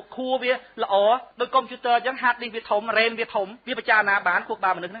ណាពួកខួរវាល្អដូចកុំព្យូទ័រអញ្ចឹង hard disk វាធំ RAM វាធំវាពិចារណាបានខួ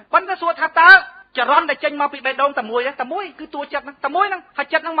រក្បាលមនុស្សហ្នឹងប៉ុន្តែសួរថាតើចរន្តដែលចេញមកពីបេះដូងតែមួយគឺតួចិត្តហ្នឹងតែមួយហ្នឹងហើយ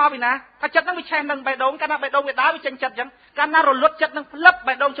ចិត្តហ្នឹងមកពីណាហើយចិត្តហ្នឹងវាឆេះនឹងបេះដូងកាលណាបេះដូងវាដើរវាចេញចិត្តអញ្ចឹងកាលណារលត់ចិត្តហ្នឹងផ្លឹ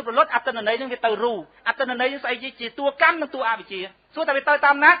បបេះដូងជប់រលត់អត្តន័យហ្នឹងវាទៅរូអត្តន័យហ្នឹងស្អីជាតួកម្មនិងតួអវិជ្ជាសួ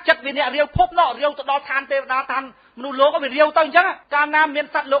រតែវាទៅតាមណាចិត្តវាអ្នករាវភពណោរាវទៅដល់ឋានទេវតាឋានមនុស្សលោកវារាវទៅអញ្ចឹងកាលណាមា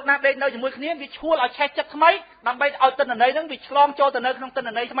នសត្វលោកណាដេកនៅជាមួយគ្នាវាឈួលឲ្យឆេះចិត្តថ្មីដើម្បីឲ្យទិន្នន័យហ្នឹងវាឆ្លងចូលទៅនៅក្នុងទិន្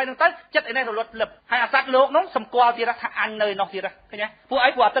នន័យថ្មីហ្នឹងទៅចិត្តឯនេះរលត់ផ្លឹបហើយអាសត្វលោកហ្នឹងសម្គាល់ទៀតថាអញនៅនោះទៀតឃើញទេពួក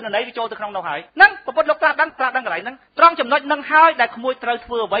អីពួកអត្តន័យវាចូលទៅក្នុងនោះហើយហ្នឹងប្រពុតលោកត្រាស់ដឹងកន្លែងហ្នឹងត្រង់ចំណុចហ្នឹងហើយដែលក្មួយត្រូ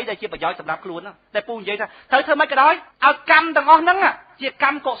វធ្វើអ្វីដែលជាប្រយោជន៍សម្រាប់ខ្លួនហ្នឹងតែពូនិយាយថាត្រូវធ្វើម៉េចក៏ដោយឲ្យកម្មទាំងអស់ហ្នឹង ជា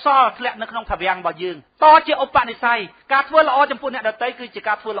កម្មកុសលធ្លាក់នៅក្នុងភវាំងរបស់យើងតជាឧបនិស្ស័យការធ្វើល្អចំពោះអ្នក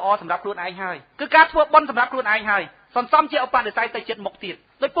ដទៃគឺជាការធ្វើល្អសម្រាប់ខ្លួនឯងហើយគឺការធ្វើបុណ្យសម្រាប់ខ្លួនឯងហើយសន្សំជាឧបនិស្ស័យទៅចិត្តមុខទៀត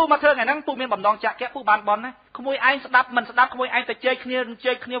ដោយពូមកធ្វើថ្ងៃហ្នឹងពូមានបំណងចាក់កែពូបានបន់ណាក្មួយឯងស្ដាប់មិនស្ដាប់ក្មួយឯងទៅជែ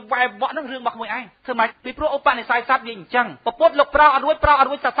កគ្នាវ៉ែវក់ហ្នឹងរឿងរបស់ក្មួយឯងធ្វើម៉េចពីព្រោះឧបនិស្ស័យសត្វវាអញ្ចឹងពពុទ្ធលោកប្រោអត់រួ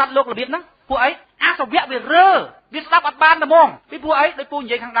ចសត្វលោករបៀបហ្នឹងពួកអីអសវៈវារើវាស្ដាប់អត់បានតែហ្មងពីព្រោះអីដោយពូនិ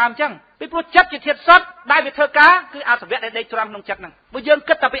យាយខាងដើមអញ្ចឹងពីព្រោះចិត្តជាធាតុសុទ្ធដែលវាធ្វើការគឺអសវៈដែលដេកច្រាំក្នុងចិត្តហ្នឹងបើយើ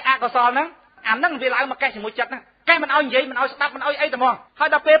ងគិតតែពីអកុសលហ្នឹងអាហ្នឹងវាឡើងមកកេះជាមួយចិត្តហ្នឹងកេះមិនឲ្យនិយាយមិនឲ្យស្ដាប់មិនឲ្យអីតែហ្មងហើ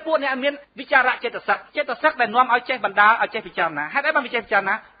យដល់ពេលពួកអ្នកមានវិចារៈចេតសិកដែលនាំឲ្យចេះបណ្ដាលឲ្យចេះពិចារណាហេតុអីបានវាចេះពិចា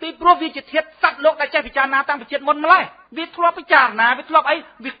រណាពីព្រោះវាជាធាតុសត្វលោកដែលចេះពិចារណាតាំងពីជាតិមុនម្ល៉េះវាធ្លាប់ពិចារណាវាធ្លាប់អី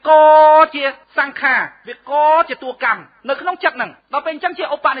វាកជាសង្ខារវាកជាតួកម្មនៅក្នុងចិត្តហ្នឹងដល់ពេលអញ្ចឹ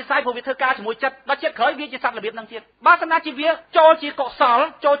ងជាឧបនិស្ស័យព្រោះវាធ្វើការជាមួយចិត្តដល់ចិត្តក្រោយវាជាសត្វរបៀបហ្នឹងទៀតបើសិនណាជាវាចូលជាកុស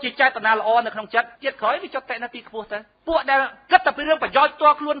លចូលជាចេតនាល្អនៅក្នុងចិត្តចិត្តក្រោយវាចុះតេនៅទីខ្ពស់ទៅពួកដែលគិតតែពីរឿងប្រយោជន៍ផ្ទា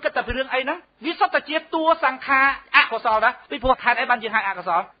ល់ខ្លួនគិតតែពីរឿងអីហ្នឹងវាសុទ្ធតែជាតួសង្ខារអកុសលដែរពីព្រោះហេតុអីបានយើងហៅអកុស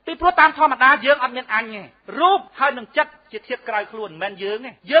លពីព្រោះតាមធម្មតាយើងអត់មានអញទេរូបហើយនឹងចិត្តជាធាតុក្រៅខ្លួនមិនមែនយើងទេ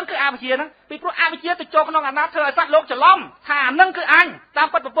យើងគឺអវិជ្ជាហ្នឹងពីព្រោះអវិជ្ជាទៅចូលក្នុងអាណាធ្វើឲ្យសត្វលោកច្រឡំថាអាហ្នឹងគឺអញតាម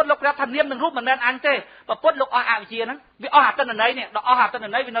ពិតពុទ្ធលោកប្រាប់ថានាមនឹងរូបមិនមែនអញទេពុទ្ធលោកអស់អវិជ្ជាហ្នឹងវាអស់អតិន័យនេះដល់អស់អតិ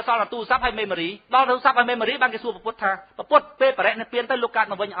ន័យវានៅសល់ទូរស័ព្ទហើយមេម៉ូរីដល់ទូរស័ព្ទហើយមេម៉ូរីបានគេសួរពុទ្ធថាពុទ្ធពេលបរិនិព្វានទៅលោកកើត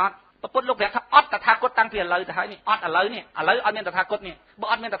មកវិញអត់ពុទ្ធលោកប្រាប់ថាអត់តថាគតតាំងពីឥឡូវទៅហើយនេះអត់ឥឡូវអត់មានតថាគត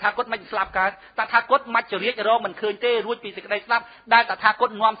នេះបើអត់មានតថាគតមិនស្លាប់កើតតថាគតមិនចរិយារងមិនឃើញទេរួចពីសេចក្តីស្លាប់ដែលតថាគ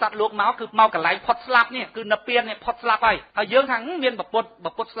តនាំសត្វលោកមកគឺមកកន្លែងផុតស្លាប់នេះគឺនិព្វាននេះផុតស្លាប់ហើយយើងថាមា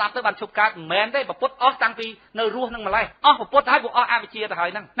នពុទ្ធស្លាប់ទៅបានឈប់កើតមិនមែនទេពុទ្ធអស់តាំងពីនៅរស់នឹងម្លេះអស់ពុទ្ធហើយពួកអស់អវិជ្ជាទៅ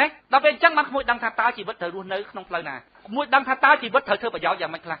ហើយហ្នឹងណាដល់ពេលអញ្ចឹងបានក្មួយដឹងថាតើជីវិតត្រូវរស់នៅក្នុងផ្លូវណាក្មួយដឹងថាតើជីវិតត្រូវធ្វើប្រយោជន៍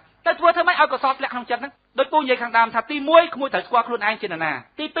យ៉ាងម៉េចខ្លះតែធ្វើម៉េចឲ្យកុសលធ្លាក់ក្នុងចិត្តហ្នឹងដោយពូនិយាយខាងដើមថាទី1ក្មួយត្រូវស្គាល់ខ្លួនឯងជាន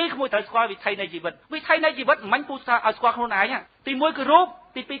រណាទី2ក្មួយត្រូវស្គាល់វិថីនៃជីវិតមិនពូថាឲ្យស្គាល់ខ្លួនឯងទី1គឺរូ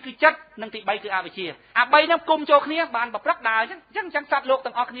បទី2គឺចិត្តនិងទី3គឺអវិជ្ជាអា3ហ្នឹងគុំចូលគ្នាបានប្រព្រឹត្តដើរអញ្ចឹងសត្វលោក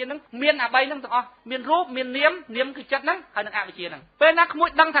ទាំងអស់គ្នាហ្នឹងមានអា3ហ្នឹងទាំងអស់មានរូបមាននាមគឺចិត្តហ្នឹងហើយនឹងអវិជ្ជាហ្នឹងពេលណាក្មួយ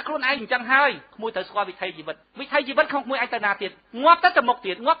ដឹងថាខ្លួនឯងអញ្ចឹងហើយក្មួយត្រូវស្គាល់វិថីជីវិតក្នុងក្មួយឯងទៅណាទៀតងាប់ទៅមុខ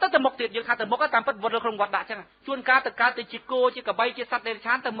ទៀតយើងថាទៅមុខតាមពិតវត្តក្នុងវត្តដាក់អញ្ចឹងជួនកាលទៅកើតទៅជាគោជាក្របីជាសត្វដេ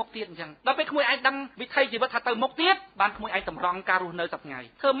រឆានទៅមុខទៀតអញ្ចឹងដល់ពេលក្មួយឯងដឹងវិថីជីវិតថាទៅមុខទៀតបានក្មួយឯងតម្រង់ការរស់នៅសប្តាហ៍ថ្ងៃ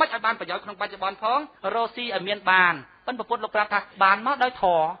ធ្វើម៉េចឲ្យបានប្រយោជន៍ក្នុងបច្ចុប្បន្នផងរស់ស៊ីឲ្យមានបានប៉ុន្តែពុទ្ធលោកប្រាប់ថាបានមកដោយ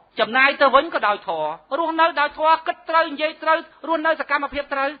ធម៌ចំណាយទៅវិញក៏ដោយធម៌រស់នៅដោយធម៌គិតត្រូវនិយាយត្រូវរស់នៅសកម្មភា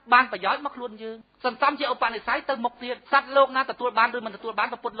ពត្រូវបានប្រយោជន៍មកខ្លួនយើងសន្សំជាឧបនិស្ស័យទៅមុខទៀតសត្វលោកណាទទួលបានឬមិនទទួលបាន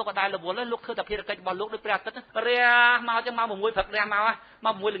ពុទ្ធលោកក៏ដែររវល់លោកធ្វើតែភារកិច្ចរបស់លោកដោយព្រះអាទិត្យរះមកចឹងមក6ព្រឹករះមក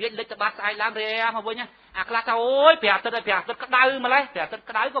6ល្ងាចលិចទៅបាត់ស្អែកឡើងរះមកវិញអាខ្លះថាអូយព្រះអាទិត្យក្តៅម្លេះព្រះអាទិត្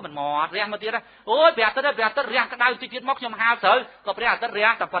យក្តៅក៏មិនមករះមកទៀតអូយព្រះអាទិត្យរះក្តៅតិចទៀតមកខ្ញុំហាលស្រូវក៏ព្រះអាទិត្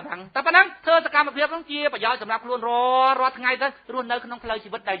យរះតែប៉ុណ្ណឹងធ្វើសកម្មភាពហ្នឹងជាប្រយោជន៍សម្រាប់ខ្លួនរាល់ថ្ងៃទៅរស់នៅក្នុងផ្លូ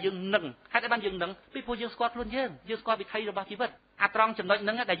វជីវិតដែលយើងនឹងហេតុអីបានយើងនឹងពីព្រោះយើងស្គាល់ខ្លួនយើងស្គាល់វិថីរបស់ជីវិតអាត្រង់ចំណុ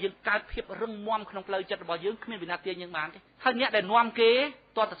ចហ្នឹងដែលយើងកើតភាពរឹងមាំក្នុងផ្លូវចិត្តរបស់យើងគ្មានវិណាទាយើងបានទេហើយអ្នកដែលនាំគេ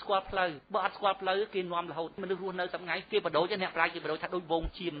តើស្គាល់ផ្លូវបើអត់ស្គាល់ផ្លូវគេនាំរហូតមនុស្សរស់នៅសប្ងៃគេបដូរអ្នកប្រាជ្ញគេបដូរថាដូចវង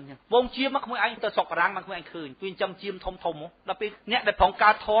ជៀមអញ្ចឹងវងជៀមមកក្មួយឯងទៅសុកបារាំងមកក្មួយឯងឃើញវាចាំជៀមធំដល់ពេលអ្នកដែលប្រ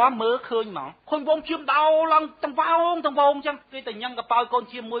ងកើតធម៌មើលឃើញហ្មងឃើញវងជៀមដោឡើងតង្វងអញ្ចឹងគេទៅញ៉ឹងកប៉ៅកូន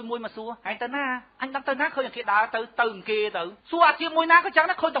ជៀមមួយមកសួរឯងទៅណាអញដឹងទៅណាឃើញគេដើរទៅគេទៅសួរអាជៀមមួយណាក៏ចឹង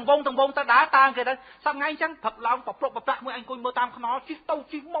ដែរឃើញតង្វងទៅដើរតាមគេទៅសប្ងៃអញ្ចឹងផឹកឡើងប្រព្រឹត្តប្រប្រាក់មួយឯងអង្គុយមើលតាមខ្នល់ជិះទៅ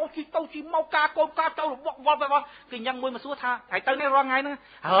ជិះមកការកូនការទៅរបស់វល់គេញ៉ឹងមួយមកសួរថាឯងទៅនេះរាល់ថ្ងៃហ្នឹ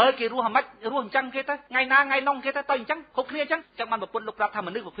ងហើយគេរស់អាម៉េចរស់អញ្ចឹងគេទៅថ្ងៃណាថ្ងៃនងគេទៅអញ្ចឹងគ្រប់គ្នាអញ្ចឹងបានប្រពន្ធលោកប្រាប់ថា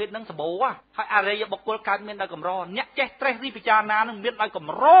មនុស្សប្រភេទហ្នឹងសម្បូរហើយអរិយបុគ្គលកើតមានដោយកម្រអ្នកចេះត្រេះរិះពិចារណានឹងមានដោយ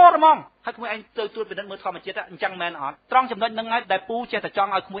កម្រហ្មងហើយក្មួយឯងទៅត្រួតពិនិត្យមើលធម្មជាតិអញ្ចឹងមែនអត់ត្រង់ចំណុចហ្នឹងហើយដែលពូចេះតែចង់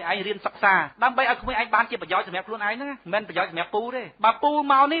ឲ្យក្មួយឯងរៀនសិក្សាដើម្បីឲ្យក្មួយឯងបានជាប្រយោជន៍សម្រាប់ខ្លួនឯងហ្នឹងមិនមែនប្រយោជន៍សម្រាប់ពូទេបើពូ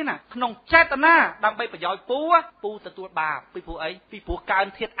មកនេះណាក្នុងចេតនាដើម្បីប្រយោជន៍ពូទទួលបាបពីព្រោះអីពីព្រោះកើ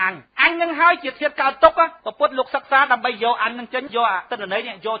នធាតុអញហ្នឹងហើយជាធាតុកើតទុកប្រពន្ធលោកសិក្សាដើម្បីយកអញនឹងចេញយកអតិន័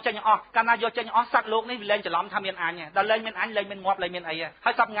យនេះយកចេញអស់កាលណាយកចេញអស់សត្វលោកនេះវាលែងច្រឡំថាមានអញដល់លែងមានអញលែងមានងាប់លែងមា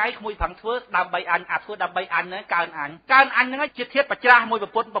នអីហើយសប្ងៃក្មួយប្រឹងធ្វើដើម្បីអញធ្វើដើម្បីអញហ្នឹងកើនអញហ្នឹងជាធាតុបច្រាស់មួយប្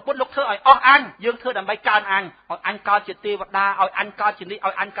រពន្ធលោកធ្វើឲ្យអស់អញយើងធ្វើដើម្បីកើនអញឲ្យអញកើតជាទេវតាឲ្យអញកើតជានេះ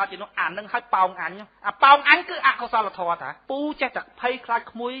ឲ្យអញកើតជានោះអាហ្នឹងឲ្យប៉ោងអញអាប៉ោងអញគឺអកុសលធម៌តាពូចេះតែភ័យខ្លាច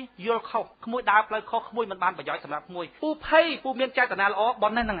ក្មួយយល់ខុសក្មួយដើរផ្លូវខុសក្មួយមិនបានប្រយោជន៍សម្រាប់ក្មួយពូភ័យពូមានចេតនាល្អ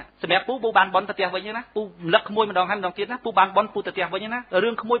ប៉ុណ្ណេះហ្នឹងសម្រាប់ ពូបានបនទៅផ្ទះវិញណាពូលឹកក្មួយម្ដងហើយម្ដងទៀតណាពូបានបនពូទៅផ្ទះវិញណា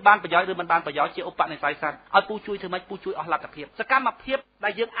រឿងក្មួយបានប្រយោជន៍ឬមិនបានប្រយោជន៍ជាឧបនិស្ស័យសត្វឲ្យពូជួយធ្វើម៉េចពូជួយអស់លទ្ធភាពសកម្មភាពដែ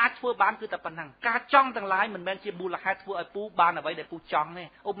លយើងអាចធ្វើបានគឺតែប៉ុណ្ណឹងការចង់ទាំងឡាយមិនមែនជាមូលហេតុធ្វើឲ្យពូបានអ្វីដែលពូចង់ទេ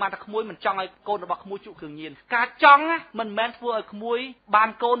ឧបមាថាក្មួយមិនចង់ឲ្យកូនរបស់ក្មួយជក់គ្រឿងញៀនការចង់មិនមែនធ្វើឲ្យក្មួ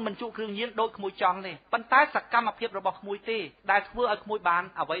យបានកូនមិនជក់គ្រឿងញៀនដូចក្មួយចង់ទេប៉ុន្តែសកម្មភាពរបស់ក្មួយទេដែលធ្វើឲ្យក្មួយបាន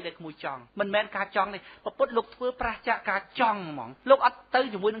អ្វីដែលក្មួយចង់មិនមែនការចង់ទេពុទ្ធលោកធ្វើប្រះចាកការចង់ហ្មងលោកអត់ទៅ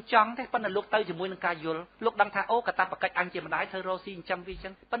ជាមួយនឹងចង់ទេប៉ុន្តែលោកទៅជាមួយនឹងការយល់លោកដឹងថាអូកតាបកិច្ចអញជាម្ដាយធ្វើរោស៊ីចិញ្ចឹ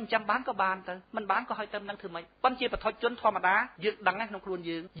មវាចឹងប៉ុន្តែចាំបានក៏បានទៅមិនបានក៏ឲ្យទៅនឹងធ្វើម៉េចប៉ុន្តែជាបឋមជនធម្មតាយើងដឹងក្នុងខ្លួន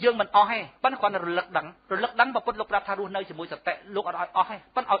យើងមិនអស់ទេប៉ុន្តែគ្រាន់តែរលឹកដឹងពុទ្ធលោកប្រាប់ថារស់នៅជាមួយសតិលោកអត់ឲ្យអស់ទេ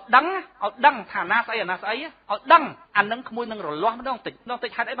ប៉ុន្តែឲ្យដឹងថាណាស្អីឲ្យដឹងអានឹងក្មួយនឹងរលាស់ម្ដ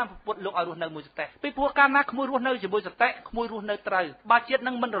ងតិចហេតុអីបានពុទ្ធលោកឲ្យរស់នៅមួយសតិពីព្រោះកាលណាក្មួយរស់នៅជាមួយសតិក្មួយរស់នៅត្រូវបើជាតិនឹ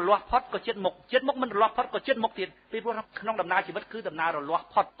ងមិនរលាស់ផុតក៏ជាតិមុខមិនរលាស់ផុតក៏ជាតិមុខទៀតពីព្រោះក្នុងដំណើរជីវិតគឺដំណើររលាស់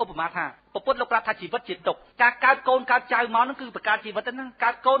ផុតឧបមាថាពុទ្ធលោកប្រាប់ថាជីវិតជាទុក្ខការកើតកូនកើតចៅមកនឹងគឺបង្កើតជីវិតហ្នឹងកើ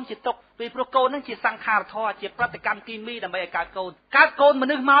តកូនជាទុក្ខពីព្រោះកូនហ្នឹងជាសង្ខារធម៌ជាប្រតិកម្មគីមីដើម្បីឲ្យកើតកូនម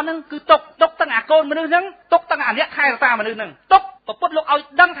នុស្សមកហ្នឹងគឺទុក្ខទាំងអាកូនមនុស្សហ្នឹងទុក្ខទាំងអាអ្នកថែរក្សាមនុស្សហ្នឹងទុក្ខពុទ្ធលោកឲ្យ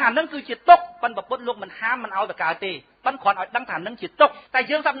ដឹងថានឹងគឺជាទុក្ខប៉ុន្តែពុទ្ធលោកមិនហាមមិនឲ្យទៅកើតទេប៉ុន្តែគ្រាន់ឲ្យដឹងថានឹងជាទុក្ខតែ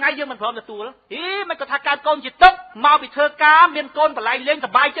យើងសប្ងៃយើងមិនព្រមទទួលមិនក៏ថាកើតកូនជាទុក្ខមកពីធ្វើការមានកូនបលែងលេង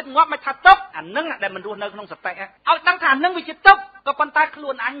សប្បាយចិត្តងាប់មិនថាទុក្ខអានឹងដែលមិនរស់នៅក្នុងសតិឲ្យដឹងថានឹងវាជាទុក្ខក៏ប៉ុន្តែខ្លួ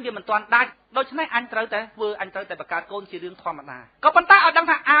នអញវាមិនទាន់ដាច់ដូច្នេះអញត្រូវតែបង្កើតកូនជារឿងធម្មតាក៏ប៉ុន្តែឲ្យដឹ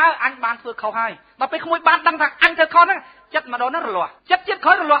ងថាអញបានធ្វើខុសហើយដល់ពេលក្មួយបានដឹងថាអញធ្វើខុសហ្នឹងចិត្តម្ដងហ្នឹងរលាស់ចិត្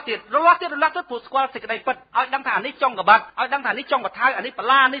តក្រោយរលាស់ទៀតព្រោះស្គាល់សេចក្តីពិតឲ្យដឹងថាអានេះចង់កបាត់ឲ្យដឹងថាអានេះចង់បថៅអានេះ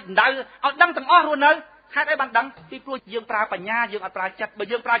បលានេះដណ្ដៅឲ្យដឹងទាំងអស់រស់នៅហេតុអីបានដឹងពីព្រោះយើងប្រើបញ្ញាយើងអត់ប្រើចិត្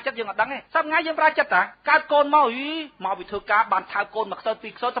តបើយើងប្រើចិត្តយើងអត់ដឹងទេសប្ងៃយើងប្រើចិត្តតាកើតកូនមកមកពីធ្វើការបានថៅកូនមកខ្សោ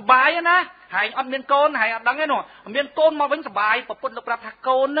យពីខ្សោយសុបាយណាហែងអត់មានកូនហែងអត់ដឹងទេនោះមានកូនមកវិញសុបាយពុទ្ធលោ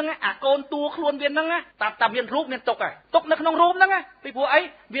កប្រាប់ថាកូនហ្នឹងអាកូនតួខ្លួនវាហ្នឹងតែមានរូបមានទុកហើយទុកនៅក្នុងរូបហ្នឹងពីព្រោះអី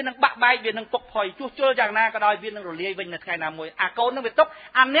វានឹងបាក់បែកវានឹងពុកផុយជួសជុលយ៉ាងណាក៏ដោយវានឹងរលាយវិញនៅថ្ងៃណាមួយអាកូនហ្នឹងវាទុក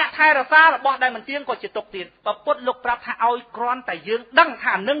អាអ្នកថែរក្សារបស់ដែលមិនទៀងក៏ជាទុកទៀតពុទ្ធលោកប្រាប់ថាឲ្យគ្រាន់តែយើងដឹ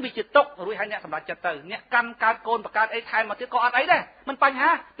ងថានឹងវាជាទុករួចហើយអ្នកសម្រេចចិត្តទៅអ្នកកាន់កើតកូនបង្កើតអីថែមមកទៀតក៏អត់អីដែរមិនបញ្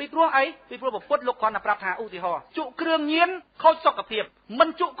ហាពីព្រោះអីពីព្រោះពុទ្ធលោកគ្រាន់តែប្រាប់ថាឧទាហរណ៍ជក់គ្រឿងញៀនខូចសុខភា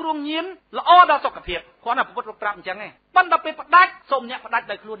ពមិនជក់គ្រឿងញៀនល្អដល់សុខភាពគ្រាន់តែពុទ្ធលោកប្រាប់អញ្ចឹងឯងប៉ុន្តែពេលផ្ដាច់សូមអ្នកផ្ដាច់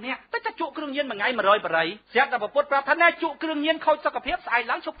ដោយខ្លួនអ្នកតែជក់គ្រឿងញៀនមួយថ្ងៃ100បរិយស្រាប់តែពុទ្ធប្រាប់ថាណែជក់គ្រឿងញៀនខូចសុខភាពស្អែក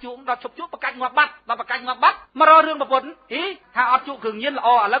ឡើងឈប់ជក់ដល់ឈប់ជក់បកាច់ងាប់បាត់ដល់បកាច់ងាប់បាត់មករករឿងពុទ្ធថាអត់ជក់គ្រឿងញៀនល្អ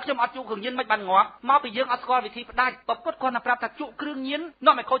ឥឡូវខ្ញុំអត់ជក់គ្រឿងញៀនមិនបានងាប់មកពីយើងអត់ស្គាល់វិធីផ្ដាច់ពុទ្ធគ្រាន់តែប្រាប់ថាជក់គ្រឿងញៀ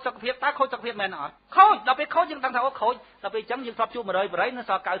ននាំឲ្យខូចសុខភាពតើខូចសុខភាពមែនអត់ខូចដល់ពេលខូចយើងដឹងថាអូខូចដល់ពេលអញ្ចឹងយើងធ្លាប់ជក់100បរិយនៅ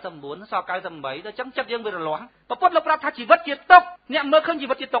សល់99សល់98ដល់អញ្ចឹងចិត្តយើងវារលាស់ពុទ្ធលោកប្រាប់ថាជីវិតជាទុក្ខអ្នកមើលឃើញជី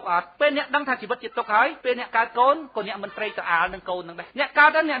វិតជាទុក្ខអត់ពេលអ្នកដឹងថាជីវិតជាទុក្ខហើយពេលអ្នកកើតកូនក៏អ្នកមិនត្រេកត្រអាលនឹងកូននឹងដែរអ្ន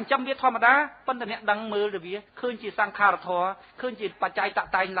កកើតទៅអ្នកចិញ្ចឹមវាធម្មតាប៉ុន្តែអ្នកដឹងមើលទៅវាឃើញជាសង្ខារធម៌ឃើញជាបច្ច័យត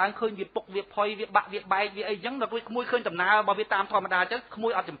តែងឡើងឃើញវាពុកវាផុយវាបាក់វាបែកវាអីចឹងដល់ពេលក្មួយឃើញដំណើររបស់វាតាមធម្មតាចឹងក្មួ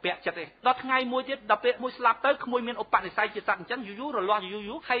យអត់ចម្ពាក់ចិត្តទេដល់ថ្ងៃមួយទៀតដល់ពេលមួយស្លាប់ទៅក្មួយមានឧបនិស្ស័យជាសត្វអញ្ចឹងយូរ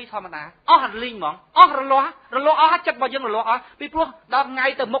រលាស់យូរហីធម្មតាអស់រលីងហ្មងអស់រលាស់អស់ចិត្តរបស់យើងរលាស់អស់ពីព្រោះដល់ថ្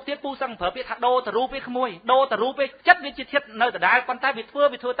ងៃទៅមុខទៀតពូសឹងប្រើពាក្យថាដូរទៅរូបវាក្មួយដូរទៅរូបវាចិត្តវាជាធាតុនៅដដែល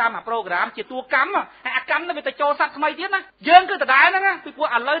ប៉ុន្តែវាធ្វើតាមអាប្រូក្រាមជាតួកម្មហើយអាកម្មនឹងវាទៅចូលសត្វថ្មីទៀតណាយើងគឺដដែលហ្នឹងពីព្រោះ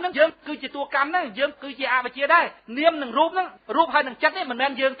ឥឡូវហ្នឹងយើងគឺជាតួកម្មហ្នឹងយើងគឺជាអវិជ្ជាដែរនាមនឹងរូបហ្នឹងរូបហើយនឹងចិត្តនេះមិនមែ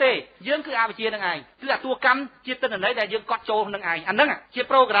នយើងទេយើងគឺអវិជ្ជាហ្នឹងឯងគឺអាតួកម្មជាទិន្នន័យដែលយើងកត់ចូលនឹងឯងអាហ្នឹ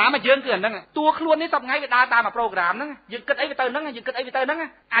ងជាប្រូក្រាមយើងគឺអាហ្នឹងតួខ្លួននេះសប្ងៃវាដើរតាមអាប្រូក្រាមហ្នឹងយើងគិតអីវាទៅហ្នឹងយើងគិតអីវាទៅហ្នឹ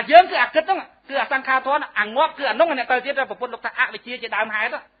ងអាយើងគឺអាគិតហ្នឹងគឺអាសង្ខារធម៌អាងាប់គឺអានោះអ្នកទៅទៀតប្រពុតលោកថាអវិជ្ជាជាដើមហេ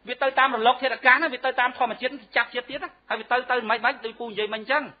តុវាទៅតាមរលកធាតុអាកាសណាវាទៅតាមធម្មជាតិចាប់ជាតិទៀតហើយវាទៅមិនដូចពូនិយាយមិញ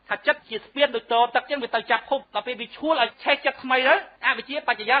អញ្ចឹងថាចិត្តជាស្ពានដូចតទឹកអញ្ចឹងវាទៅចាប់ភពដល់ពេលវាឈួលឲ្យឆេះចិត្តថ្មីទៅអវិជ្ជា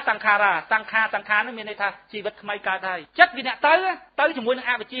បច្ចយាសង្ខារាសង្ខារនឹងមានន័យថាជីវិតថ្មីកើតហើយចិត្តវាអ្នកទៅជាមួយនឹង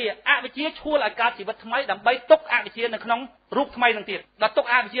អវិជ្ជាឈួលឲ្យកើតជីវិតថ្មីដើម្បីទុកអវិជ្ជានៅក្នុងរូបថ្មីនឹងទៀតដល់ទុ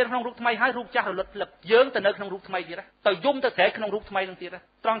កអវិជ្ជាក្នុងរូបថ្មីហើយរូបចាស់រលត់ភ្លឹបយើងទៅនៅក្នុងរូបថ្មីទៀតទៅយំទៅស្រែក្នុងរូបថ្មីនឹងទៀ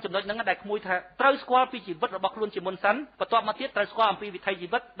តត្រង់ចំណុចហ្នឹងដែលក្មួយថាត្រូវស្គាល់ពីជីវិតរបស់ខ្លួនជាមុនសិនបន្ទាប់មកទៀតត្រូវស្គាល់អំពីវិថីជី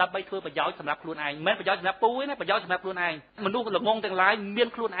វិតដើម្បីធ្វើប្រយោជន៍សម្រាប់ខ្លួនឯងមិនមែនប្រយោជន៍សម្រាប់ពូទេណាប្រយោជន៍សម្រាប់ខ្លួនឯងមនុស្សល្ងងទាំងឡាយមាន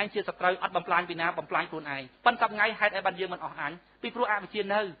ខ្លួនឯងជាសត្រូវអត់បំផ្លាញពីណាបំផ្លាញខ្លួនឯងប៉ុន្តែថ្ងៃហេតុអីបានយើងមិនអស់អញពីព្រោះអវិជ្ជា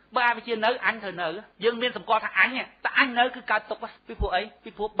នៅបើអវិជ្ជានៅអញត្រូវនៅយើងមានសម្គាល់ថាអញតែអញនៅគឺកើតទុកពីព្រោះអី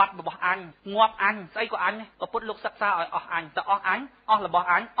ពីព្រោះបាត់របស់អញងាប់អញស្អីក៏អញពុទ្ធលោកសិក្សាឲ្យអស់អញតែអស់អញអស់រ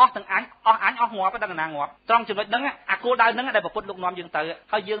បស់អញអស់ទាំងអញអស់អញអស់ងាប់ដល់ណាងាប់ត្រង់ចំណុចហ្នឹងអាគោលដៅហ្នឹងដែលពុទ្ធលោកនាំយើ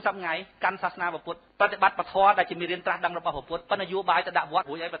ងទៅហើយយើងសប្ងៃកាន់សាសនាពុទ្ធប្រតិបត្តិពធដែលជាមេរៀនត្រាស់ដឹងរបស់ពុទ្ធប៉ុន្តែនយោបាយទៅដាក់វត្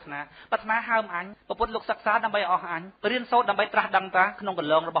តរួចអីប្រាថ្នាហើមអញពុទ្ធលោកសិក្សាដើម្បីអស់អញរៀនសូត្រដើម្បីត្រាស់ដឹងតាក្នុង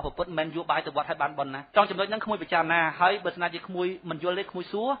កលងរបស់ពុទ្ធមិននយោបាយទៅវត្តឲ្យបានប៉ុណ្ណាត្រង់ចំណុចហ្នឹងក្មួយពិចារណាហើយបើស្នាជាក្មួយ មិនយល់ទេក្មួយ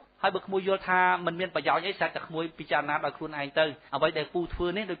សួរហើយបើក្មួយយល់ថាមិនមានប្រយោជន៍អីស្រាប់តែក្មួយពិចារណាដោយខ្លួនឯងទៅអ្វីដែលពូធ្វើ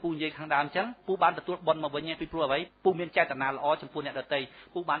នេះដោយពូនិយាយខាងដើមអញ្ចឹងពូបានទទួលបុណ្យមកវិញពីព្រោះអ្វីពូមានចេតនាល្អចំពោះអ្នកដទៃ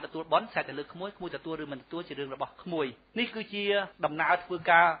ពូបានទទួលបុណ្យស្រាប់តែលើក្មួយទទួលឬមិនទទួលជារឿងរបស់ក្មួយនេះគឺជាដំណើរធ្វើ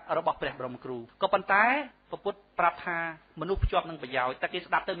ការរបស់ព្រះបរមគ្រូក៏ប៉ុន្តែពុទ្ធប្រាប់ថាមនុស្សភ្ជាប់នឹងប្រយោជន៍តែគេ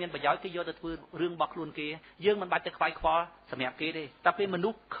ស្ដាប់ទៅមានប្រយោជន៍គេយកទៅធ្វើរឿងរបស់ខ្លួនគេយើងមិនបាច់ទៅខ្វាយខ្វល់សម្រាប់គេទេតែពេលមនុ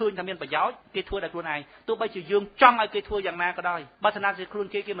ស្សឃើញថាមានប្រយោជន៍គេធ្វើដោយខ្លួនឯងទោះបីជាយើងចង់ឲ្យគេធ្វើយ៉ាងណាក៏ដោយបើស្នាជាខ្លួន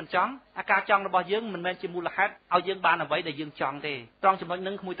គេមិនចង់អាការចង់របស់យើងមិនមែនជាមូលហេតុឲ្យយើងបានអ្វីដែលយើងចង់ទេត្រង់ចំណុច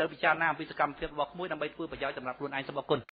នឹងក្មួយត្រូវពិចារណាអំពីសកម្មភាពរបស់ក្មួយដើម្បីធ្វើប្រយោជន៍សម្រាប់ខ្លួនឯងសូមអរគុណ